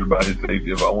concerned about his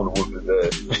safety if I want to whoop his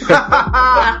ass.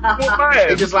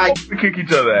 They just like we kick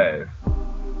each other's ass.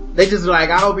 They just like,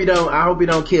 I hope he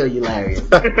don't kill you, Larry.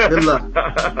 Good luck.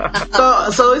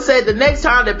 So he said the next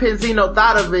time that Penzino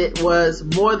thought of it was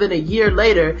more than a year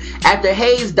later, after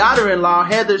Hayes' daughter-in-law,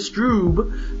 Heather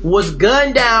Strube, was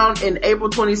gunned down on April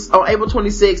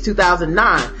 26,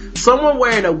 2009. Someone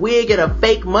wearing a wig and a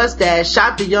fake mustache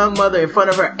shot the young mother in front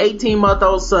of her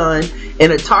 18-month-old son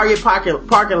in a Target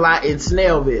parking lot in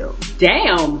Snellville.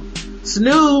 Damn.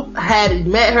 Strube had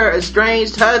met her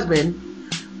estranged husband,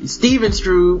 Steven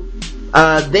Strube,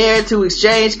 there to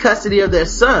exchange custody of their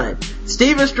son.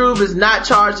 Steven Strube is not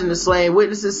charged in the slaying.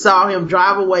 Witnesses saw him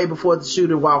drive away before the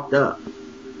shooter walked up.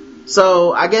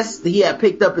 So I guess he had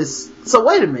picked up his. So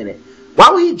wait a minute.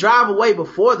 Why would he drive away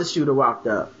before the shooter walked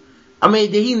up? I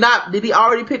mean, did he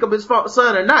already pick up his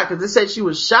son or not? Because it said she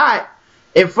was shot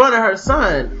in front of her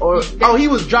son. He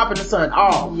was dropping the son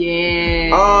off.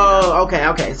 Yeah. Oh,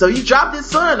 okay. So he dropped his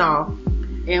son off.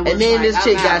 And then this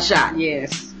chick got shot.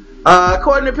 Yes.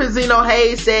 According to Penzino,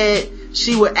 Hayes said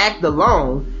she would act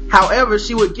alone. However,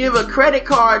 she would give a credit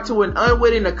card to an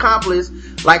unwitting accomplice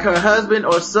like her husband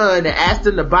or son and ask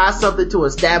them to buy something to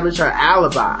establish her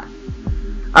alibi.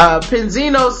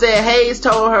 Penzino said Hayes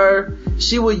told her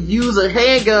she would use a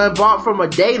handgun bought from a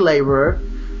day laborer.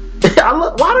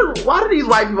 Why do these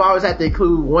white people always have to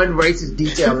include one racist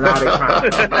detail in all their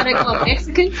crimes? Are they called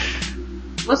Mexican?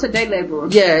 What's a day laborer?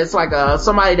 Yeah, it's like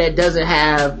somebody that doesn't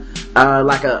have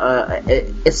like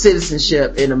a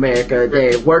citizenship in America.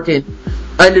 They're working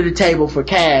under the table for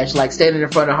cash, like standing in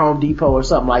front of Home Depot or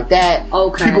something like that.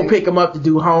 Okay. People pick them up to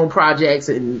do home projects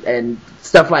and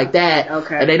stuff like that.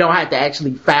 Okay. And they don't have to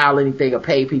actually file anything or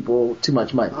pay people too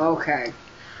much money. Okay.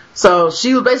 So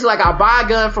she was basically like, I'll buy a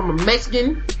gun from a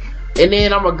Mexican and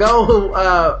then I'm gonna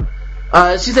go,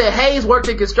 she said Hayes worked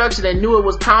in construction and knew it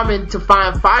was common to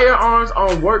find firearms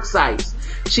on work sites.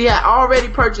 She had already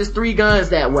purchased 3 guns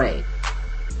that way.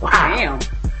 Wow. Damn.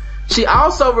 She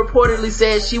also reportedly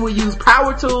said she would use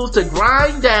power tools to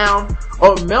grind down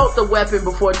or melt the weapon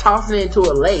before tossing it into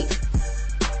a lake.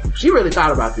 She really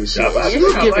thought about this shit. I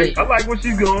like where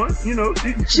she's going. You know,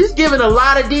 she's giving a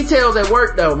lot of details at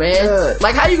work though, man. Yeah.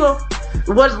 Like how you gonna,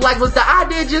 was the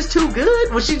idea just too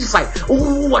good? Was she just like,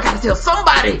 ooh, I gotta tell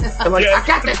somebody. Like, I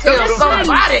gotta tell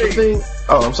somebody.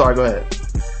 Oh, I'm sorry, go ahead.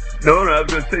 No, I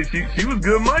was gonna say she was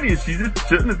good money and she just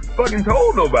shouldn't have fucking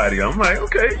told nobody. I'm like,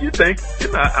 okay, you think,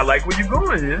 I like where you're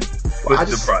going, yeah. But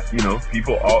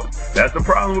people that's the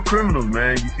problem with criminals,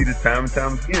 man. You see this time and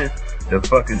time again. They're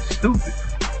fucking stupid.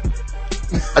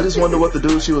 I just wonder what the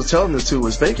dude she was telling this to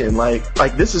was thinking. Like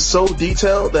this is so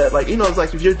detailed that, like, it's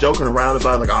like if you're joking around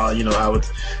about, like, I would,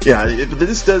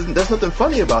 there's nothing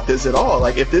funny about this at all.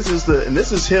 Like, if this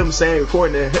is him saying,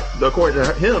 according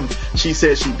to him, she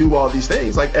said she'd do all these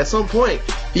things. Like, at some point,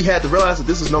 he had to realize that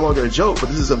this is no longer a joke, but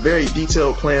this is a very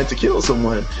detailed plan to kill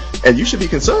someone, and you should be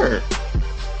concerned.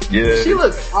 Yeah. She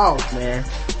looks off, man.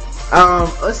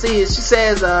 Let's see. She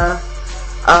says,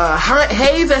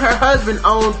 Hayes and her husband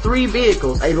owned 3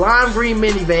 vehicles: a lime green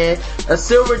minivan, a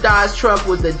silver Dodge truck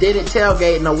with a dented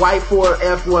tailgate, and a white Ford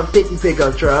F-150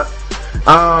 pickup truck.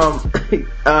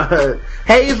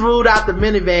 Hayes ruled out the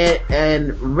minivan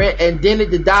and dented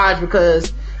the Dodge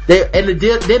because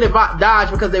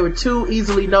they were too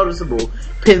easily noticeable,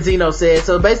 Penzino said.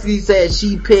 So basically he said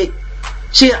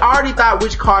she had already thought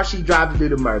which car she'd drive to do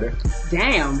the murder.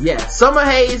 Damn. Yeah. Some of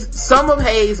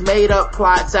Hayes' made up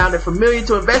plot sounded familiar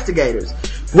to investigators.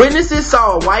 Witnesses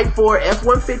saw a white Ford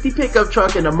F-150 pickup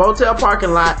truck in a motel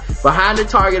parking lot behind the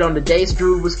target on the day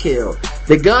Strube was killed.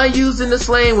 The gun used in the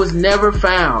slaying was never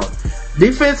found.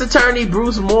 Defense attorney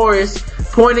Bruce Morris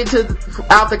pointed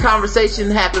out the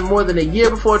conversation happened more than a year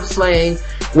before the slaying,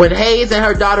 when Hayes and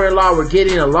her daughter-in-law were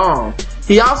getting along.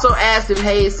 He also asked if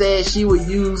Hayes said she would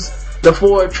use the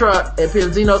Ford truck, and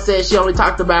Penzino said she only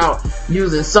talked about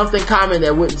using something common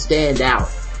that wouldn't stand out.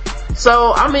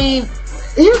 So, I mean,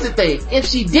 here's the thing. If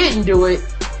she didn't do it,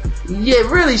 you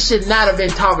really should not have been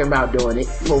talking about doing it,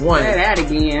 for one. Say that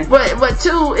again. But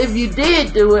 2, if you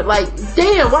did do it, like,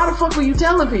 damn, why the fuck were you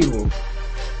telling people?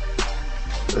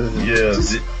 Yeah.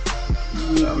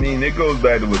 I mean, it goes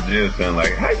back to what Jill's saying,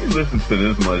 like, how you listen to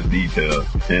this much detail?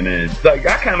 And then, like,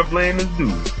 I kind of blame this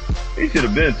dude. He should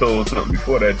have been told something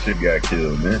before that chick got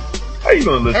killed, man. How you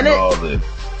gonna listen to all this?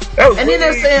 And then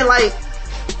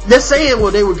they're saying,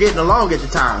 well, they were getting along at the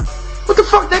time. What the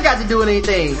fuck that got to do with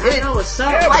anything? I know what's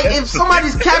up. Yeah, like, if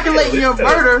somebody's calculating your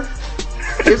murder,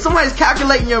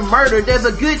 there's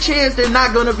a good chance they're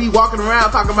not gonna be walking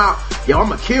around talking about, yo, I'm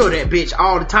gonna kill that bitch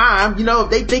all the time. If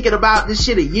they thinking about this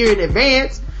shit a year in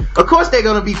advance, of course they're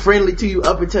gonna be friendly to you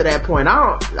up until that point.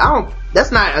 I don't,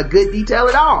 that's not a good detail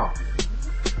at all.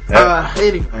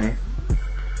 Anyway.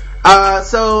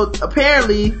 So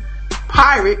apparently,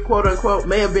 Pirate, quote unquote,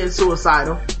 may have been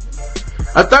suicidal.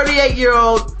 A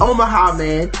 38-year-old Omaha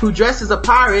man who dressed as a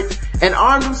pirate and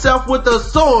armed himself with a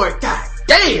sword. God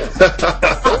damn!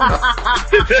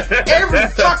 Every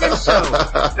fucking show.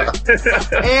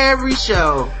 Every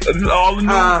show. This is all the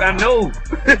news I know.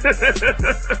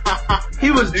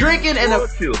 He was drinking and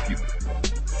kill people.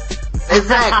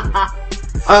 Exactly.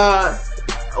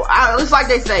 It's like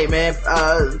they say, man.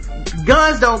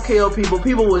 guns don't kill people.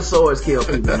 People with swords kill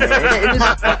people, man.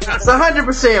 It's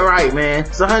 100% right, man.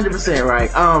 It's 100%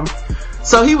 right.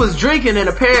 So he was drinking and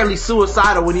apparently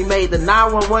suicidal when he made the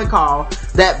 911 call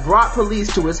that brought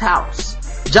police to his house.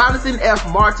 Jonathan F.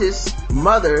 Martis'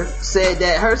 mother said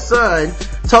that her son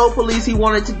told police he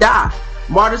wanted to die.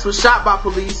 Martis was shot by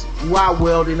police while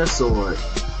wielding a sword.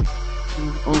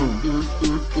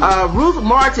 Ruth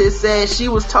Martis said she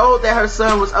was told that her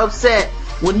son was upset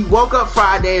when he woke up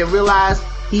Friday and realized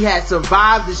he had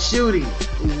survived the shooting.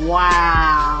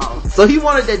 Wow. So he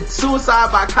wanted to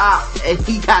suicide by cop and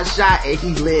he got shot and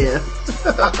he lived.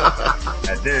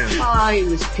 Oh, he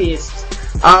was pissed.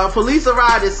 Police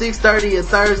arrived at 6:30 on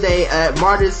Thursday.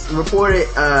 Martis reported,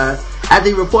 after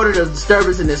he reported a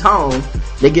disturbance in his home.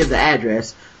 They give the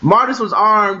address. Martis was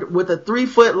armed with a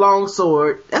 3-foot long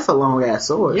sword. That's a long ass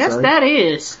sword. Yes, son. that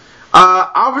is.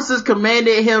 Officers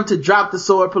commanded him to drop the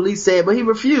sword, police said, but he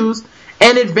refused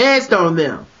and advanced on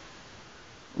them.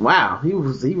 Wow, he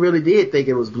really did think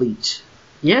it was bleach.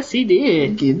 Yes, he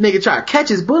did. Nigga tried to catch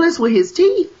his bullets with his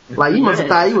teeth. Like, you must have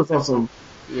thought he was on some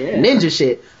ninja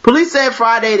shit. Police said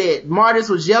Friday that Martis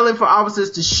was yelling for officers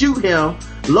to shoot him,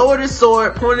 lowered his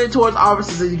sword, pointed it towards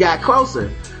officers as he got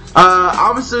closer.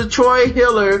 Officer Troy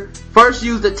Hiller first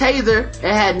used a taser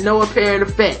and had no apparent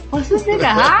effect. Was this nigga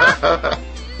high?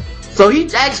 So he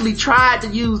actually tried to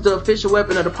use the official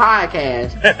weapon of the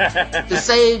podcast to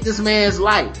save this man's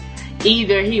life.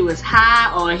 Either he was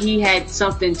high or he had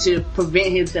something to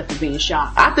prevent himself from being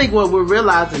shot. I think what we're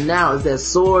realizing now is that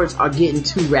swords are getting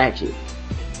too ratchet.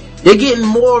 They're getting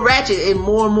more ratchet and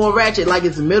more ratchet. Like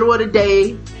it's the middle of the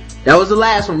day. That was the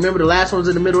last one. Remember the last one was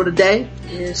in the middle of the day?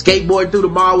 Yeah. Skateboard through the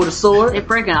mall with a sword. They're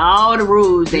breaking all the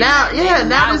rules. Now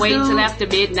not wait till after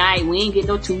midnight. We ain't get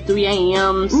no 2-3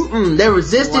 a.m.s. They're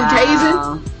resisting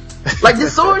tasing. Like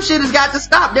this sword shit has got to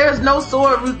stop. There's no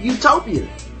sword utopia.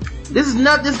 This is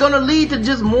not just gonna lead to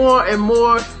just more and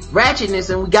more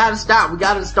ratchetness, and we gotta stop. We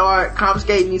gotta start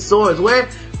confiscating these swords.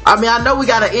 I know we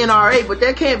got an NRA, but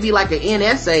there can't be like an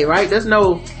NSA, right? There's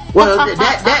no,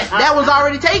 that was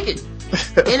already taken.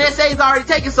 NSA is already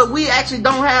taken, so we actually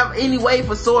don't have any way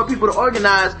for sword people to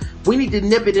organize. We need to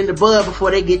nip it in the bud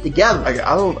before they get together.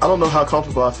 I don't know how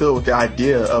comfortable I feel with the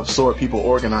idea of sword people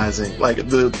organizing. Like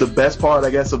the best part, I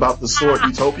guess, about the sword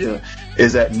utopia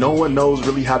is that no one knows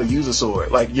really how to use a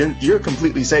sword. Like you're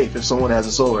completely safe if someone has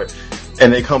a sword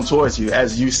and they come towards you.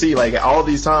 As you see, like all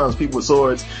these times, people with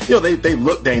swords, they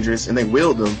look dangerous and they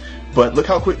wield them, but look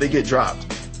how quick they get dropped.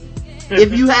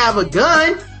 If you have a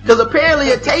gun, because apparently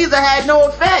a taser had no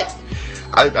effect.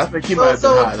 I think he might have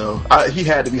been high though. He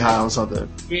had to be high on something.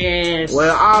 Yes.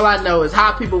 Well, all I know is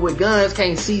high people with guns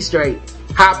can't see straight.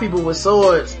 High people with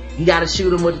swords, you gotta shoot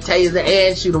them with the taser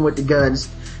and shoot them with the guns.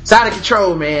 It's out of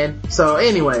control, man. So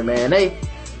anyway, man,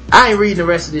 I ain't reading the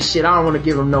rest of this shit. I don't want to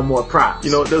give them no more props.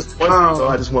 There's one thing though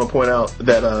I just want to point out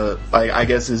that I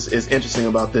guess is interesting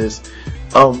about this.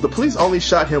 The police only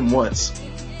shot him once.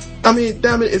 I mean,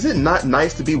 damn it, is it not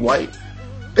nice to be white?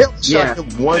 They only shot him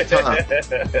one time.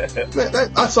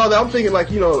 I saw that. I'm thinking, like,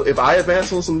 if I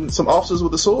advance on some officers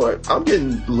with a sword, I'm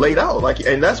getting laid out. Like,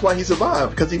 and that's why he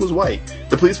survived, because he was white.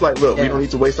 The police were like, look, we don't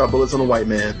need to waste our bullets on a white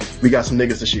man. We got some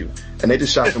niggas to shoot. And they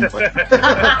just shot him once.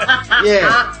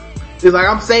 Yeah. He's like,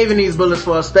 I'm saving these bullets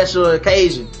for a special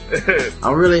occasion.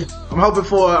 I'm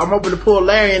hoping to pull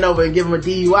Larian over and give him a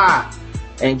DUI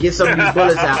and get some of these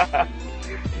bullets out.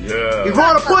 Yeah. He's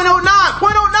rolling a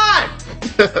 .09!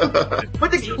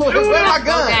 Where my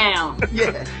gun? Down.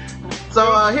 Yeah.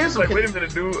 So here's some. Like, wait a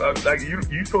minute, dude.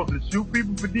 You supposed to shoot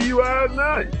people for DUI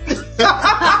now?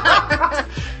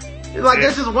 It's like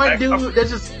there's just one dude.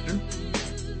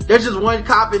 There's just one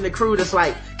cop in the crew that's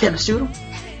like, can I shoot him?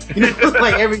 Looks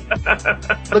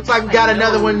like we got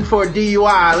another one for a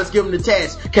DUI. Let's give him the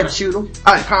test. Can I shoot him?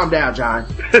 All right, calm down, John.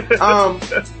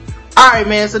 Alright,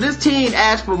 man, so this teen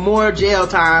asked for more jail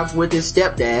time with his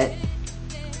stepdad.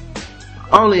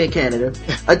 Only in Canada.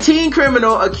 A teen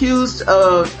criminal accused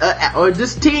of,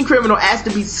 this teen criminal asked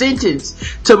to be sentenced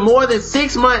to more than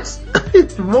 6 months,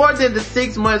 more than the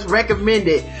 6 months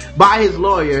recommended by his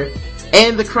lawyer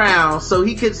and the Crown, so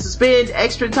he could spend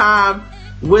extra time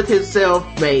with his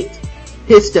cellmate,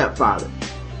 his stepfather.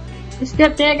 His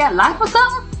stepdad got life or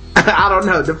something? I don't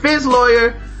know. Defense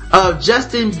lawyer of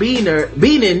Justin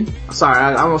Beenan, sorry,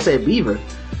 I won't say Beaver.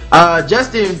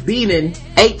 Justin Beenan,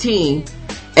 18,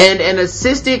 and an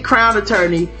assistant Crown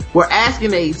attorney were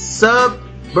asking a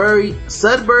Sudbury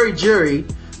jury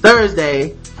Thursday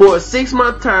for a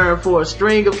 6-month term for a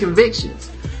string of convictions.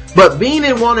 But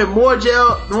Beenan wanted more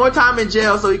time in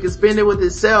jail so he could spend it with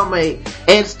his cellmate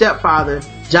and stepfather,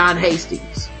 John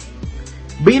Hastings.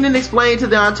 Beenan explained to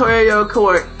the Ontario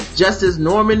court Justice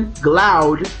Norman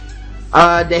Glaude,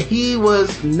 that he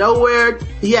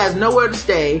has nowhere to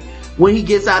stay when he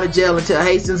gets out of jail until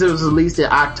Hastings was released in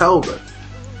October.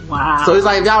 Wow. So he's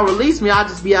like, if y'all release me, I'll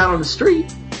just be out on the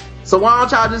street. So why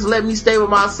don't y'all just let me stay with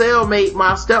my cellmate,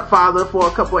 my stepfather, for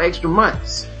a couple extra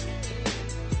months?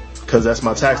 Cause that's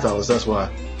my tax dollars, that's why.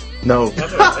 No. No.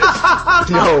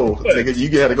 Nigga, you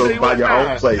gotta go buy your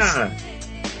own place.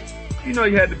 You know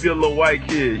you had to be a little white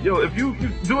kid. Yo, if you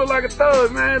do it like a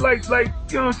thug, man, like, you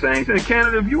know what I'm saying? In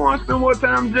Canada, if you want to spend more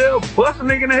time in jail, bust a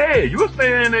nigga in the head. You'll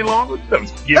stay in there longer.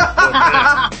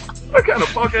 What kind of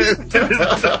fuck ass shit is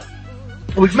that?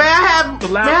 May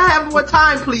I have more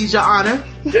time, please, Your Honor?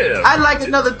 Yeah. I'd like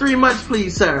another 3 months,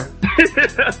 please, sir.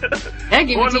 That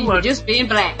give it to you for just being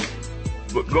black.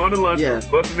 But going to lunch,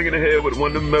 bust a nigga in the head with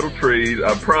one of them metal trays,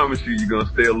 I promise you're going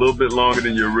to stay a little bit longer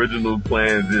than your original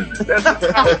plans is.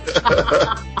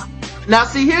 Now,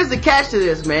 see, here's the catch to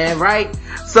this, man, right?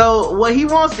 So, what he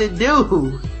wants to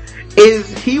do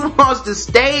is he wants to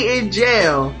stay in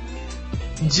jail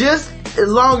just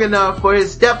long enough for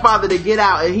his stepfather to get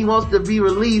out, and he wants to be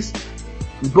released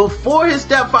before his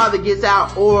stepfather gets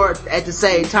out or at the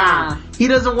same time. He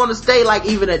doesn't want to stay like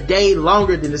even a day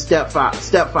longer than the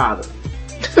stepfather.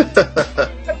 So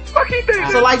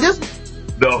like this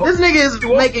nigga is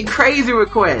making crazy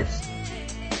requests.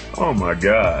 Oh my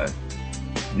god.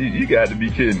 You got to be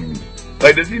kidding me.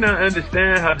 Like, does he not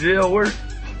understand how jail works?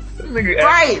 This nigga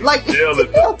right, like jail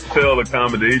is hotel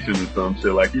accommodation or some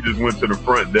shit. Like, he just went to the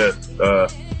front desk.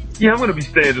 Yeah, I'm gonna be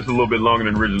staying just a little bit longer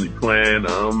than originally planned.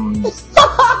 What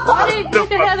the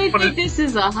hell do you think this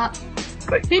is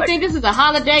think this is a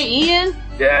Holiday Inn?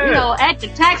 Yeah. You know, at the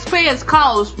taxpayers'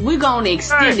 cost, we're gonna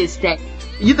extend this stay.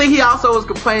 You think he also was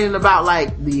complaining about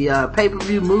like the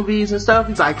pay-per-view movies and stuff?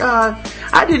 He's like, I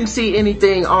didn't see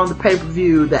anything on the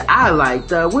pay-per-view that I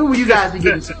liked. When will you guys be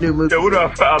getting some new movies? Yeah, what do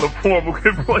I file a formal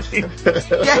complaint?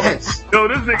 Yes. Yo,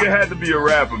 this nigga had to be a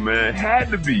rapper, man. Had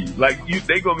to be. Like,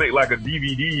 they gonna make like a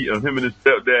DVD of him and his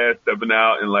stepdad stepping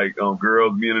out and like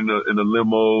girls being in a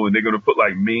limo, and they're gonna put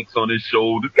like minks on his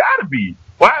shoulders. Gotta be.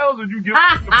 Why else would you give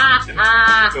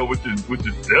with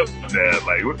your stepdad?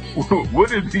 Like,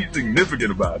 what is he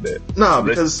significant about that? No,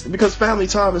 because family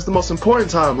time is the most important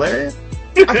time, Larry.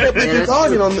 I can't believe you're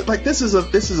talking on like this is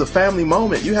a family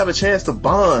moment. You have a chance to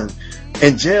bond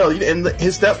in jail, and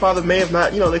his stepfather may have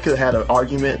not. You know, they could have had an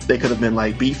argument. They could have been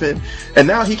like beefing, and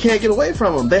now he can't get away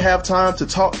from him. They have time to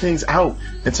talk things out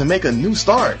and to make a new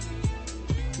start.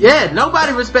 Yeah,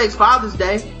 nobody respects Father's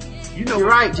Day. You know, you're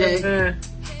right, Jay. Man,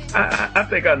 I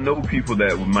think I know people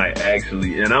that might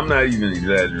actually, and I'm not even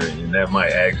exaggerating, that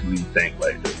might actually think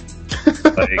like this.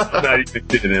 Like, I'm not even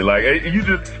kidding it. Like,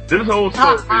 this whole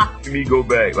story makes me go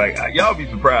back. Like, y'all be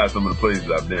surprised some of the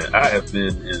places I've been. I have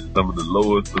been in some of the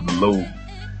lowest of the low.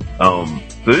 So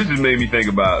this just made me think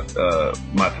about,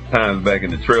 my times back in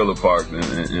the trailer parks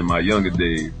in my younger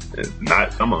days.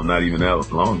 Some of them not even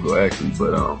that long ago, actually,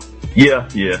 but, yeah,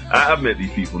 I've met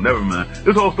these people. Never mind.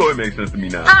 This whole story makes sense to me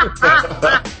now.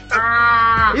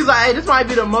 He's like, hey, this might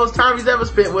be the most time he's ever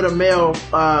spent with a male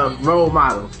role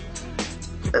model.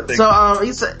 So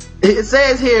it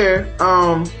says here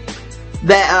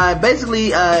that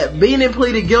basically Beanin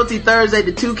pleaded guilty Thursday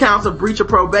to 2 counts of breach of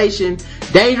probation,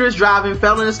 dangerous driving,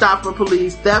 failing to stop for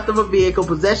police, theft of a vehicle,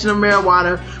 possession of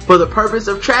marijuana for the purpose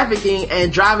of trafficking,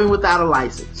 and driving without a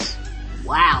license.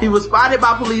 Wow. He was spotted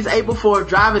by police April 4th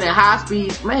driving at high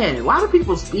speeds. Man, why do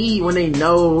people speed when they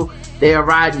know they are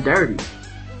riding dirty?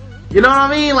 You know what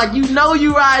I mean? Like, you know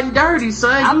you riding dirty,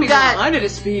 son. You got under the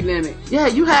speed limit. Yeah,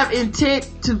 you have intent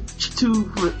to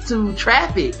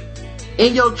traffic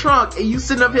in your trunk, and you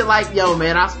sitting up here like, yo,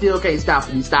 man, I still can't stop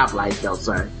for these stoplights, though,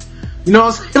 sir. You know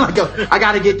what I'm saying? Like, yo, I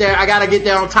gotta get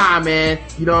there on time, man.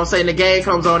 You know what I'm saying? The game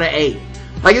comes on at 8.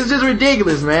 Like, it's just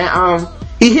ridiculous, man.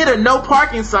 He hit a no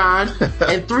parking sign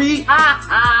and three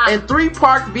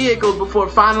parked vehicles before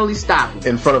finally stopping.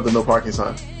 In front of the no parking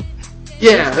sign.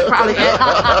 Yeah, probably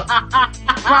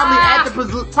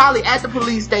at the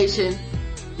police station,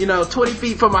 20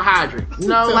 feet from a hydrant.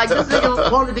 Like, this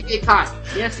nigga wanted to get caught.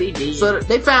 Yes, he did. So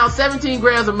they found 17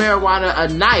 grams of marijuana, a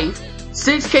knife,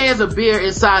 6 cans of beer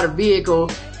inside a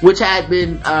vehicle, which had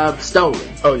been stolen.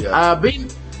 Oh, yeah.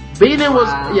 Beanin was,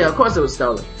 yeah, of course it was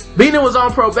stolen. Beanin was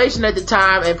on probation at the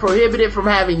time and prohibited from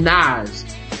having knives.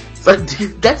 So,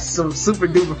 dude, that's some super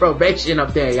duper probation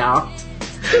up there, y'all.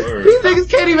 Word. These niggas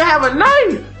can't even have a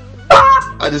knife.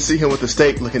 I just see him with the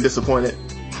steak looking disappointed.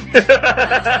 You can't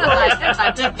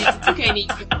even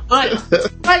get the butt.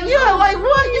 Like, yeah, like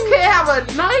what? You can't have a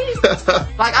knife?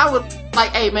 Like, I would, like,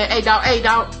 hey man, hey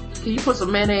dog, can you put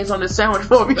some mayonnaise on this sandwich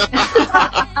for me?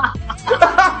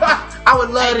 I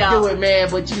would love to do it, man,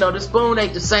 but the spoon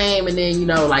ain't the same, and then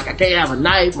like I can't have a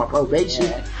knife, my probation.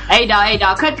 Yeah. Hey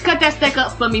dog, cut that steak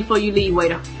up for me before you leave,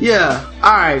 waiter. Yeah,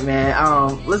 all right,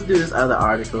 man. Let's do this other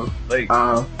article. Like,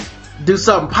 do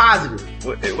something positive.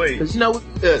 Wait. Cause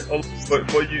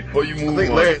before you move on. I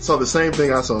think Larry saw the same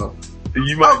thing I saw.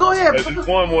 You might, go ahead. There's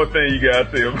one more thing you gotta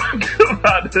say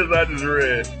about this. I just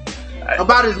read.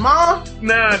 About his mom?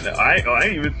 Nah, I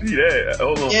ain't even see that.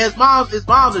 Hold on. Yeah, his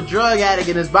mom's a drug addict,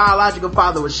 and his biological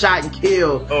father was shot and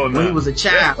killed when he was a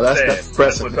child. That's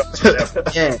depressing.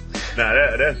 Yeah. Nah,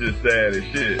 that's just sad as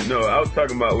shit. No, I was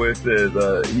talking about where it says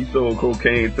he sold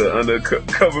cocaine to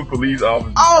undercover police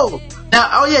officers.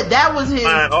 That was his.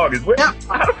 August. Wait, how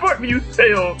the fuck do you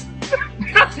sell?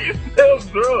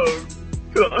 Drugs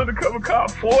to an undercover cop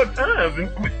 4 times? And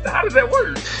how does that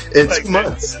work? In 2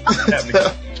 months.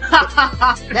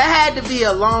 That had to be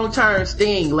a long-term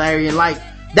sting, Larry, and like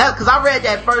that, cause I read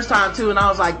that first time too, and I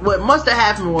was like, what must have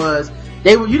happened was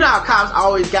they were, how cops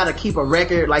always gotta keep a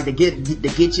record, like to get you,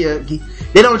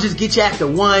 they don't just get you after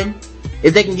one.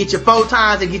 If they can get you 4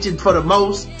 times, they get you for the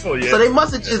most. Oh, yeah. So they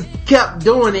must have just kept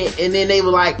doing it, and then they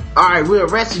were like, alright, we're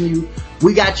arresting you.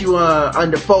 We got you,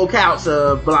 under 4 counts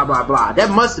of blah, blah, blah. That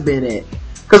must have been it.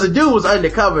 Cause the dude was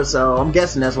undercover, so I'm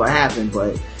guessing that's what happened,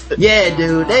 but yeah,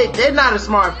 dude, they're not a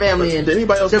smart family. And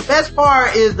the best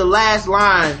part is the last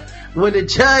line when the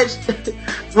judge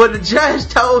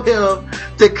told him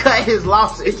to cut his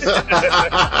losses. He was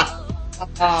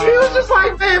just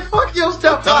like, man, fuck your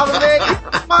stepfather, man. Get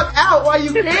the fuck out while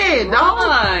you can,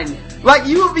 dog. Like,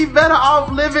 you would be better off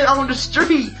living on the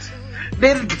street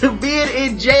than being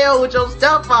in jail with your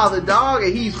stepfather, dog.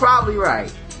 And he's probably right.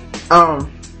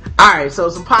 Alright, so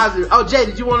some positive. Oh, Jay,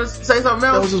 did you want to say something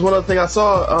else? That was just one other thing I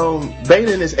saw.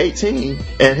 Baden is 18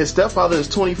 and his stepfather is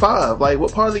 25. Like,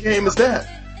 what part of the game is that?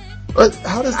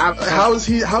 How is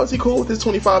he cool with his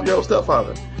 25-year-old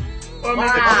stepfather?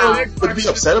 Would he be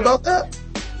upset about that?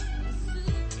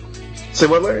 Say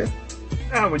what, Larry?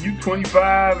 Nah, when you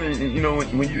 25 and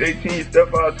when you 18, your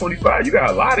stepfather 25, you got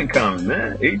a lot in common,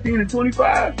 man. 18 and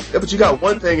 25. Yeah, but you got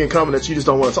one thing in common that you just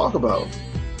don't want to talk about.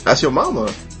 That's your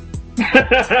mama. They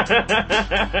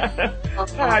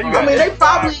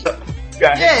probably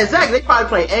exactly. They probably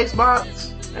play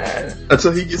Xbox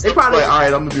until he gets like,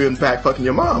 alright, I'm gonna be in the back fucking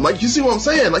your mom. Like, you see what I'm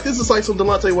saying? Like, this is like some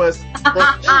Delonte West.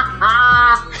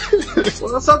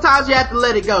 Well, sometimes you have to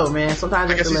let it go, man.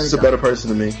 Sometimes you have to let it go. He's a better person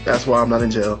than me. That's why I'm not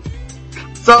in jail.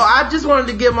 So I just wanted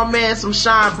to give my man some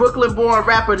shine. Brooklyn-born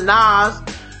rapper Nas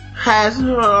has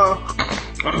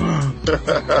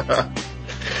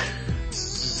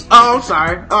Oh, I'm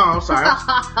sorry. I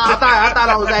thought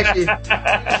I was actually,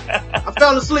 I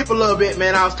fell asleep a little bit,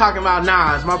 man. I was talking about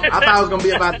Nas. I thought it was gonna be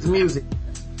about his music.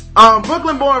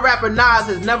 Brooklyn-born rapper Nas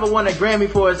has never won a Grammy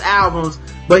for his albums,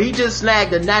 but he just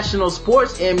snagged a National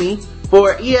Sports Emmy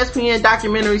for ESPN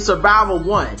documentary Survival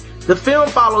 1. The film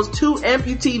follows 2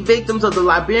 amputee victims of the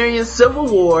Liberian Civil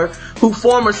War who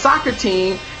form a soccer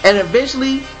team and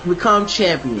eventually become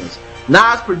champions.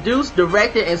 Nas produced,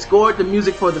 directed, and scored the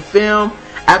music for the film.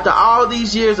 After all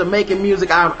these years of making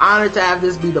music, I am honored to have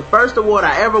this be the first award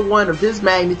I ever won of this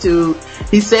magnitude.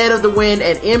 He said of the win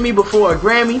an Emmy before a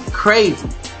Grammy, crazy.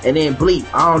 And then bleep.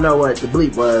 I don't know what the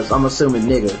bleep was. I'm assuming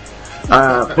nigga.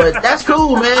 But that's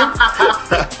cool, man.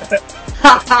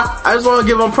 I just want to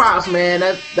give him props, man.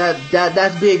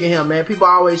 That's big in him, man. People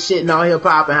always shitting on hip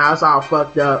hop and how it's all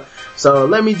fucked up. So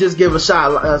let me just give a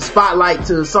spotlight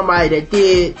to somebody that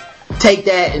did take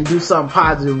that and do something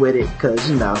positive with it,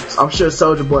 cause I'm sure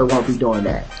Soulja Boy won't be doing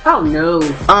that. Oh no.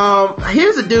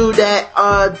 Here's a dude that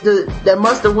that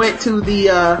must have went to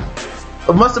the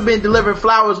must have been delivering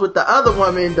flowers with the other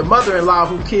woman, the mother-in-law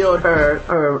who killed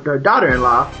her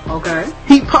daughter-in-law. Okay.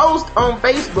 He posted on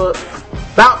Facebook,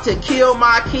 about to kill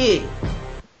my kid.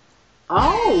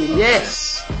 Oh.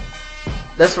 Yes.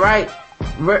 That's right.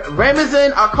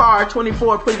 Ramazan Akar,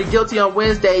 24, pleaded guilty on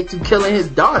Wednesday to killing his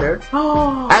daughter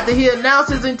after he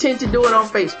announced his intent to do it on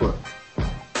Facebook.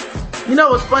 You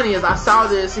know what's funny is I saw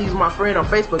this, he's my friend on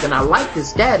Facebook, and I liked his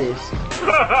status.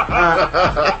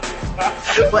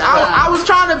 But I was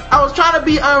trying to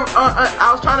be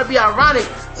ironic.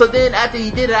 So then after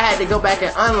he did it, I had to go back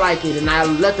and unlike it, and I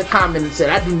left a comment and said,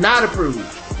 I do not approve.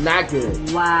 Not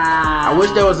good. Wow. I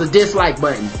wish there was a dislike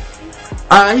button.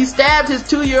 He stabbed his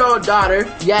 2-year-old daughter,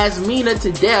 Yasmina,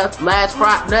 to death last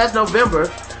November,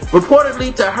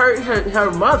 reportedly to hurt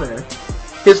her mother,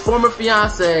 his former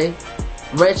fiancée,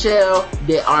 Rachel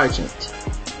DeArgent.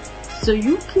 So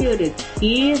you killed a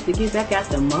kid to get back at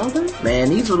the mother? Man,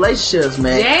 these relationships,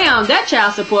 man. Damn, that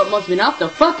child support must have been off the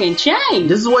fucking chain.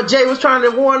 This is what Jay was trying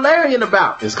to warn Larry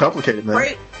about. It's complicated,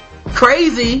 man.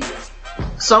 Crazy.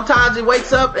 Sometimes it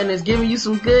wakes up and it's giving you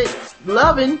some good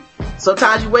loving.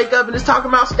 Sometimes you wake up and it's talking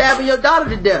about stabbing your daughter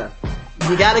to death.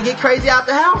 You gotta get crazy out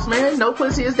the house, man. No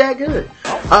pussy is that good.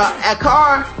 A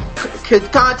car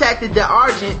contacted the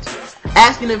Argent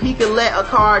asking if he could let a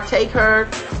car take her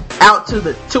out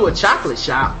to a chocolate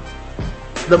shop.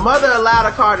 The mother allowed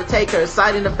a car to take her,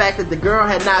 citing the fact that the girl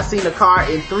had not seen a car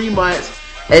in 3 months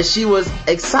and she was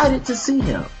excited to see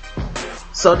him.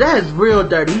 So that is real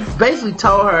dirty. He basically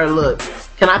told her, look,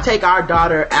 can I take our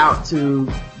daughter out to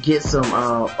get some,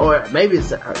 or maybe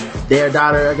it's their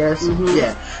daughter, I guess. Mm-hmm.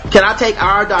 Yeah. Can I take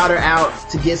our daughter out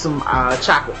to get some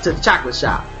chocolate to the chocolate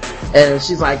shop? And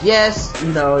she's like, yes,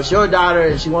 you know, it's your daughter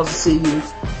and she wants to see you.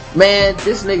 Man,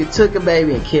 this nigga took a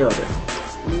baby and killed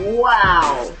her.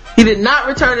 Wow. He did not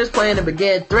return his plan and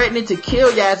began threatening to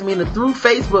kill Yasmina through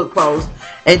Facebook posts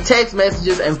and text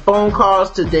messages and phone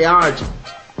calls to DeArgent.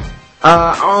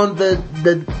 On the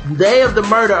day of the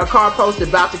murder, a car posted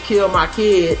about to kill my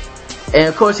kid, and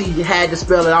of course he had to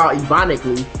spell it out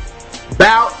ironically.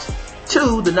 Bout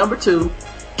to the number 2,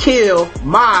 kill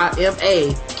my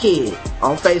M.A. kid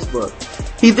on Facebook.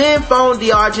 He then phoned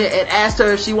DeArgent and asked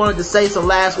her if she wanted to say some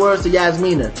last words to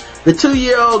Yasmina. The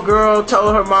 2-year-old girl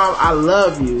told her mom, I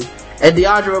love you. And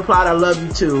DeArgent replied, I love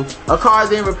you too. A car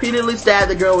then repeatedly stabbed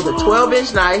the girl with a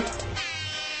 12-inch knife.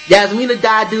 Yasmina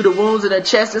died due to wounds in her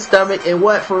chest and stomach in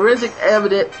what forensic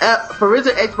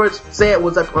experts said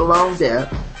was a prolonged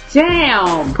death.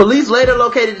 Damn. Police later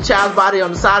located the child's body on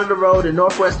the side of the road in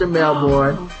northwestern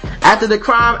Melbourne. After the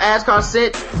crime, Asghar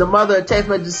sent the mother a text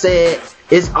message that said,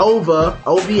 it's over,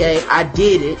 OVA, I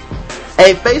did it.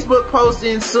 A Facebook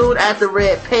posting soon after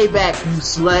read, payback, you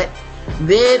slut.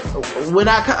 Then, when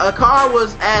a car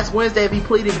was asked Wednesday if he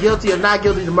pleaded guilty or not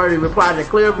guilty to murder, he replied in a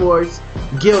clear voice,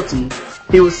 guilty.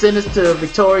 He was sentenced to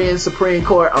Victorian Supreme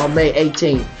Court on May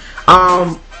 18th.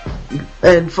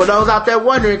 And for those out there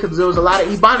wondering, because there was a lot of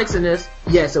Ebonics in this,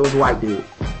 yes, it was a white dude.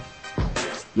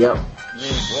 Yep.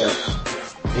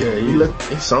 Yeah,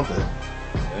 he's something.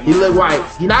 He look white.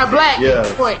 He not black. Yeah.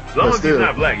 As long as he's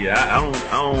not black, yeah. I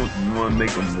don't want to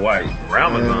make him white.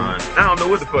 Ramazan, I don't know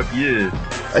what the fuck he is.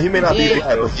 He may not be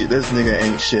black, but this nigga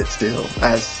ain't shit still.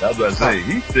 I was about to say,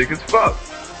 he's sick as fuck.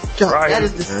 God, right, that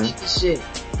is the sickest shit.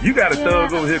 You got a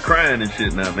thug over here crying and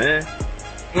shit now, man.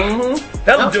 Mm-hmm.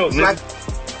 Tell him jokes, nigga.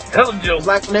 Tell him jokes.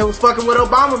 Like when they was fucking with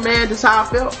Obama, man. That's how I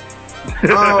felt.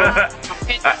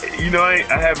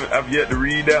 I've yet to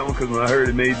read that one because when I heard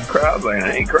it made you cry, I was like,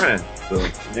 I ain't crying. So,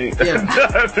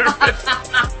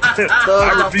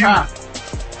 I refuse.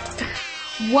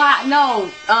 Why?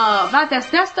 No, about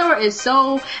that story is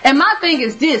so, and my thing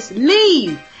is this,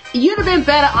 leave. You'd have been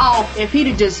better off if he'd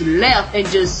have just left and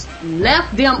just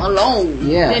left them alone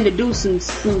than to do some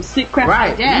sick crap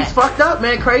like that. He's fucked up,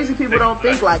 man. Crazy people don't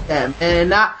think like that. And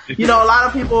not, a lot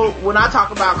of people, when I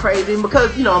talk about crazy,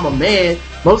 because, I'm a man,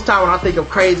 most of the time when I think of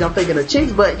crazy, I'm thinking of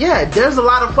chicks, but yeah, there's a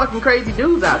lot of fucking crazy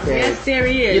dudes out there. Yes, there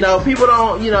is. People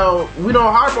don't, we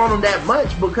don't harp on them that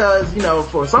much because,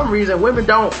 for some reason, women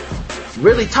don't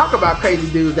really talk about crazy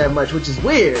dudes that much, which is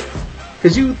weird.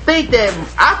 Cause I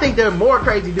think there are more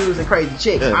crazy dudes than crazy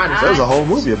chicks, honestly. There's a whole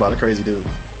movie about a crazy dude.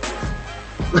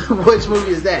 Which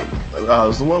movie is that?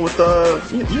 It's the one with, I'm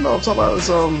talking about, it's,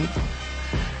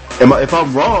 if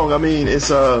I'm wrong, I mean,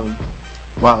 it's,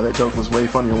 wow, that joke was way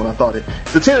funnier than I thought it.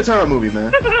 It's the Tina Turner movie,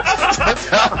 man.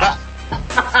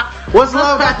 What's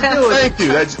love got to do with it?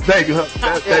 Thank you.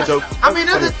 That joke. I mean,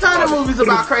 there's a ton of movies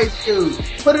about crazy dudes.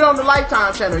 Put it on the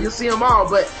Lifetime channel. You'll see them all.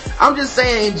 But I'm just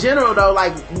saying, in general, though,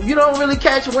 like, you don't really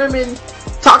catch women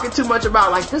talking too much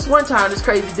about, like, this one time, this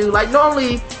crazy dude. Like,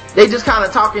 normally, they just kind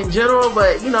of talk in general,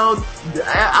 but,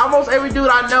 almost every dude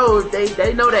I know,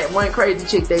 they know that one crazy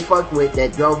chick they fucked with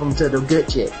that drove them to the good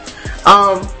chick.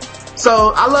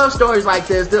 So I love stories like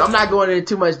this. I'm not going into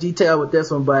too much detail with this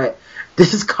one, but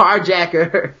this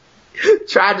carjacker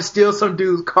tried to steal some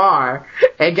dude's car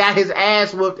and got his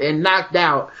ass whooped and knocked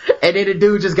out, and then the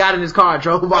dude just got in his car and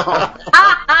drove off.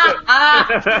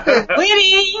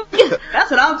 Winning!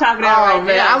 That's what I'm talking about right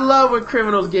man, now. I love when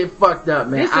criminals get fucked up,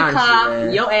 man. This a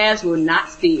cop, your ass will not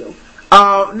steal.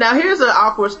 Now here's an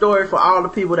awkward story for all the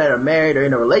people that are married or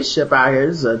in a relationship out here.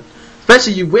 This is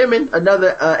especially you women,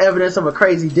 another evidence of a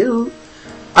crazy dude.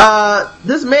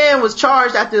 This man was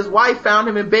charged after his wife found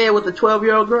him in bed with a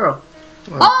 12-year-old girl.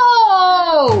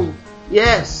 Oh!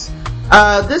 Yes.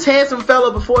 This handsome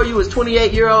fella before you is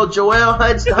 28-year-old Joel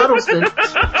Huddleston.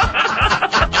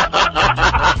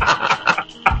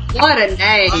 What a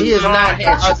name. He is not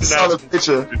handsome. I saw the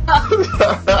picture. No,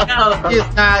 he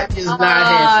is not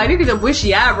handsome. Look at the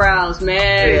bushy eyebrows,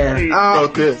 man. Yeah.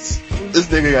 This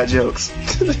nigga got jokes.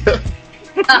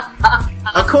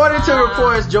 According to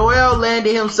reports, Joel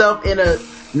landed himself in a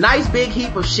nice big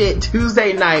heap of shit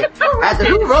Tuesday night after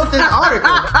who wrote this article?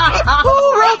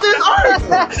 Who wrote this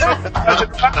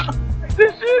article?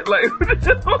 This shit, like,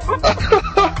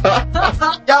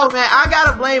 yo, man, I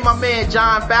gotta blame my man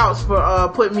John Fouts for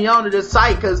putting me onto this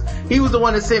site, because he was the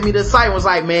one that sent me this site and was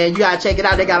like, man, you gotta check it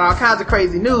out. They got all kinds of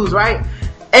crazy news, right?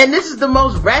 And this is the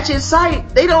most ratchet site.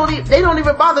 They don't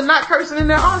even bother not cursing in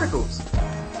their articles.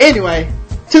 Anyway,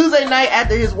 Tuesday night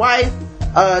after his wife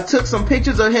took some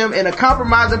pictures of him in a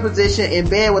compromising position in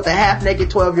bed with a half-naked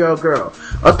 12-year-old girl.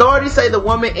 Authorities say the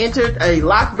woman entered a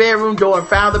locked bedroom door and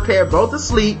found the pair both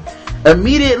asleep,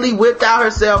 immediately whipped out her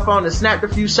cell phone and snapped a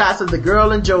few shots of the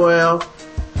girl and Joel,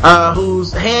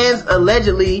 whose hands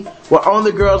allegedly were on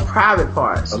the girl's private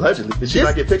parts. Allegedly? Did she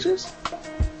not get pictures?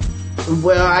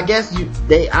 Well, I guess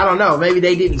I don't know, maybe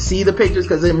they didn't see the pictures,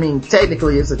 because I mean,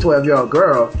 technically it's a 12-year-old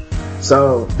girl.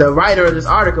 So the writer of this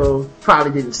article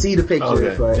probably didn't see the pictures.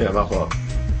 Okay. But yeah, my fault.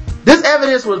 This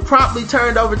evidence was promptly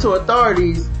turned over to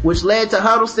authorities, which led to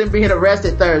Huddleston being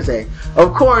arrested Thursday.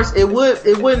 Of course, it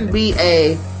wouldn't be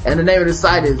and the name of the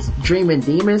site is Dreamin'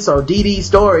 Demon, so DD's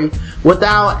story,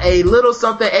 without a little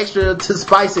something extra to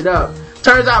spice it up.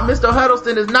 Turns out Mr.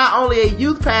 Huddleston is not only a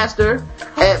youth pastor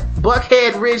at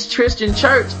Buckhead Ridge Christian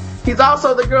Church, he's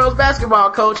also the girls'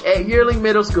 basketball coach at Yearling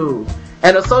Middle School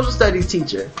and a social studies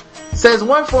teacher. Says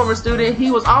one former student, he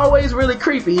was always really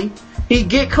creepy. He'd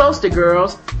get close to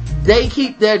girls. They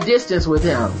keep their distance with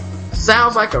him.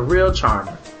 Sounds like a real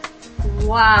charmer.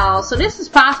 Wow, so this is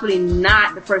possibly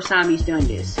not the first time he's done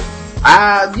this.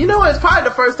 You know, it's probably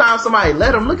the first time somebody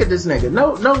let him look at this nigga.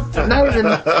 No, not even.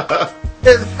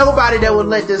 There's nobody that would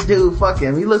let this dude fuck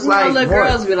him. He looks like little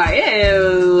girls be like,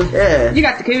 ew. Yeah. You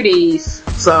got the cooties.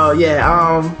 So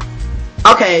yeah,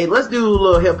 okay, let's do a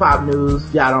little hip hop news.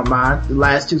 Y'all don't mind the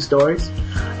last two stories.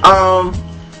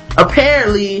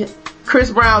 Apparently,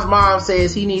 Chris Brown's mom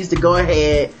says he needs to go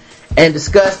ahead and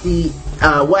discuss the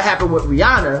what happened with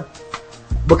Rihanna,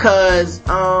 because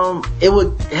it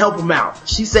would help him out.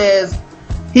 She says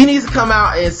he needs to come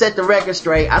out and set the record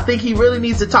straight. I think he really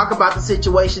needs to talk about the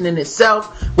situation in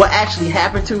itself, what actually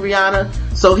happened to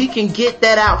Rihanna, so he can get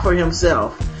that out for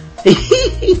himself.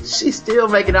 She's still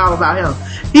making it all about him.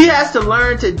 He has to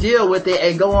learn to deal with it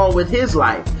and go on with his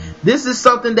life. This is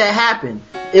something that happened.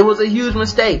 It was a huge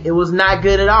mistake. It was not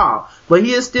good at all. But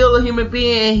he is still a human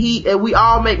being, and we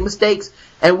all make mistakes,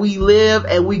 and we live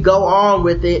and we go on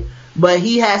with it. But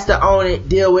he has to own it,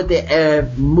 deal with it,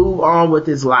 and move on with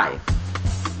his life.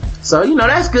 So, you know,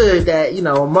 that's good that, you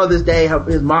know, on Mother's Day,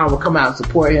 his mom will come out and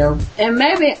support him. And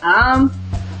maybe I'm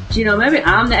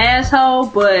the asshole,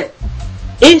 but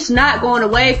it's not going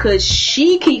away because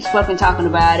she keeps fucking talking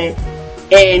about it.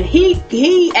 And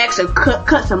he acts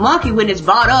cuts a monkey when it's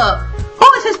brought up.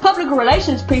 Who is his public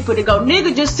relations people to go,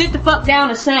 nigga, just sit the fuck down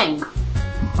and sing?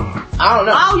 I don't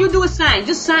know. All you do is sing.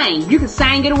 Just sing. You can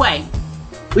sing it away.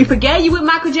 We forgave you with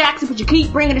Michael Jackson, but you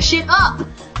keep bringing the shit up.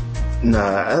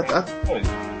 Nah,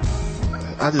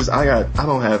 I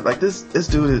don't have, like, this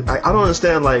dude is, I don't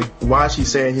understand, like, why she's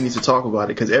saying he needs to talk about it,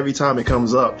 because every time it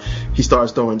comes up, he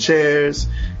starts throwing chairs,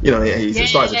 you know, he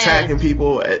starts attacking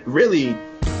people. It really,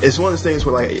 it's one of those things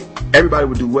where, like, everybody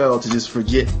would do well to just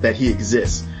forget that he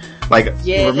exists. Like,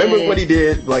 remember what he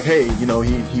did, like, hey, you know,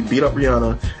 he beat up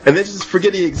Rihanna, and then just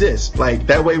forget he exists. Like,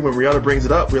 that way when Rihanna brings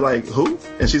it up, we're like, who?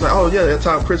 And she's like, oh yeah, that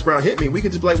time Chris Brown hit me, we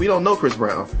can just be like, we don't know Chris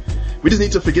Brown. We just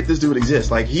need to forget this dude exists.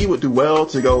 Like, he would do well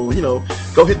to go, you know,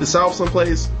 go hit the South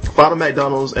someplace, find a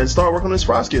McDonald's, and start working on his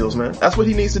fry skills, man. That's what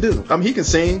he needs to do. I mean, he can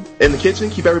sing in the kitchen,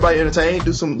 keep everybody entertained,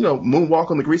 do some, you know, moonwalk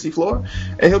on the greasy floor,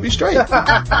 and he'll be straight. That's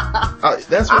what he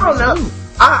needs to do.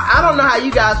 I don't know how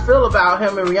you guys feel about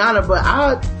him and Rihanna, but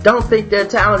I don't think they're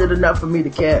talented enough for me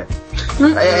to care.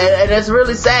 And it's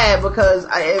really sad, because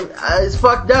it's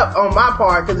fucked up on my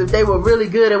part, because if they were really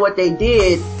good at what they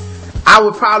did, I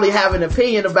would probably have an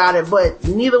opinion about it, but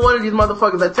neither one of these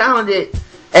motherfuckers are talented.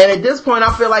 And at this point,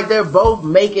 I feel like they're both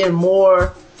making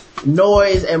more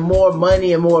noise and more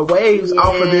money and more waves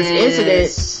off of this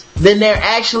incident than they're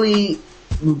actually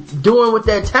doing with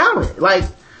their talent. Like,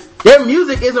 their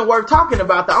music isn't worth talking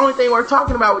about. The only thing worth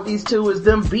talking about with these two is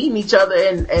them beating each other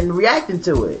and reacting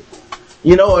to it.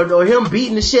 You know, or him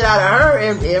beating the shit out of her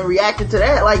and reacting to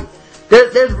that. Like,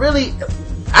 there's really,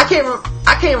 I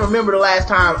can't remember the last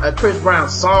time a Chris Brown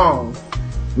song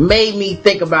made me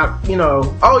think about, you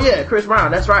know, oh yeah, Chris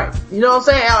Brown, that's right. You know what I'm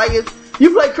saying? Like, if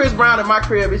you play Chris Brown in my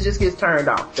crib, it just gets turned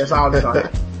off. That's all that's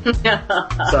gonna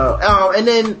happen. So, and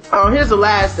then, here's the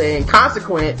last thing.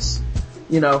 Consequence,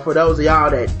 you know, for those of y'all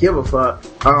that give a fuck,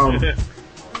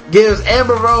 gives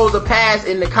Amber Rose a pass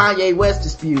in the Kanye West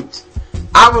dispute.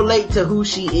 I relate to who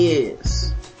she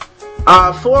is.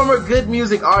 Former good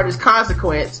music artist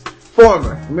Consequence,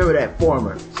 former, remember that,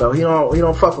 former. So he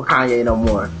don't fuck with Kanye no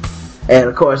more. And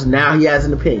of course now he has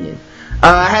an opinion.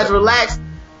 Has relaxed.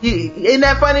 Isn't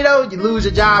that funny though? You lose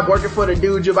your job working for the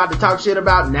dude you're about to talk shit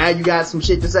about. Now you got some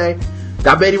shit to say.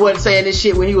 I bet he wasn't saying this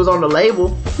shit when he was on the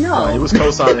label. No, he was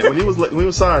co-signing. when he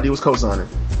was signed, he was co-signing.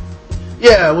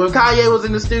 Yeah, when Kanye was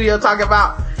in the studio talking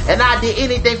about, and I did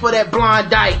anything for that blonde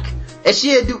dyke, and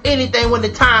she'll do anything when the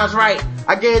time's right.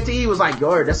 I guarantee he was like,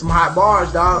 yo, that's some hot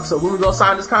bars, dog. So when we gonna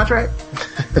sign this contract?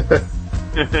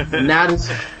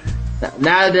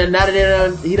 now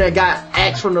that he done got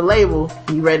axed from the label,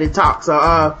 he ready to talk.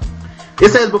 So it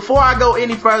says, before I go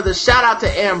any further, shout out to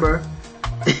Amber.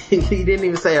 He didn't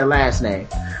even say her last name.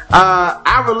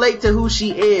 I relate to who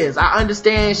she is. I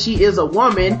understand she is a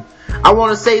woman. I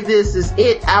want to say this is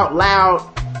it out loud.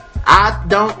 I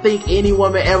don't think any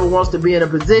woman ever wants to be in a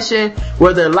position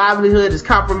where their livelihood is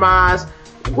compromised.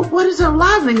 What is her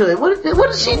livelihood? What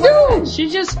does she do?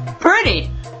 She's just pretty.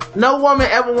 No woman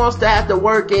ever wants to have to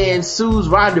work in Sue's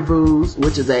Rendezvous,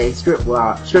 which is a strip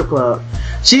club.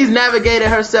 She's navigated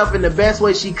herself in the best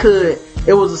way she could.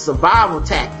 It was a survival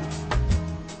tactic.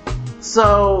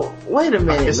 So wait a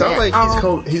minute. It sounds like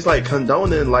he's like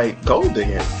condoning like gold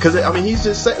digging, because I mean he's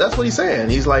just that's what he's saying.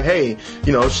 He's like, hey,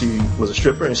 you know, she was a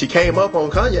stripper and she came up on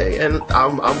Kanye, and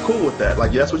I'm cool with that.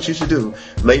 Like that's what you should do,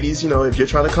 ladies. You know, if you're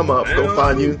trying to come up, go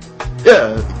find you.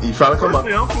 Yeah, you trying to come up.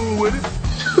 I'm cool with it.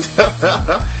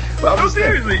 Well, no,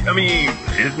 seriously, I mean,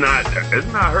 it's not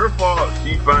her fault.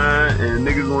 She fine and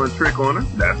niggas want to trick on her.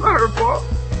 That's not her fault.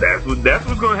 That's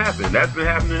what's gonna happen. That's been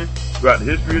happening throughout the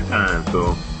history of time.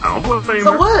 So I don't blame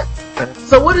her.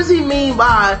 So what does he mean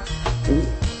by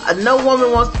no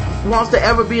woman wants to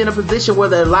ever be in a position where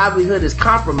their livelihood is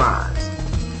compromised?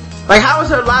 Like, how has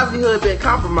her livelihood been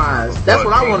compromised? That's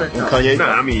what I want to know.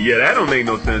 Nah, I mean, yeah, that don't make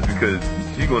no sense, because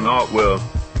she's gonna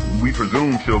we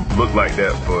presume she'll look like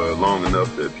that for long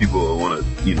enough that people will want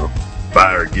to, you know,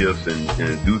 buy her gifts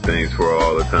and do things for her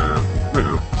all the time. You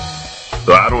know.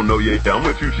 So I don't know yet. I'm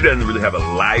with you. She doesn't really have a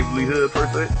livelihood per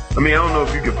se. I mean, I don't know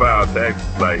if you can file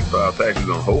taxes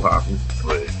on hoe hopping,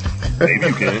 but maybe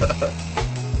you can.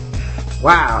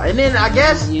 Wow. And then I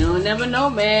guess you never know,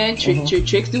 man.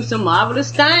 Tricks do some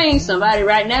marvelous things. Somebody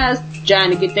right now is trying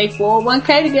to get their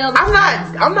 401k together.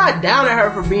 I'm not down at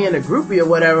her for being a groupie or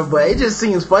whatever, but it just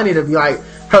seems funny to be like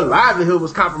her livelihood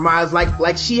was compromised,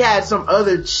 like she had some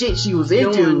other shit she was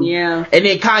into, yeah. And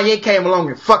then Kanye came along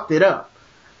and fucked it up.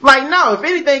 Like, no, if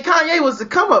anything, Kanye was the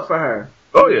come up for her.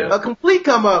 Oh yeah, a complete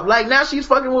come up. Like, now she's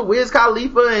fucking with Wiz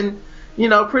Khalifa, and you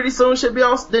know, pretty soon she'll be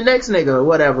on the next nigga or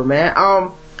whatever, man.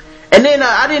 And then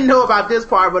I didn't know about this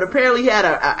part, but apparently he had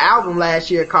an album last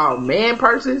year called Man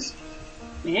Purses.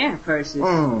 Man Purses.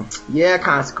 Yeah,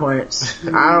 Consequence.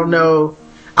 I don't know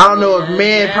if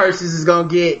Man Purses is gonna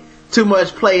get too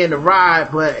much play in the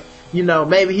ride, but you know,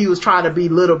 maybe he was trying to be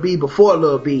Little B before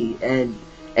Little B and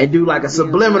do like a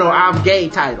subliminal I'm gay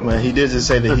title. Well, he did just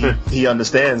say that he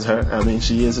understands her. I mean,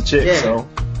 she is a chick, so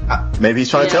maybe he's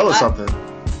trying to tell her something.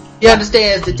 He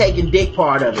understands the taking dick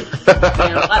part of it.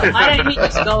 Why didn't he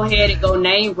just go ahead and go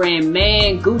name brand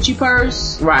Man Gucci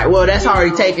purse? Right. Well, that's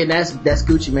already taken. That's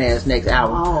Gucci Man's next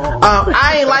album.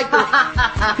 I ain't like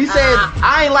he said,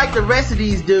 I ain't like the rest of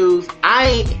these dudes.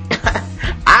 I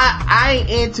ain't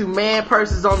into Man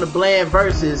Purses on the bland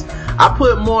verses. I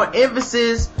put more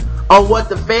emphasis on what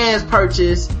the fans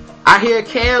purchase. I hear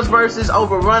Cam's verses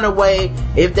over Runaway.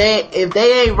 If they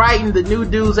ain't writing, the new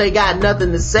dudes ain't got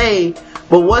nothing to say.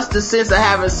 But what's the sense of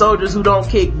having soldiers who don't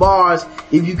kick bars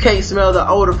if you can't smell the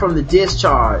odor from the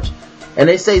discharge? And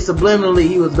they say subliminally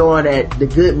he was going at the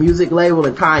Good Music label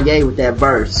and Kanye with that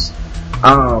verse.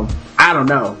 I don't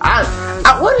know.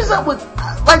 What is up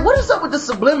with the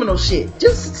subliminal shit?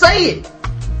 Just say it.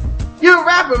 You're a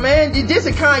rapper, man. You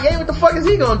dissing Kanye. What the fuck is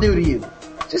he gonna do to you?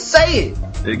 Just say it.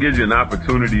 It gives you an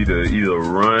opportunity to either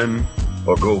run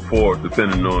or go forward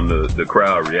depending on the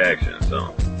crowd reaction.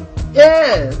 So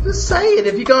yeah, just say it.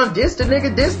 If you're gonna diss the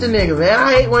nigga, man.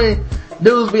 I hate when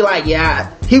dudes be like,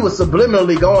 yeah, he was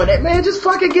subliminally going that. Man, just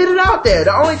fucking get it out there.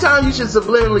 The only time you should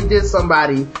subliminally diss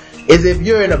somebody is if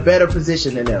you're in a better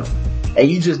position than them. And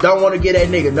you just don't want to get that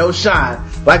nigga no shine.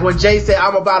 Like when Jay said,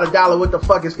 I'm about $1, what the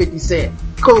fuck is 50 cents?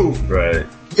 Cool. Right.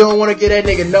 You don't want to get that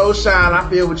nigga no shine. I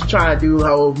feel what you're trying to do,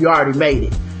 ho. You already made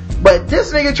it. But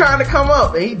this nigga trying to come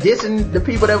up and he dissing the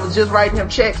people that was just writing him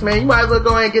checks, man. You might as well go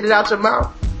ahead and get it out your mouth.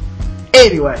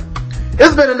 Anyway,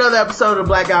 it's been another episode of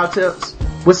Blackout Tips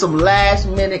with some last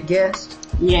minute guests.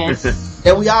 Yes.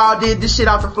 and we all did this shit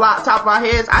off the top of our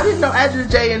heads. I didn't know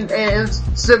Adjective J and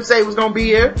Sensei was gonna be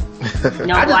here.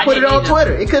 No, I just put it on either.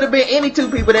 Twitter. It could have been any two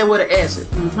people that would have answered.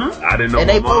 I didn't know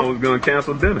my mom was gonna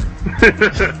cancel dinner.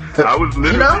 I was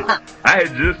literally, I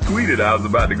had just tweeted I was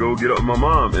about to go get up with my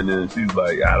mom, and then she's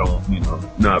like,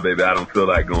 nah, baby, I don't feel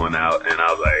like going out. And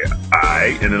I was like,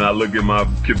 alright. And then I look at my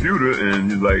computer,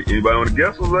 and he's like, anybody want to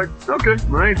guess? I was like, okay,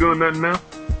 I ain't doing nothing now.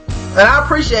 And I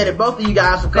appreciate it, both of you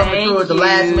guys, for coming through at the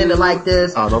last minute like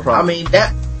this. Oh, no problem. I mean,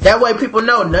 that way people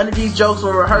know none of these jokes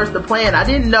were rehearsed or planned. I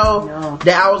didn't know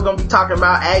that I was going to be talking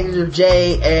about Adjective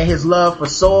J and his love for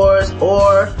swords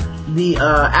or the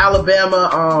Alabama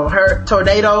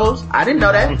tornadoes. I didn't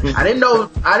know that. I didn't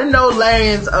know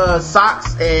Larry's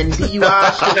socks and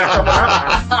DUI shit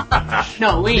coming up.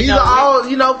 No, we These know. are all,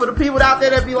 for the people out there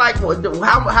that be like, well,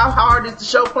 how hard is the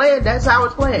show planned? That's how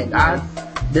it's planned.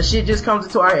 The shit just comes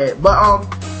into our head. But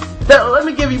let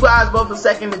me give you guys both a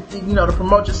second to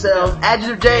promote yourselves.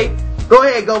 Adjective J, go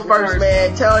ahead, go first,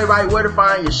 man. Tell everybody where to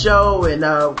find your show and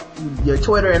your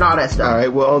Twitter and all that stuff. All right.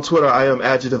 Well, on Twitter, I am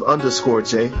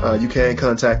Adjective_J. You can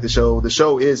contact the show. The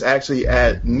show is actually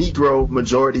at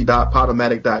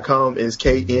negromajority.podomatic.com. It's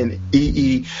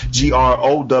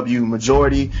KNEEGROW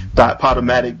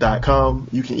majority.podomatic.com.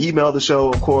 You can email the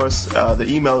show, of course. The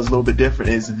email is a little bit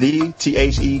different. It's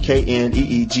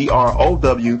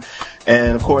THEKNEEGROW.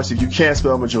 And of course, if you can't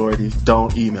spell majority,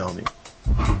 don't email me.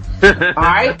 All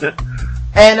right.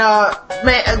 And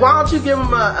man, why don't you give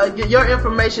them your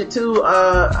information too,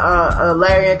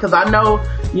 Larry? Because I know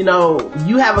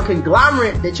you have a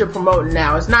conglomerate that you're promoting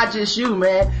now. It's not just you,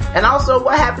 man. And also,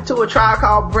 what happened to a Tribe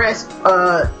Called Breast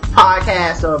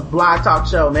podcast or blog talk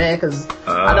show, man? Because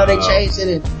I know they changed it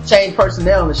and changed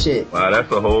personnel and shit. Wow,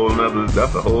 that's a whole nother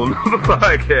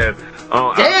podcast.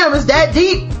 Damn, it's that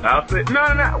deep. I'll say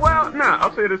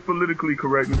I'll say it as politically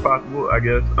correct as possible, I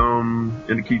guess. And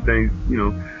to keep things,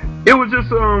 it was just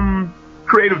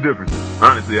creative differences.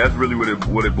 Honestly, that's really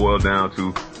what it boiled down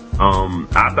to.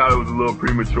 I thought it was a little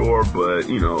premature, but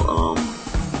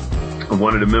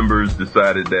one of the members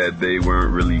decided that they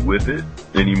weren't really with it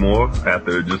anymore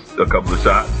after just a couple of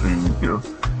shots, and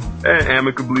and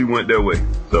amicably went their way.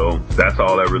 So that's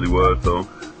all that really was. So.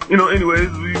 Anyways,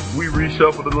 we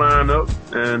reshuffled the lineup,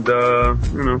 and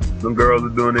some girls are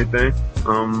doing their thing.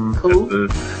 Cool.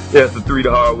 It's a 3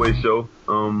 the Hard Way show.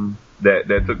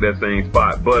 That took that same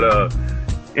spot. But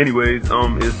anyways,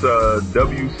 it's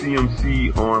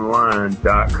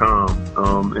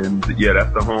WCMConline.com. And yeah,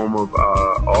 that's the home of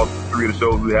all 3 of the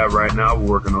shows we have right now.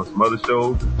 We're working on some other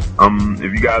shows.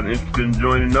 If you guys are interested in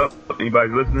joining up, if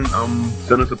anybody's listening,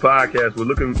 send us a podcast. We're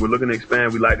looking to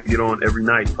expand. We like to get on every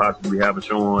night, possibly have a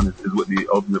show on is what the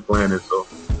ultimate plan is. So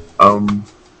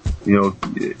you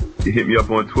hit me up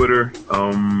on Twitter.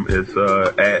 It's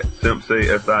at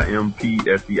Simpsei,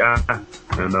 SIMPSEI,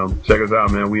 and check us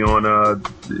out, man. We on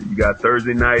you got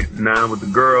Thursday night 9 with the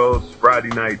girls. Friday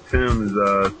night 10 is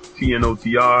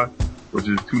TNOTR, which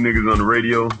is 2 niggas on the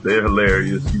radio. They're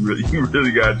hilarious. You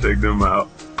really gotta check them out.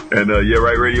 And Yeah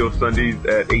Right Radio Sundays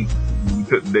at 8. We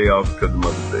took the day off because of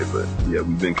Mother's Day, but yeah,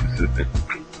 we've been consistent.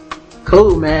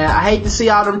 Cool, man. I hate to see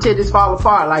all them titties fall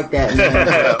apart like that, man.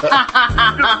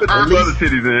 Put those other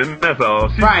titties in, that's all.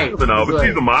 She's right. But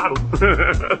she's a model.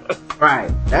 Right.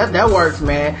 That works,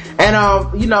 man. And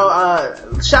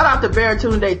shout out to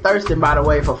Baratunde Thurston, by the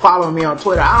way, for following me on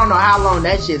Twitter. I don't know how long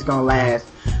that shit's gonna last,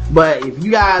 but if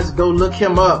you guys go look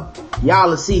him up, y'all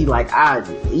will see,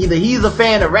 either he's a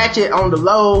fan of Ratchet on the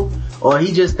low, or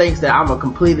he just thinks that I'm a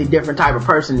completely different type of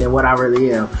person than what I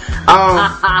really am.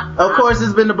 Of course, this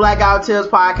has been the Blackout Tips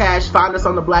podcast. Find us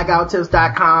on the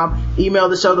blackouttips.com. Email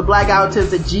the show,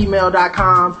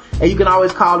 theblackouttips@gmail.com. And you can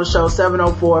always call the show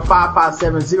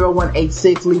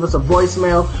 704-557-0186. Leave us a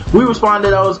voicemail. We respond to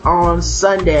those on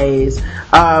Sundays.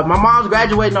 My mom's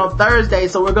graduating on Thursday,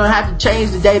 so we're going to have to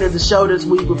change the date of the show this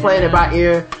week. We're playing it by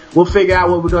ear. We'll figure out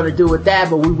what we're going to do with that,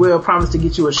 but we will promise to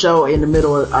get you a show in the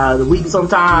middle of the week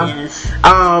sometime. Yes.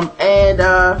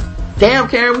 Damn,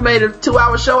 Karen, we made a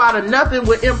 2-hour show out of nothing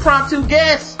with impromptu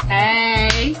guests.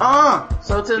 Hey.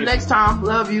 So till next time,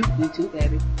 love you. You too,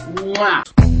 baby. Mwah.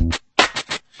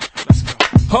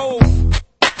 Ho,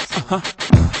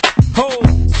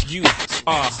 you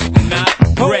are not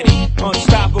ready.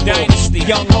 Unstoppable Dynasty,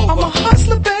 young Hova. I'm a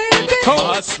hustler, baby.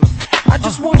 Hustler. I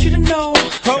just want you to know.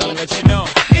 Gotta let you know.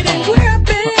 It ain't where I've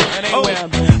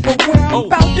been, but where I'm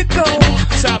about to go.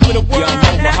 Top of the world.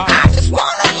 Now I just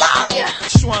wanna love you.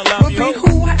 Just wanna love But you. be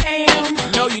who I am.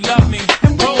 Know you love me.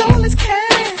 And with all this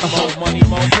cash, more money,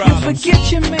 more problems. you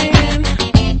forget your man.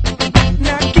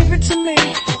 Now give it to me.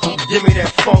 Give me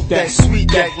that funk, that sweet,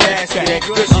 that nasty, that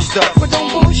gushy stuff. But don't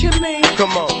bullshit me.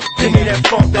 Come on, give me that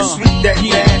funk, that sweet, that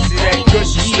nasty, that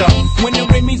gushy stuff. When the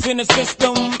Remy's in the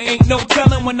system, ain't no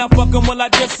telling when I fuck 'em, will I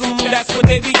diss 'em? That's what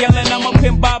they be yelling. I'm a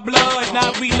pimp by blood,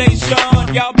 not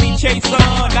relation. Y'all be chasing,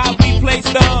 I replace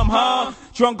them, huh?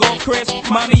 Drunk on Chris,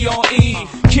 money on E.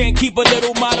 Can't keep a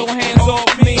little model hands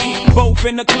off me. Both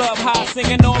in the club, high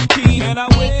singing off key. And I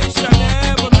wish I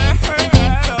never met her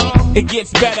at all. It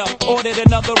gets better, ordered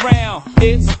another round.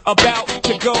 It's about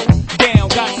to go down.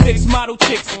 Got 6 model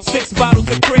chicks, 6 bottles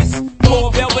of Chris.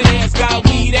 4 velvet hairs, got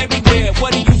weed everywhere.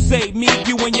 What do you say? Me,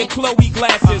 you, and your Chloe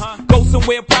glasses. Go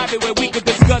somewhere private where we could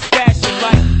discuss fashion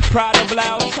like Prada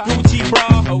blouse, Gucci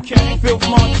bra, okay, Filth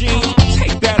Mart jeans.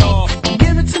 Take that off,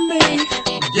 give it to me.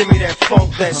 Give me that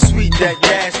funk, that sweet, that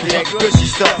nasty, that gushy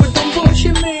stuff. But don't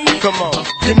bullshit me. Come on,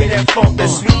 give me that funk, that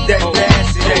sweet, that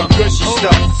nasty, that gushy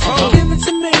stuff. Give it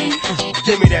to me.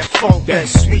 Give me that funk, that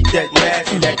sweet, that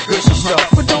nasty, that gushy stuff.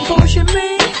 But don't bullshit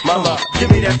me. Mama,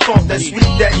 give me that funk, that sweet,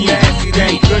 that nasty,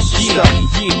 that gushy stuff.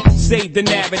 Yeah, save the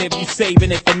narrative, you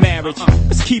saving it for marriage.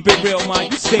 Let's keep it real, man,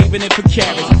 you saving it for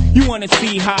carriage. You wanna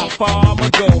see how far I'ma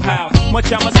go, how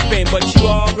much I'ma spend, but you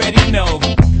already know.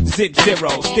 Zip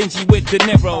zero, stingy with De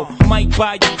Niro. Might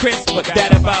buy you Chris, but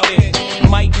that about it.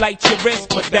 Might light your wrist,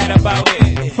 but that about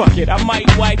it. Fuck it, I might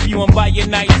wipe you and buy you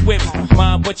nice whips,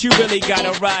 mom, but you really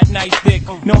gotta ride nice dick.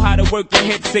 Know how to work your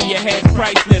hips and your head's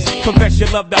priceless. Profess your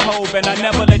love the hope and I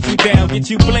never let you down. Get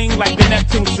you bling like the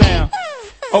Neptune sound.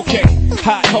 Okay,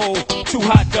 hot hole, too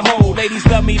hot to hold. Ladies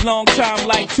love me long time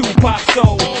like Tupac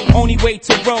soul. Only way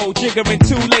to roll, jiggering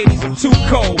 2 ladies, I'm too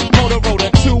cold.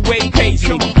 Motorola, 2-way page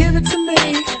me. Give it to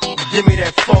me. Give me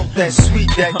that funk, that sweet,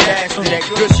 that nasty, that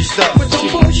gushy stuff. But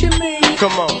don't bullshit me.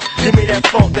 Come on, give me that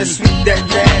funk, that sweet, that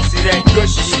nasty, that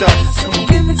gushy stuff.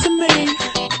 Give it to me.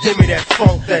 Give me that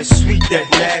funk, that sweet, that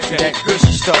nasty, that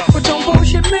gushy stuff. But don't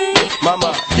bullshit me.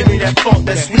 Mama, give me that funk,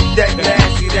 that sweet, that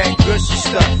nasty, that gushy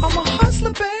stuff. I'm a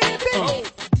hustler, baby.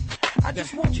 I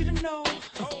just want you to know.